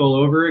same people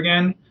over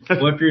again?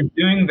 Well, if you're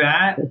doing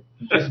that,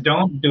 just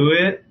don't do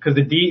it, because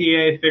the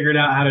DEA figured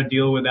out how to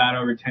deal with that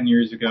over 10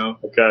 years ago.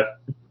 Okay.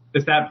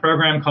 It's that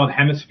program called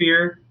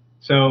Hemisphere.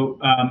 So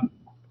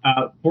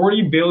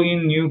 40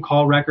 billion new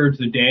call records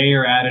a day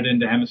are added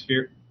into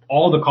Hemisphere.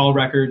 All the call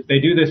records. They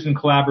do this in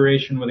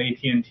collaboration with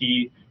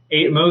AT&T.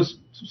 Most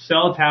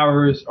cell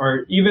towers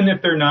are, even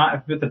if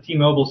it's a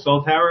T-Mobile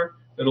cell tower,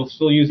 it'll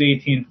still use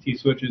AT&T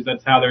switches.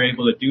 That's how they're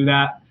able to do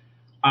that.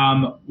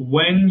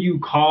 When you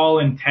call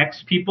and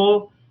text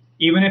people,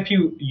 even if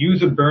you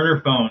use a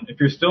burner phone, if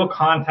you're still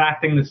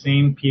contacting the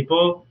same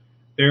people,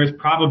 there's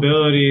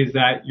probabilities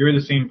that you're the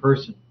same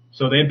person.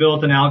 So they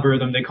built an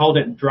algorithm. They called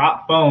it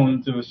drop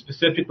phones. It was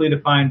specifically to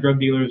find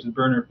drug dealers with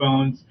burner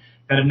phones.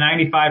 Had a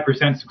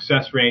 95%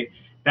 success rate.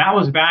 That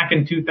was back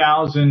in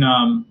 2000.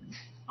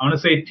 I want to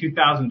say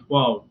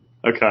 2012.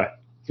 Okay.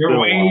 You're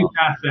way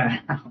past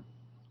that.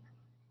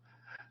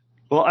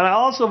 Well, and I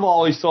also have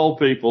always told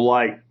people,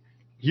 like,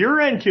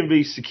 your end can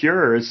be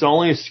secure. It's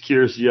only as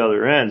secure as the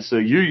other end. So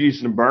you're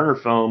using a burner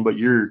phone, but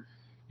your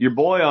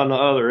boy on the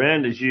other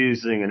end is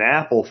using an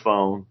Apple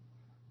phone,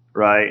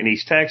 right? And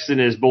he's texting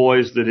his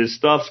boys that his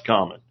stuff's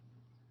coming,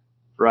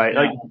 right?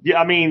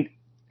 I mean,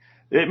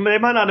 they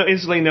might not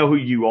instantly know who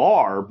you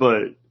are,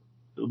 but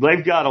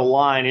they've got to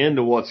line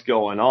into what's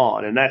going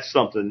on. And that's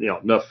something,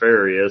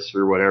 nefarious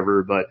or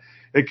whatever, but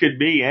it could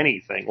be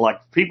anything.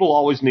 Like, people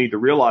always need to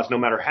realize, no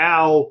matter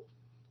how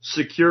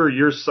secure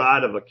your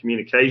side of a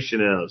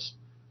communication is,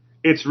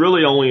 it's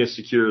really only as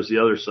secure as the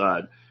other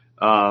side.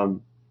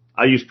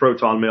 I use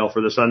Proton Mail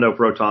for this. I know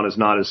Proton is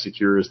not as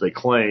secure as they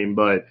claim,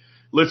 but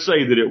let's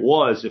say that it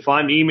was. If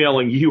I'm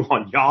emailing you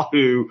on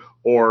Yahoo,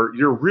 or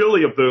you're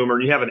really a boomer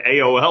and you have an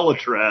AOL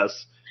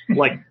address,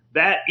 like,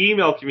 that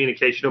email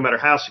communication, no matter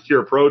how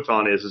secure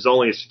Proton is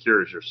only as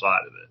secure as your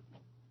side of it.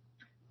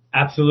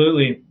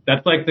 Absolutely.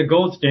 That's like the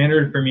gold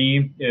standard for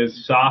me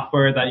is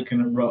software that you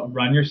can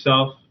run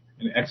yourself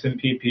in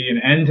XMPP and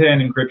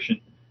end-to-end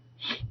encryption.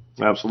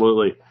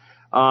 Absolutely.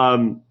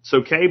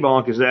 So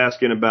K-Bonk is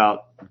asking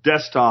about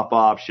desktop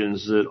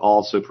options that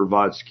also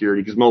provide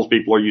security, because most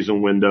people are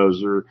using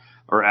Windows or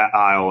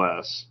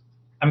iOS.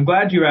 I'm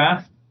glad you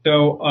asked.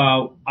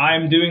 So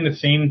I'm doing the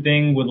same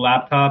thing with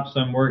laptops.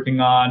 I'm working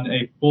on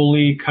a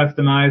fully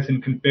customized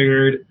and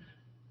configured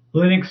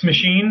Linux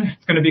machine.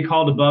 It's going to be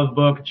called Above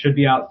Book. It should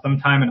be out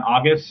sometime in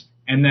August.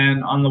 And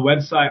then on our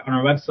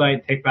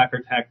website,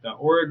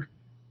 takebackourtech.org,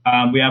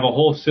 we have a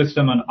whole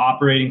system on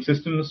operating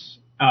systems.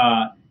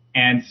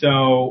 And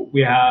so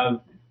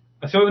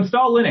so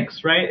install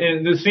Linux, right?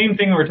 And the same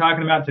thing we're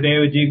talking about today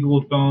with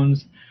Google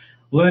phones.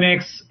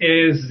 Linux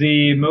is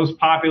the most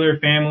popular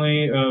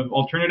family of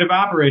alternative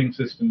operating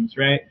systems,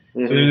 right?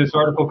 Mm-hmm. So there's this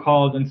article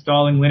called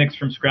Installing Linux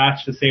from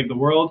Scratch to Save the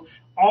World.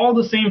 All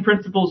the same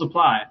principles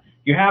apply.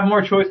 You have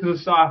more choices of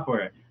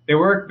software. They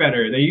work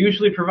better. They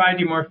usually provide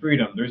you more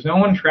freedom. There's no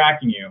one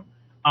tracking you.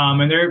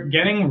 And they're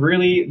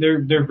really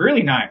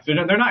nice. They're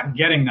not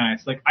getting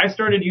nice. Like, I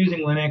started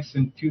using Linux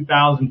in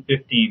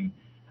 2015.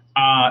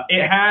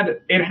 It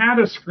had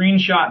a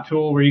screenshot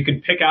tool where you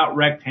could pick out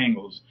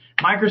rectangles.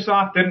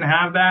 Microsoft didn't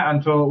have that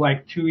until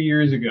like 2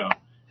 years ago.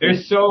 They're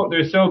so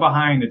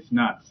behind, it's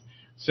nuts.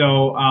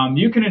 So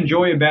you can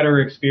enjoy a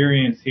better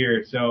experience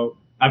here. So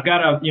I've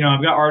got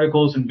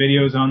articles and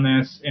videos on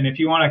this, and if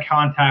you want to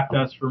contact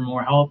us for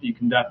more help, you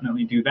can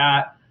definitely do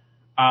that.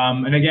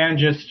 And again,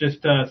 just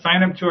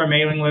sign up to our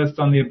mailing list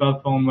on the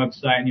Above Phone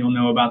website, and you'll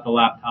know about the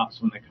laptops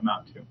when they come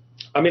out too.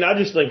 I mean, I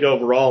just think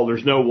overall,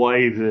 there's no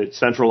way that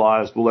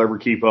centralized will ever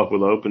keep up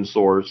with open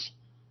source.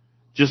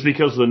 Just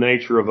because of the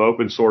nature of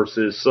open source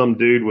is some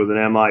dude with an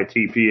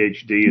MIT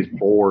PhD is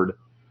bored.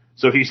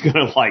 So he's going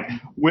to like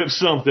whip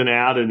something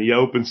out in the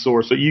open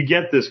source. So you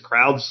get this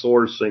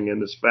crowdsourcing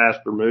and this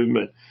faster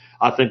movement.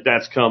 I think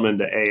that's coming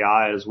to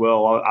AI as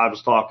well. I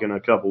was talking a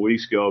couple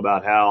weeks ago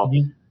about how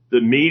the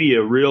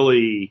media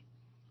really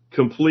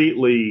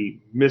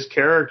completely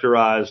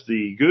mischaracterized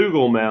the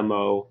Google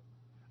memo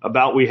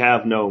about we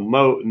have no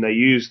moat. And they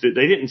used it.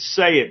 They didn't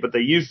say it, but they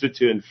used it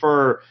to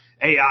infer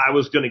AI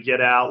was going to get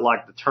out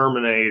like the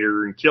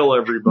Terminator and kill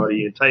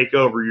everybody and take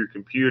over your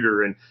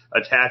computer and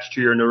attach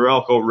to your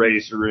Norelco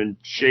razor and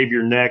shave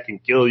your neck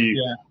and kill you.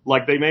 Yeah.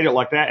 Like, they made it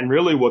like that. And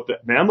really what the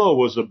memo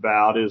was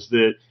about is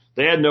that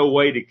they had no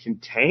way to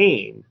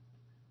contain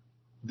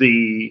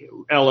the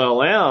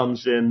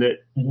LLMs, and that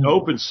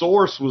open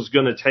source was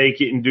going to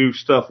take it and do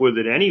stuff with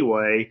it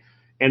anyway,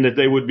 and that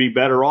they would be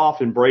better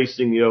off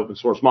embracing the open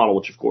source model,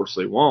 which of course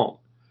they won't.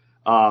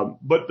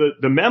 But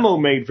the memo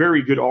made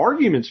very good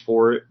arguments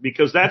for it,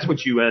 because that's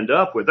what you end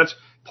up with. That's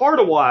part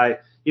of why,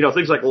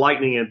 things like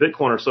Lightning and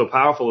Bitcoin are so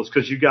powerful, is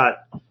because you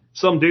got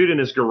some dude in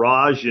his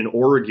garage in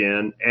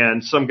Oregon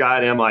and some guy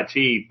at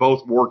MIT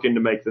both working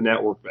to make the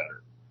network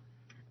better.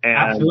 And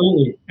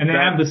absolutely. And they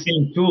have the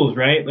same tools,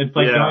 right? It's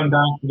like going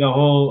back to the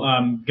whole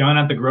gun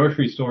at the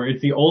grocery store.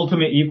 It's the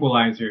ultimate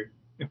equalizer.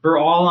 If we're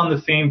all on the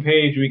same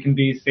page, we can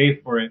be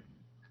safe for it.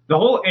 The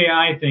whole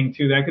AI thing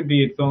too, that could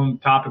be its own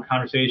topic of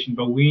conversation,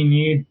 but we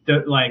need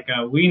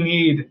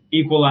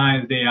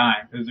equalized AI,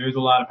 because there's a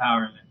lot of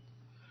power in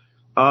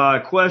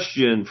it.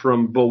 Question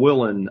from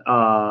Bowillen.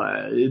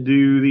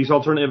 Do these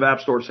alternative app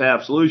stores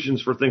have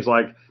solutions for things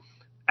like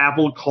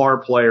Apple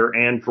CarPlay or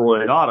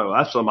Android Auto?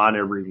 That's something I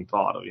never even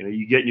thought of.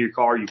 You get in your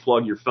car, you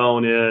plug your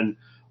phone in,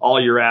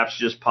 all your apps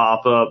just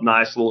pop up,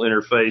 nice little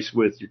interface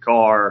with your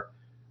car.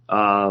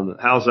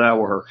 How's that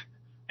work?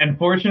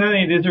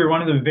 Unfortunately, these are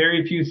one of the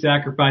very few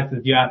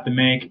sacrifices you have to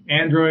make.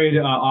 Android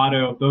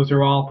Auto, those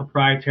are all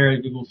proprietary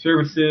Google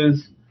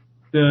services.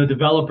 The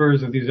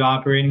developers of these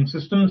operating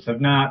systems have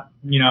not,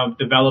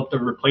 developed a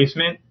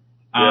replacement.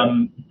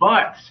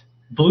 But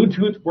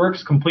Bluetooth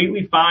works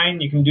completely fine.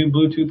 You can do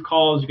Bluetooth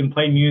calls. You can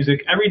play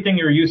music, everything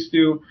you're used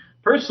to.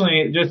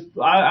 Personally,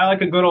 I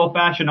like a good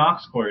old-fashioned aux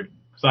cord,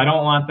 because I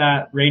don't want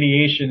that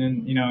radiation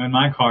in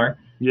my car.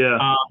 Yeah.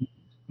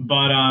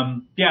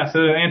 So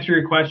to answer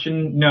your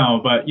question,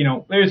 no, but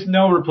there's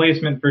no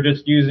replacement for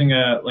just using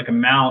a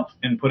mount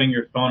and putting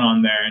your phone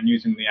on there and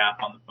using the app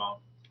on the phone.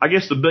 I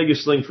guess the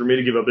biggest thing for me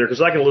to give up there,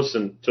 because I can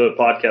listen to a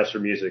podcast or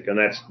music, and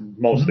that's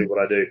mostly what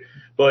I do,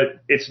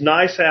 but it's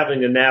nice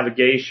having a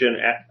navigation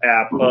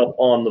app up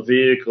on the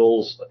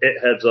vehicle's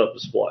heads-up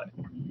display.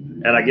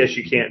 And I guess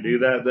you can't do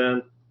that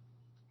then?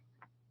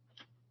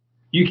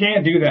 You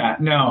can't do that.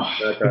 No.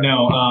 Okay.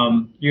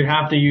 No. You'd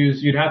have to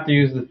use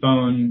the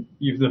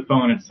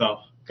phone itself.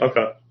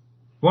 Okay.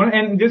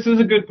 And this is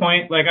a good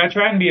point. Like, I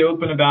try and be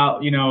open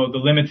about,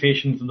 the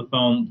limitations of the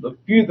phone. The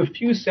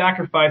few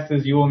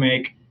sacrifices you will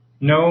make.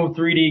 No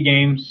 3D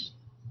games.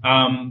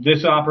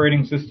 This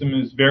operating system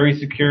is very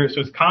secure, so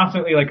it's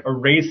constantly like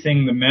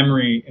erasing the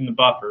memory in the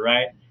buffer,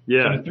 right?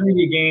 Yeah. So in a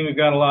 3D game, you've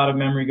got a lot of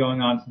memory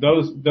going on.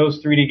 So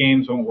those 3D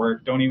games won't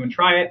work. Don't even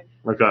try it.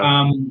 Okay.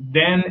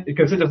 Then,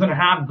 because it doesn't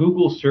have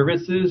Google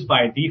services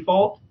by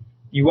default,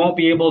 you won't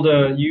be able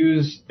to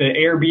use the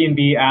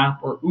Airbnb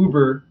app or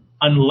Uber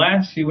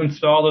unless you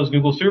install those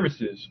Google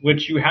services,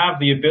 which you have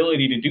the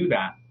ability to do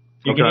that.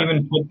 You can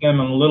even put them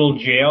in a little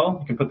jail.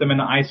 You can put them in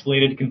an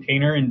isolated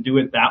container and do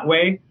it that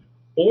way.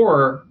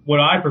 Or what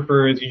I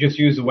prefer is you just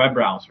use the web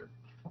browser.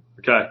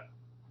 Okay.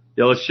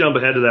 Yeah, let's jump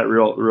ahead to that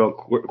real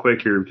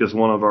quick here, because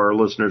one of our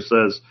listeners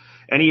says,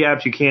 any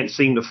apps you can't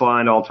seem to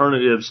find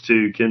alternatives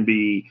to can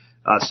be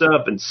Set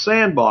up in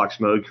sandbox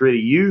mode, create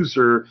a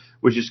user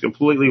which is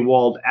completely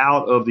walled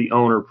out of the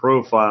owner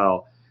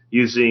profile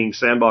using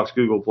Sandbox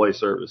Google Play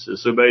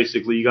services. So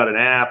basically, you got an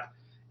app.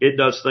 It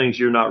does things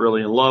you're not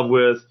really in love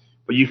with,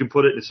 but you can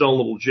put it in its own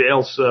little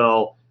jail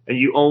cell, and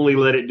you only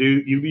let it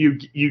do,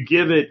 you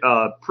give it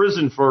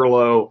prison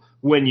furlough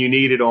when you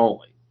need it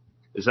only.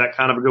 Is that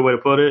kind of a good way to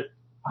put it?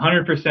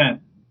 100%.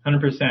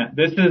 100%.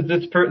 This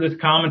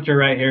commenter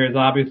right here has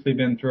obviously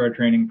been through our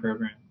training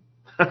program.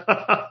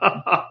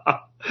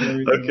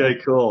 Okay,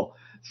 cool.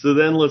 So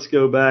then let's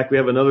go back. We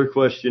have another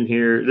question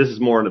here. This is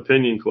more an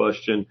opinion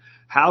question.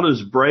 How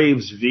does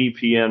Brave's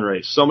VPN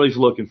rate? Somebody's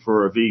looking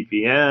for a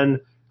VPN.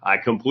 I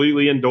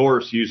completely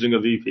endorse using a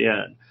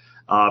VPN.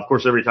 Of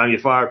course, every time you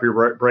fire up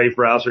your Brave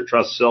browser, it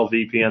tries to sell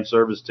VPN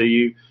service to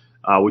you.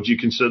 Would you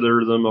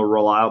consider them a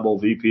reliable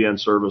VPN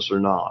service or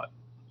not?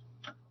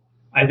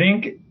 I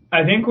think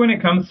when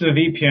it comes to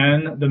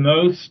VPN, the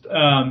most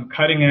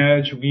cutting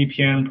edge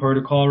VPN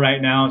protocol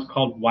right now is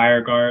called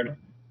WireGuard.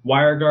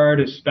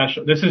 WireGuard is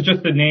special. This is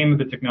just the name of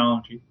the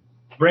technology.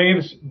 Brave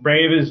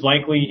is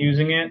likely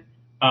using it.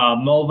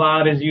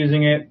 Mulvad is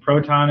using it.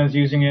 Proton is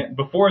using it.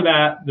 Before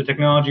that, the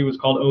technology was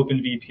called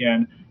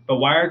OpenVPN. But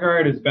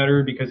WireGuard is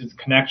better because it's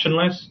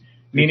connectionless,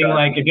 meaning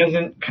like it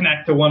doesn't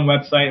connect to one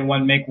website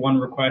and make one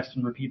request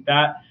and repeat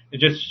that. It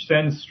just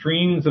sends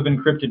streams of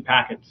encrypted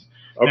packets.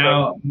 Okay.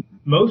 Now,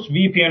 most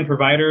VPN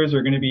providers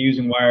are going to be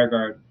using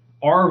WireGuard.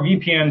 Our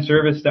VPN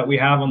service that we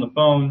have on the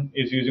phone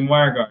is using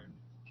WireGuard.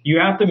 You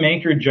have to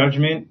make your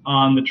judgment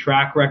on the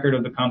track record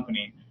of the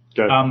company.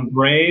 Okay.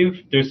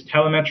 Brave, there's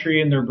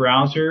telemetry in their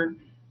browser.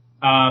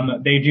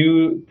 They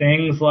do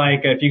things like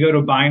if you go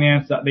to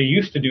Binance, they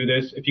used to do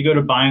this. If you go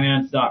to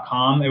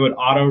Binance.com, it would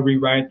auto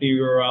rewrite the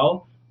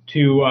URL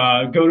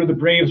to go to the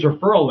Brave's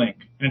referral link.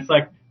 And it's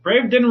like,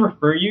 Brave didn't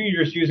refer you.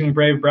 You're just using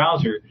Brave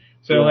browser.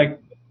 So like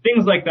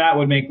things like that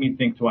would make me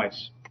think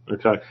twice.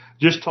 Okay.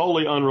 Just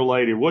totally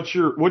unrelated. What's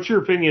your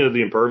opinion of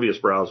the Impervious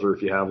browser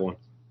if you have one?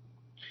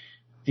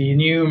 The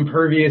new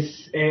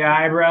Impervious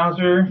AI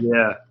browser?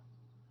 Yeah.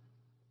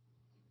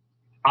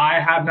 I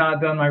have not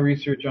done my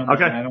research on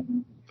that. I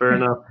don't. Fair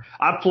enough.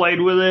 I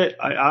played with it.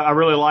 I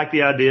really like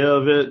the idea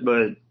of it,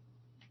 but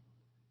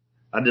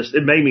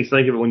it made me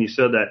think of it when you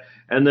said that.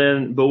 And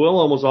then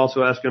Bewillum was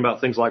also asking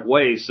about things like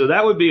Waze. So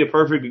that would be a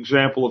perfect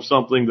example of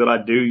something that I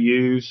do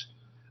use,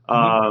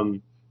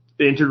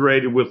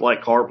 integrated with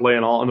like CarPlay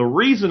and all. And the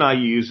reason I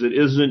use it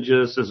isn't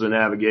just as a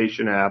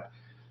navigation app.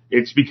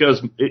 It's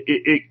because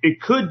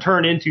it could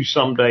turn into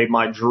someday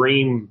my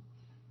dream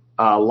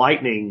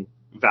Lightning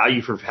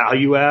value for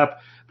value app,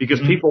 because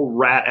people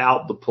rat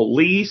out the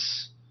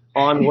police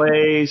on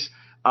Waze.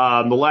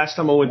 The last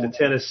time I went to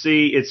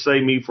Tennessee, it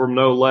saved me from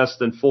no less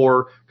than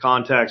 4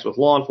 contacts with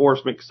law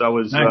enforcement, because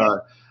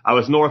I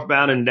was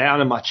northbound and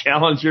down in my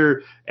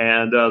Challenger,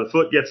 and the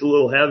foot gets a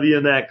little heavy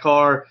in that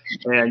car,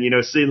 and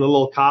seeing the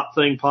little cop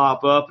thing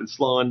pop up and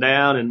slowing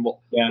down and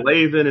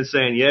waving and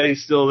saying, yeah,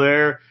 he's still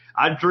there.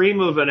 I dream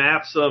of an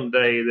app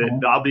someday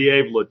that I'll be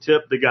able to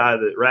tip the guy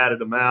that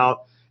ratted him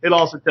out. It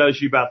also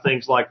tells you about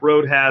things like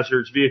road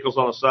hazards, vehicles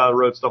on the side of the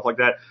road, stuff like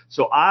that.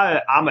 So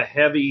I'm a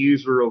heavy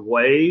user of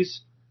Waze.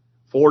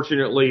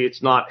 Fortunately,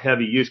 it's not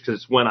heavy use because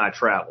it's when I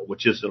travel,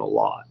 which isn't a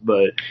lot.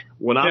 But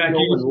when I'm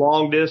going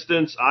long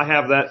distance, I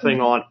have that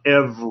thing on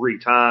every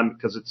time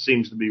because it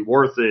seems to be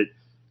worth it,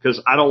 because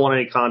I don't want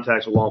any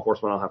contacts with law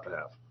enforcement I don't have to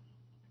have.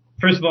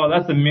 First of all,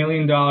 that's $1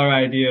 million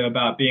idea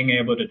about being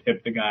able to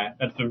tip the guy.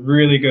 That's a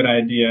really good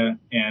idea,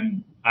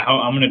 and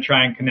I'm going to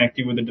try and connect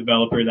you with a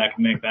developer that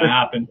can make that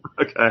happen.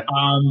 Okay.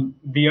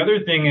 The other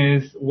thing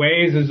is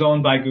Waze is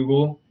owned by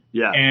Google.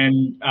 Yeah.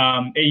 And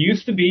it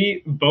used to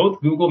be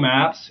both Google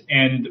Maps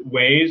and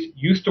Waze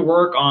used to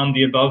work on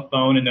the Above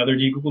phone and other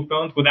Google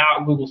phones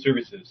without Google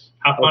services.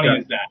 How funny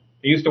is that?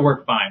 They used to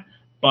work fine.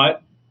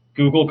 But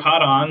Google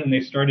caught on and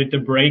they started to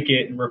break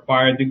it and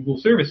required the Google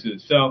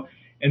services. So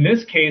in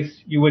this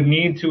case, you would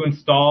need to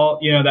install,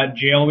 that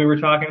jail we were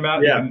talking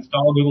about. Yeah. You can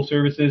install Google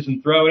services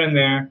and throw it in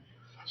there,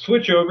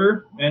 switch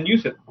over, and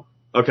use it.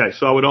 Okay,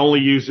 so I would only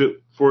use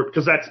it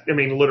because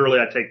literally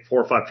I take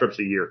 4 or 5 trips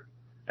a year,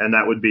 and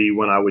that would be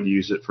when I would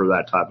use it for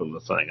that type of a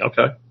thing.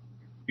 Okay.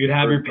 You'd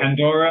have your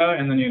Pandora,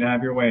 and then you'd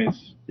have your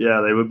Waze.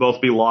 Yeah, they would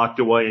both be locked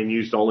away and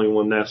used only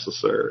when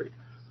necessary.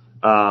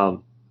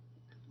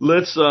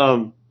 That's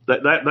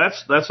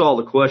all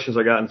the questions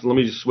I got. And so let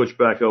me just switch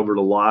back over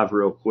to live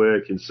real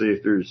quick and see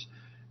if there's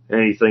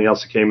anything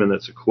else that came in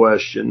that's a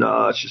question.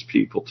 No, it's just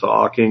people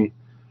talking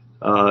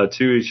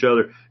to each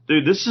other.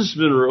 Dude, this has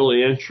been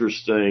really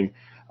interesting.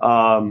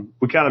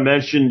 We kind of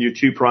mentioned your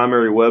 2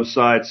 primary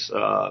websites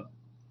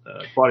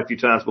quite a few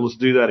times, but let's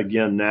do that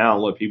again now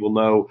and let people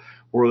know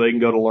where they can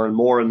go to learn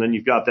more. And then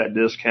you've got that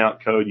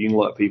discount code you can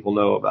let people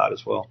know about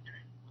as well.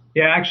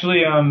 Yeah,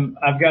 actually,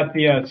 I've got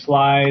the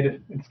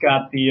slide. It's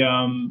got the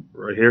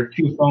right here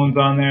 2 phones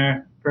on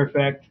there.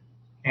 Perfect.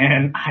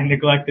 And I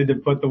neglected to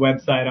put the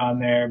website on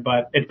there,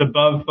 but it's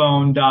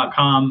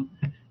abovephone.com.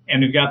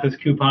 And we've got this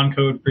coupon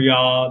code for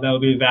y'all that'll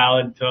be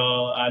valid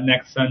till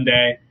next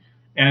Sunday.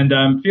 And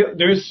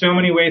there's so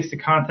many ways to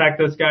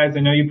contact us, guys. I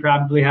know you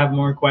probably have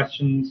more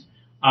questions.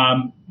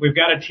 We've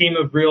got a team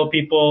of real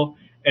people.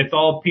 It's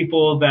all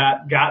people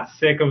that got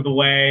sick of the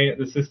way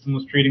the system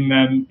was treating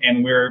them,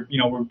 and we're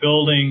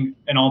building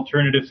an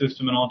alternative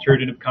system, an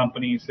alternative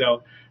company.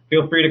 So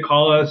feel free to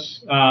call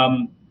us.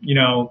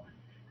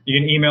 You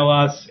can email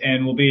us,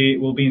 and we'll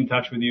be in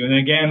touch with you. And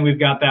again, we've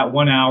got that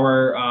 1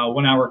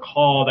 hour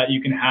call that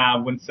you can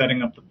have when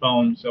setting up the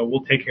phone. So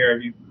we'll take care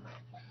of you.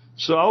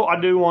 So I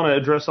do want to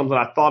address something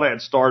I thought I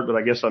had started, but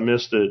I guess I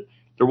missed it.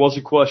 There was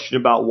a question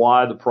about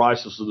why the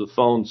prices of the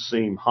phones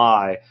seem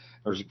high.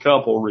 There's a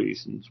couple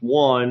reasons.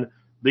 One,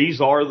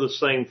 these are the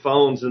same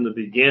phones in the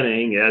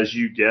beginning as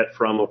you get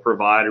from a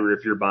provider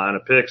if you're buying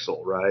a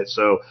Pixel, right?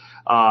 So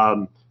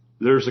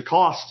there's a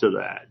cost to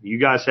that. You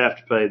guys have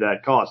to pay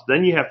that cost.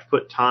 Then you have to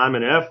put time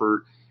and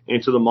effort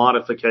into the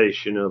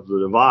modification of the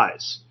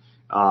device.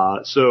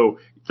 So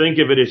think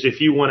of it as if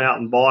you went out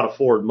and bought a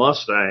Ford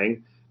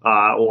Mustang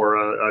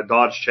or a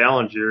Dodge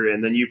Challenger,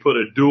 and then you put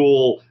a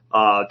dual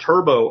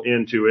turbo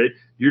into it.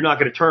 You're not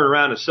going to turn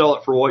around and sell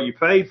it for what you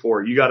paid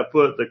for it. You got to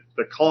put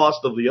the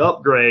cost of the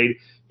upgrade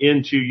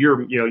into your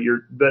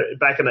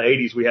back in the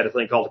 80s, we had a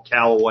thing called a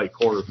Callaway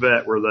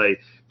Corvette where they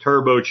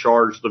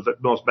turbocharged the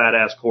most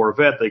badass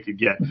Corvette they could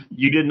get.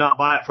 You did not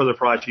buy it for the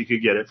price you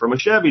could get it from a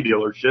Chevy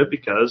dealership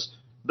because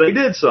they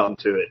did something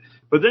to it.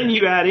 But then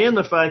you add in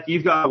the fact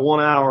you've got a 1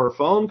 hour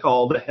phone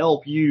call to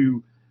help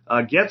you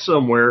get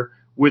somewhere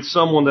with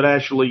someone that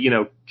actually,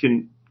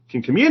 can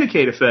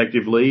communicate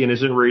effectively and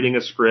isn't reading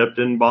a script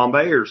in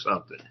Bombay or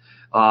something.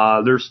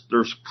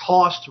 There's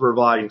cost to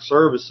providing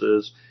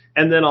services.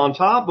 And then on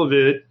top of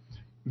it,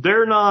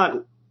 they're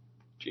not,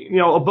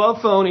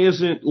 Above Phone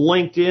isn't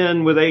linked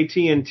in with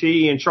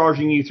AT&T and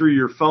charging you through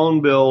your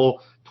phone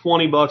bill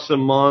 $20 a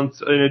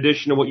month in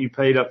addition to what you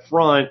paid up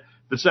front.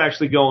 That's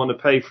actually going to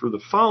pay for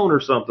the phone or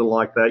something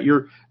like that.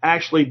 You're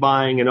actually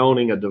buying and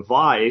owning a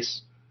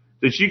device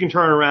that you can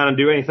turn around and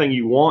do anything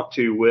you want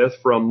to with,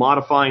 from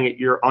modifying it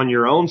on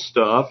your own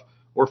stuff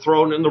or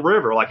throwing it in the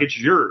river like it's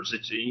yours.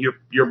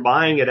 You're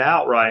buying it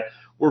outright.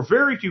 Where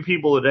very few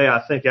people today,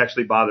 I think,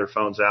 actually buy their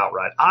phones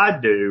outright. I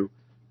do,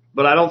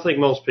 but I don't think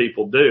most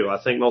people do. I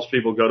think most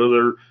people go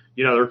to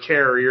their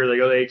carrier, they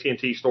go to the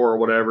AT&T store or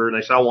whatever, and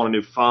they say, I want a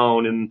new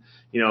phone. And,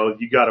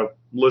 you got to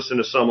listen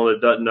to someone that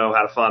doesn't know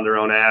how to find their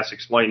own ass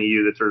explain to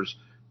you that there's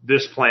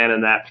this plan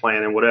and that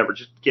plan and whatever.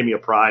 Just give me a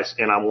price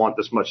and I want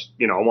this much,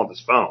 I want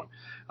this phone.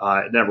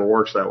 It never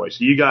works that way.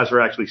 So you guys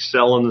are actually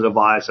selling the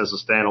device as a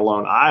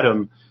standalone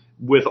item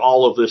with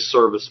all of this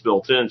service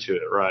built into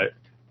it, right?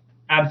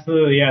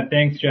 Absolutely. Yeah.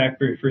 Thanks, Jack,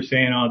 for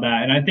saying all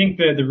that. And I think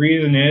that the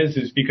reason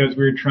is because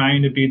we're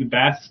trying to be the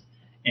best.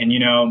 And,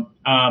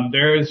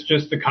 there's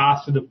just the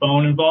cost of the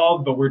phone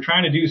involved, but we're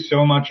trying to do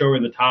so much over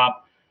the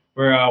top.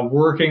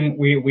 We're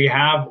we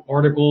have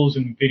articles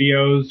and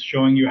videos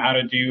showing you how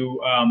to do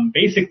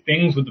basic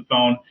things with the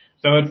phone.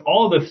 So it's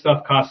all this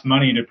stuff costs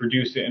money to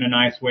produce it in a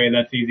nice way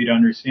that's easy to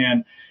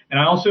understand. And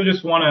I also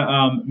just want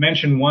to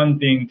mention one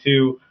thing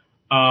too.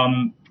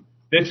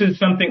 This is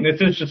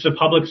just a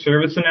public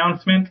service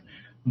announcement,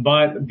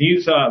 but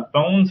these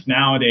phones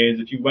nowadays,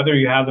 whether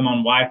you have them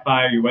on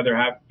Wi-Fi or whether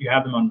you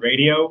have them on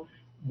radio,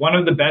 one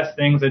of the best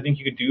things I think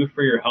you could do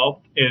for your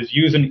help is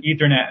use an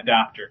Ethernet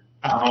adapter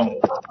at home.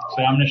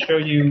 So I'm going to show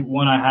you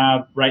one I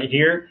have right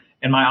here.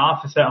 In my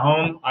office at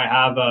home, I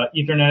have a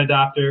Ethernet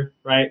adapter,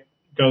 right?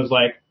 Goes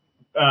like,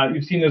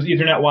 you've seen those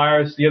Ethernet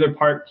wires. The other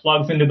part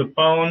plugs into the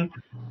phone.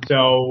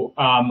 So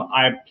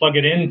I plug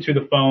it into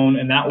the phone,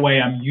 and that way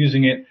I'm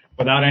using it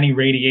without any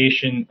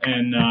radiation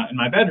in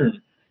my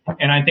bedroom.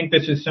 And I think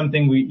this is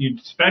something you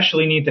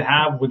especially need to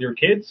have with your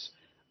kids,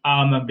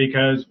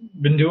 because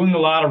I've been doing a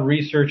lot of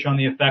research on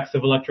the effects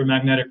of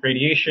electromagnetic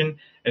radiation.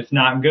 It's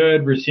not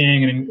good. We're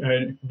seeing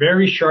a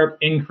very sharp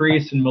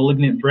increase in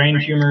malignant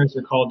brain tumors.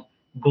 They're called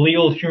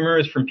glial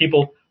tumors from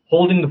people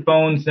holding the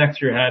phones next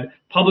to your head.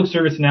 Public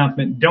service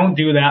announcement. Don't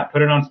do that.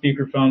 Put it on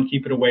speakerphone.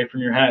 Keep it away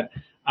from your head.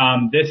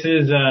 This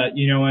is,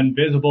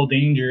 invisible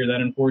danger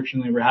that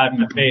unfortunately we're having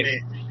to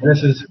face.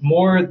 This is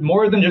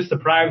more than just the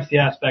privacy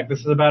aspect. This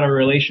is about our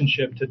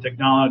relationship to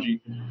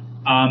technology.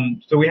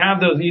 So we have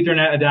those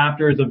Ethernet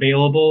adapters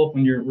available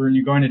when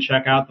you're going to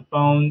check out the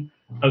phone,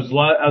 as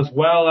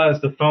well as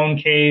the phone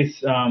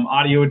case,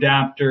 audio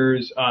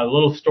adapters, a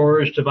little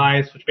storage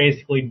device, which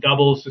basically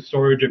doubles the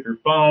storage of your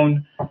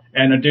phone,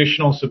 and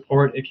additional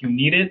support if you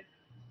need it.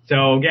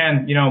 So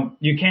again,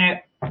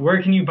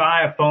 where can you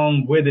buy a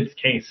phone with its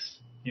case?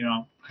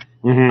 So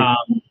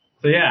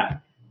yeah.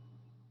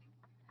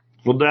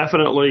 Well,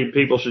 definitely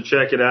people should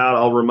check it out.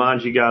 I'll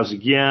remind you guys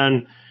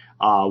again,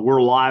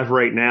 we're live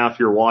right now. If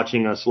you're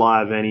watching us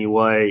live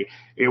anyway,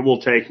 it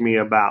will take me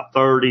about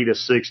 30 to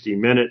 60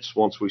 minutes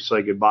once we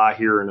say goodbye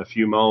here in a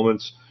few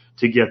moments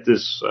to get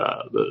this,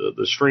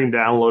 the stream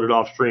downloaded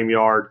off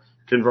StreamYard,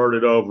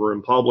 converted over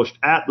and published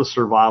at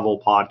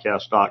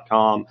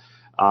thesurvivalpodcast.com.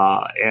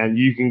 And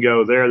you can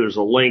go there. There's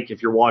a link.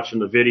 If you're watching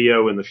the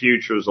video in the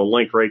future, there's a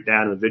link right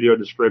down in the video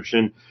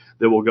description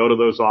that will go to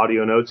those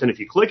audio notes. And if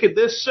you click it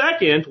this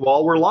second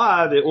while we're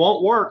live, it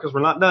won't work because we're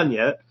not done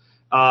yet.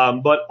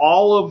 But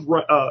all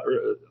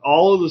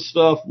of the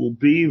stuff will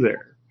be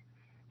there,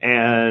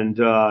 and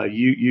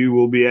you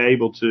will be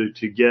able to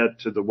get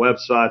to the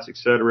websites,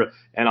 etc.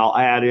 And I'll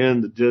add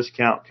in the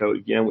discount code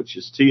again, which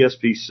is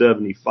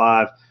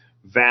TSP75,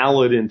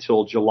 valid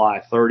until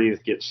July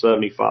 30th. Get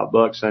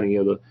 $75 any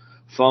of the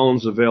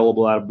phones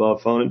available at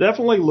Above Phone, and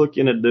definitely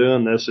looking at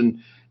doing this.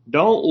 And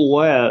don't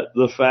let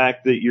the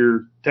fact that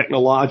you're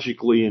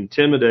technologically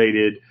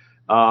intimidated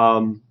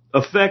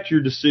affect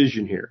your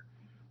decision here.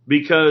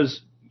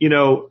 Because,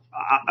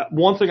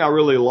 one thing I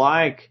really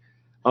like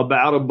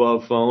about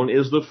Above Phone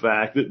is the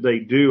fact that they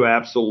do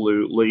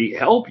absolutely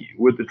help you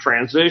with the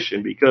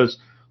transition, because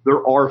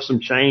there are some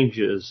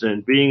changes,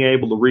 and being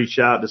able to reach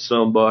out to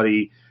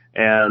somebody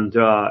and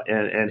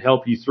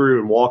help you through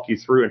and walk you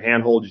through and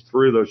handhold you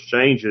through those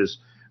changes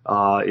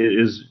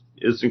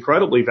is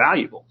incredibly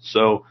valuable.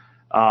 So,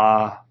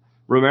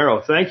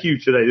 Ramiro, thank you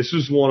today. This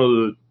is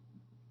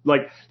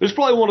this is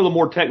probably one of the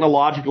more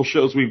technological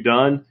shows we've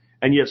done,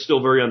 and yet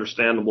still very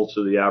understandable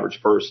to the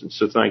average person.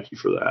 So thank you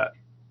for that.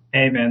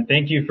 Hey, man,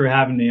 thank you for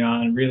having me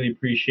on. Really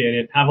appreciate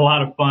it. Have a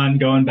lot of fun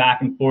going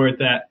back and forth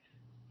at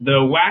the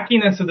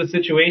wackiness of the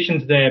situation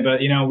today.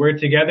 But, we're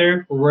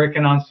together. We're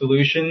working on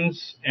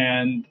solutions,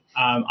 and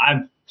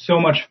I've so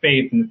much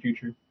faith in the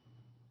future.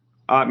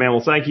 All right, man. Well,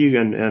 thank you,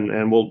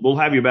 and we'll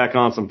have you back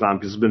on sometime,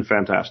 because it's been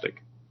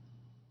fantastic.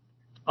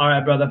 All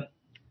right, brother.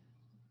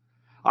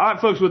 All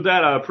right, folks, with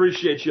that, I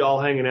appreciate you all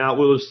hanging out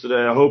with us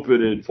today. I hope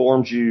it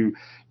informs you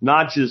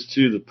not just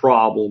to the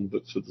problem,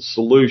 but to the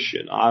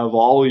solution. I've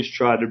always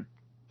tried to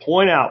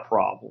point out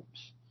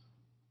problems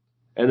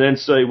and then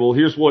say, well,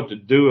 here's what to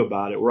do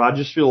about it, where I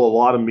just feel a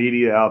lot of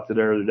media out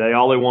there today,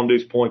 all they want to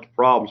do is point to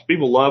problems.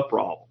 People love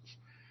problems.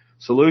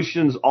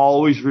 Solutions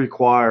always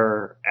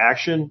require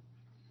action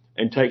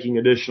and taking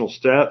additional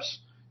steps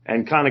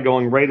and kind of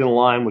going right in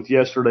line with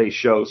yesterday's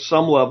show,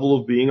 some level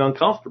of being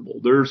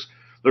uncomfortable. There's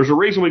a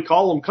reason we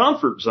call them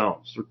comfort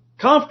zones. They're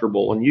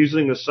comfortable, and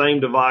using the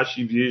same device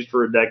you've used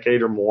for a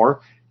decade or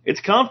more,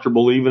 it's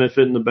comfortable even if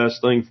it isn't the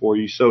best thing for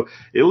you. So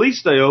at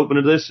least stay open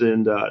to this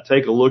and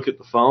take a look at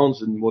the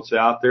phones and what's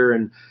out there.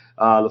 And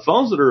the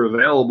phones that are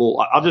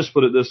available, I'll just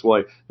put it this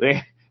way.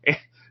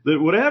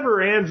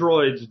 Whatever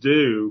Androids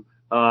do,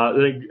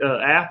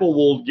 Apple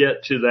will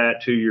get to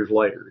that 2 years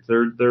later.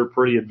 They're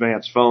pretty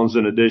advanced phones,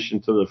 in addition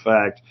to the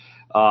fact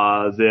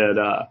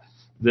that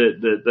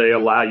they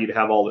allow you to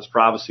have all this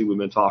privacy we've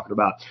been talking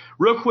about.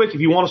 Real quick,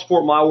 if you want to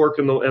support my work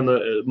and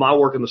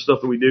the stuff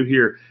that we do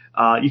here,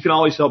 you can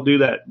always help do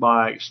that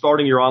by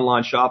starting your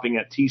online shopping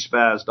at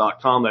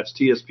tspaz.com. That's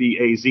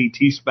TSPAZ,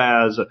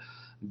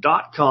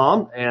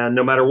 tspaz.com. And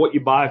no matter what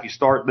you buy, if you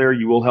start there,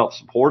 you will help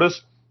support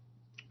us.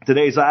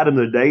 Today's item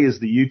of the day is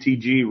the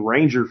UTG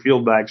Ranger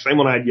field bag, same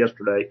one I had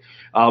yesterday,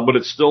 but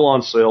it's still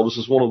on sale. This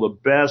is one of the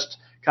best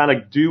kind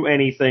of do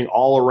anything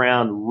all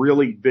around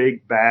really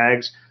big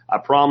bags. I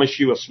promise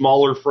you a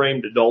smaller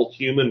framed adult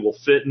human will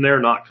fit in there,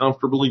 not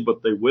comfortably,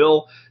 but they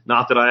will.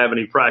 Not that I have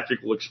any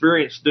practical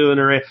experience doing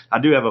it. I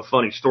do have a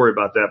funny story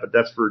about that, but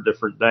that's for a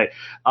different day.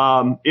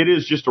 It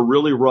is just a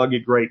really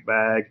rugged, great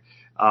bag.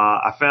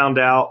 I found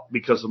out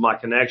because of my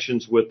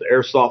connections with the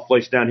airsoft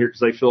place down here, because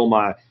they fill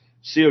my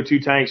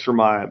CO2 tanks for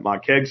my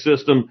keg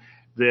system,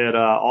 that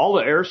all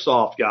the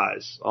airsoft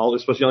guys,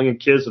 especially young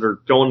kids that are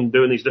going and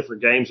doing these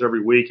different games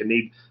every week and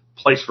need a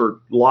place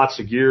for lots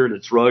of gear and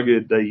it's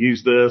rugged, they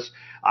use this.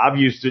 I've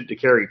used it to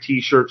carry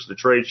T-shirts to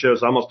trade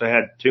shows. I must have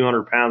had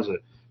 200 pounds of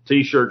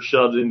T-shirts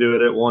shoved into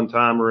it at one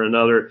time or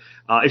another.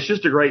 It's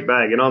just a great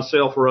bag, and on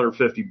sale for under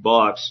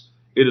 $50.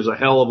 It is a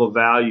hell of a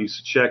value,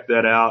 so check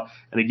that out.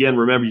 And again,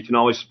 remember, you can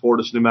always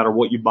support us no matter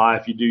what you buy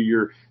if you do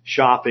your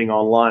shopping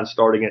online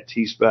starting at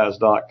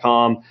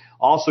tspaz.com.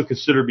 Also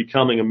consider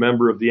becoming a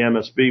member of the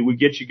MSB. We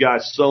get you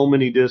guys so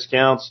many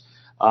discounts.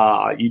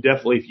 You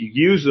definitely, if you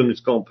use them, it's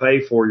going to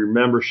pay for your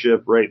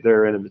membership right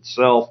there in of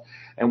itself.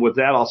 And with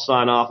that, I'll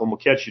sign off. I'm going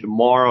to catch you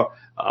tomorrow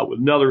with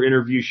another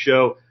interview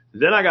show.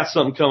 Then I got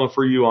something coming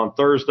for you on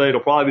Thursday. It'll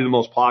probably be the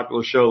most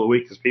popular show of the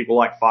week because people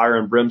like fire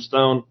and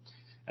brimstone.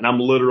 And I'm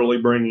literally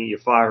bringing you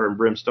fire and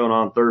brimstone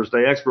on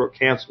Thursday. Expert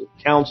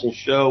Council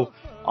show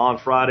on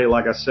Friday.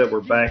 Like I said,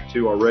 we're back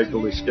to our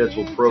regularly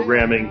scheduled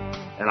programming.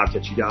 And I'll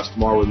catch you guys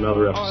tomorrow with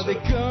another episode. Are they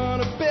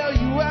gonna bail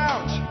you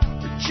out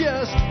or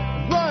just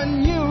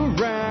run you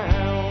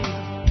around?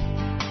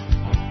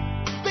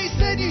 They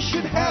said you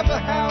should have a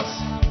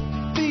house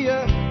the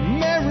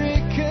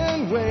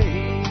American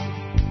way.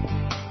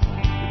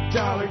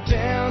 $1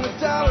 down,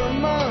 $1 a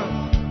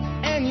month,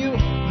 and you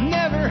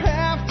never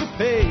have to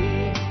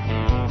pay.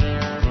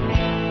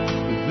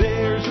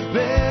 There's a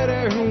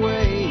better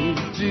way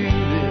to do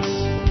this.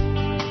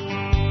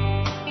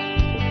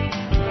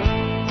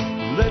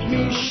 Let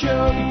me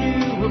show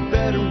you a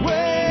better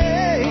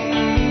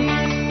way.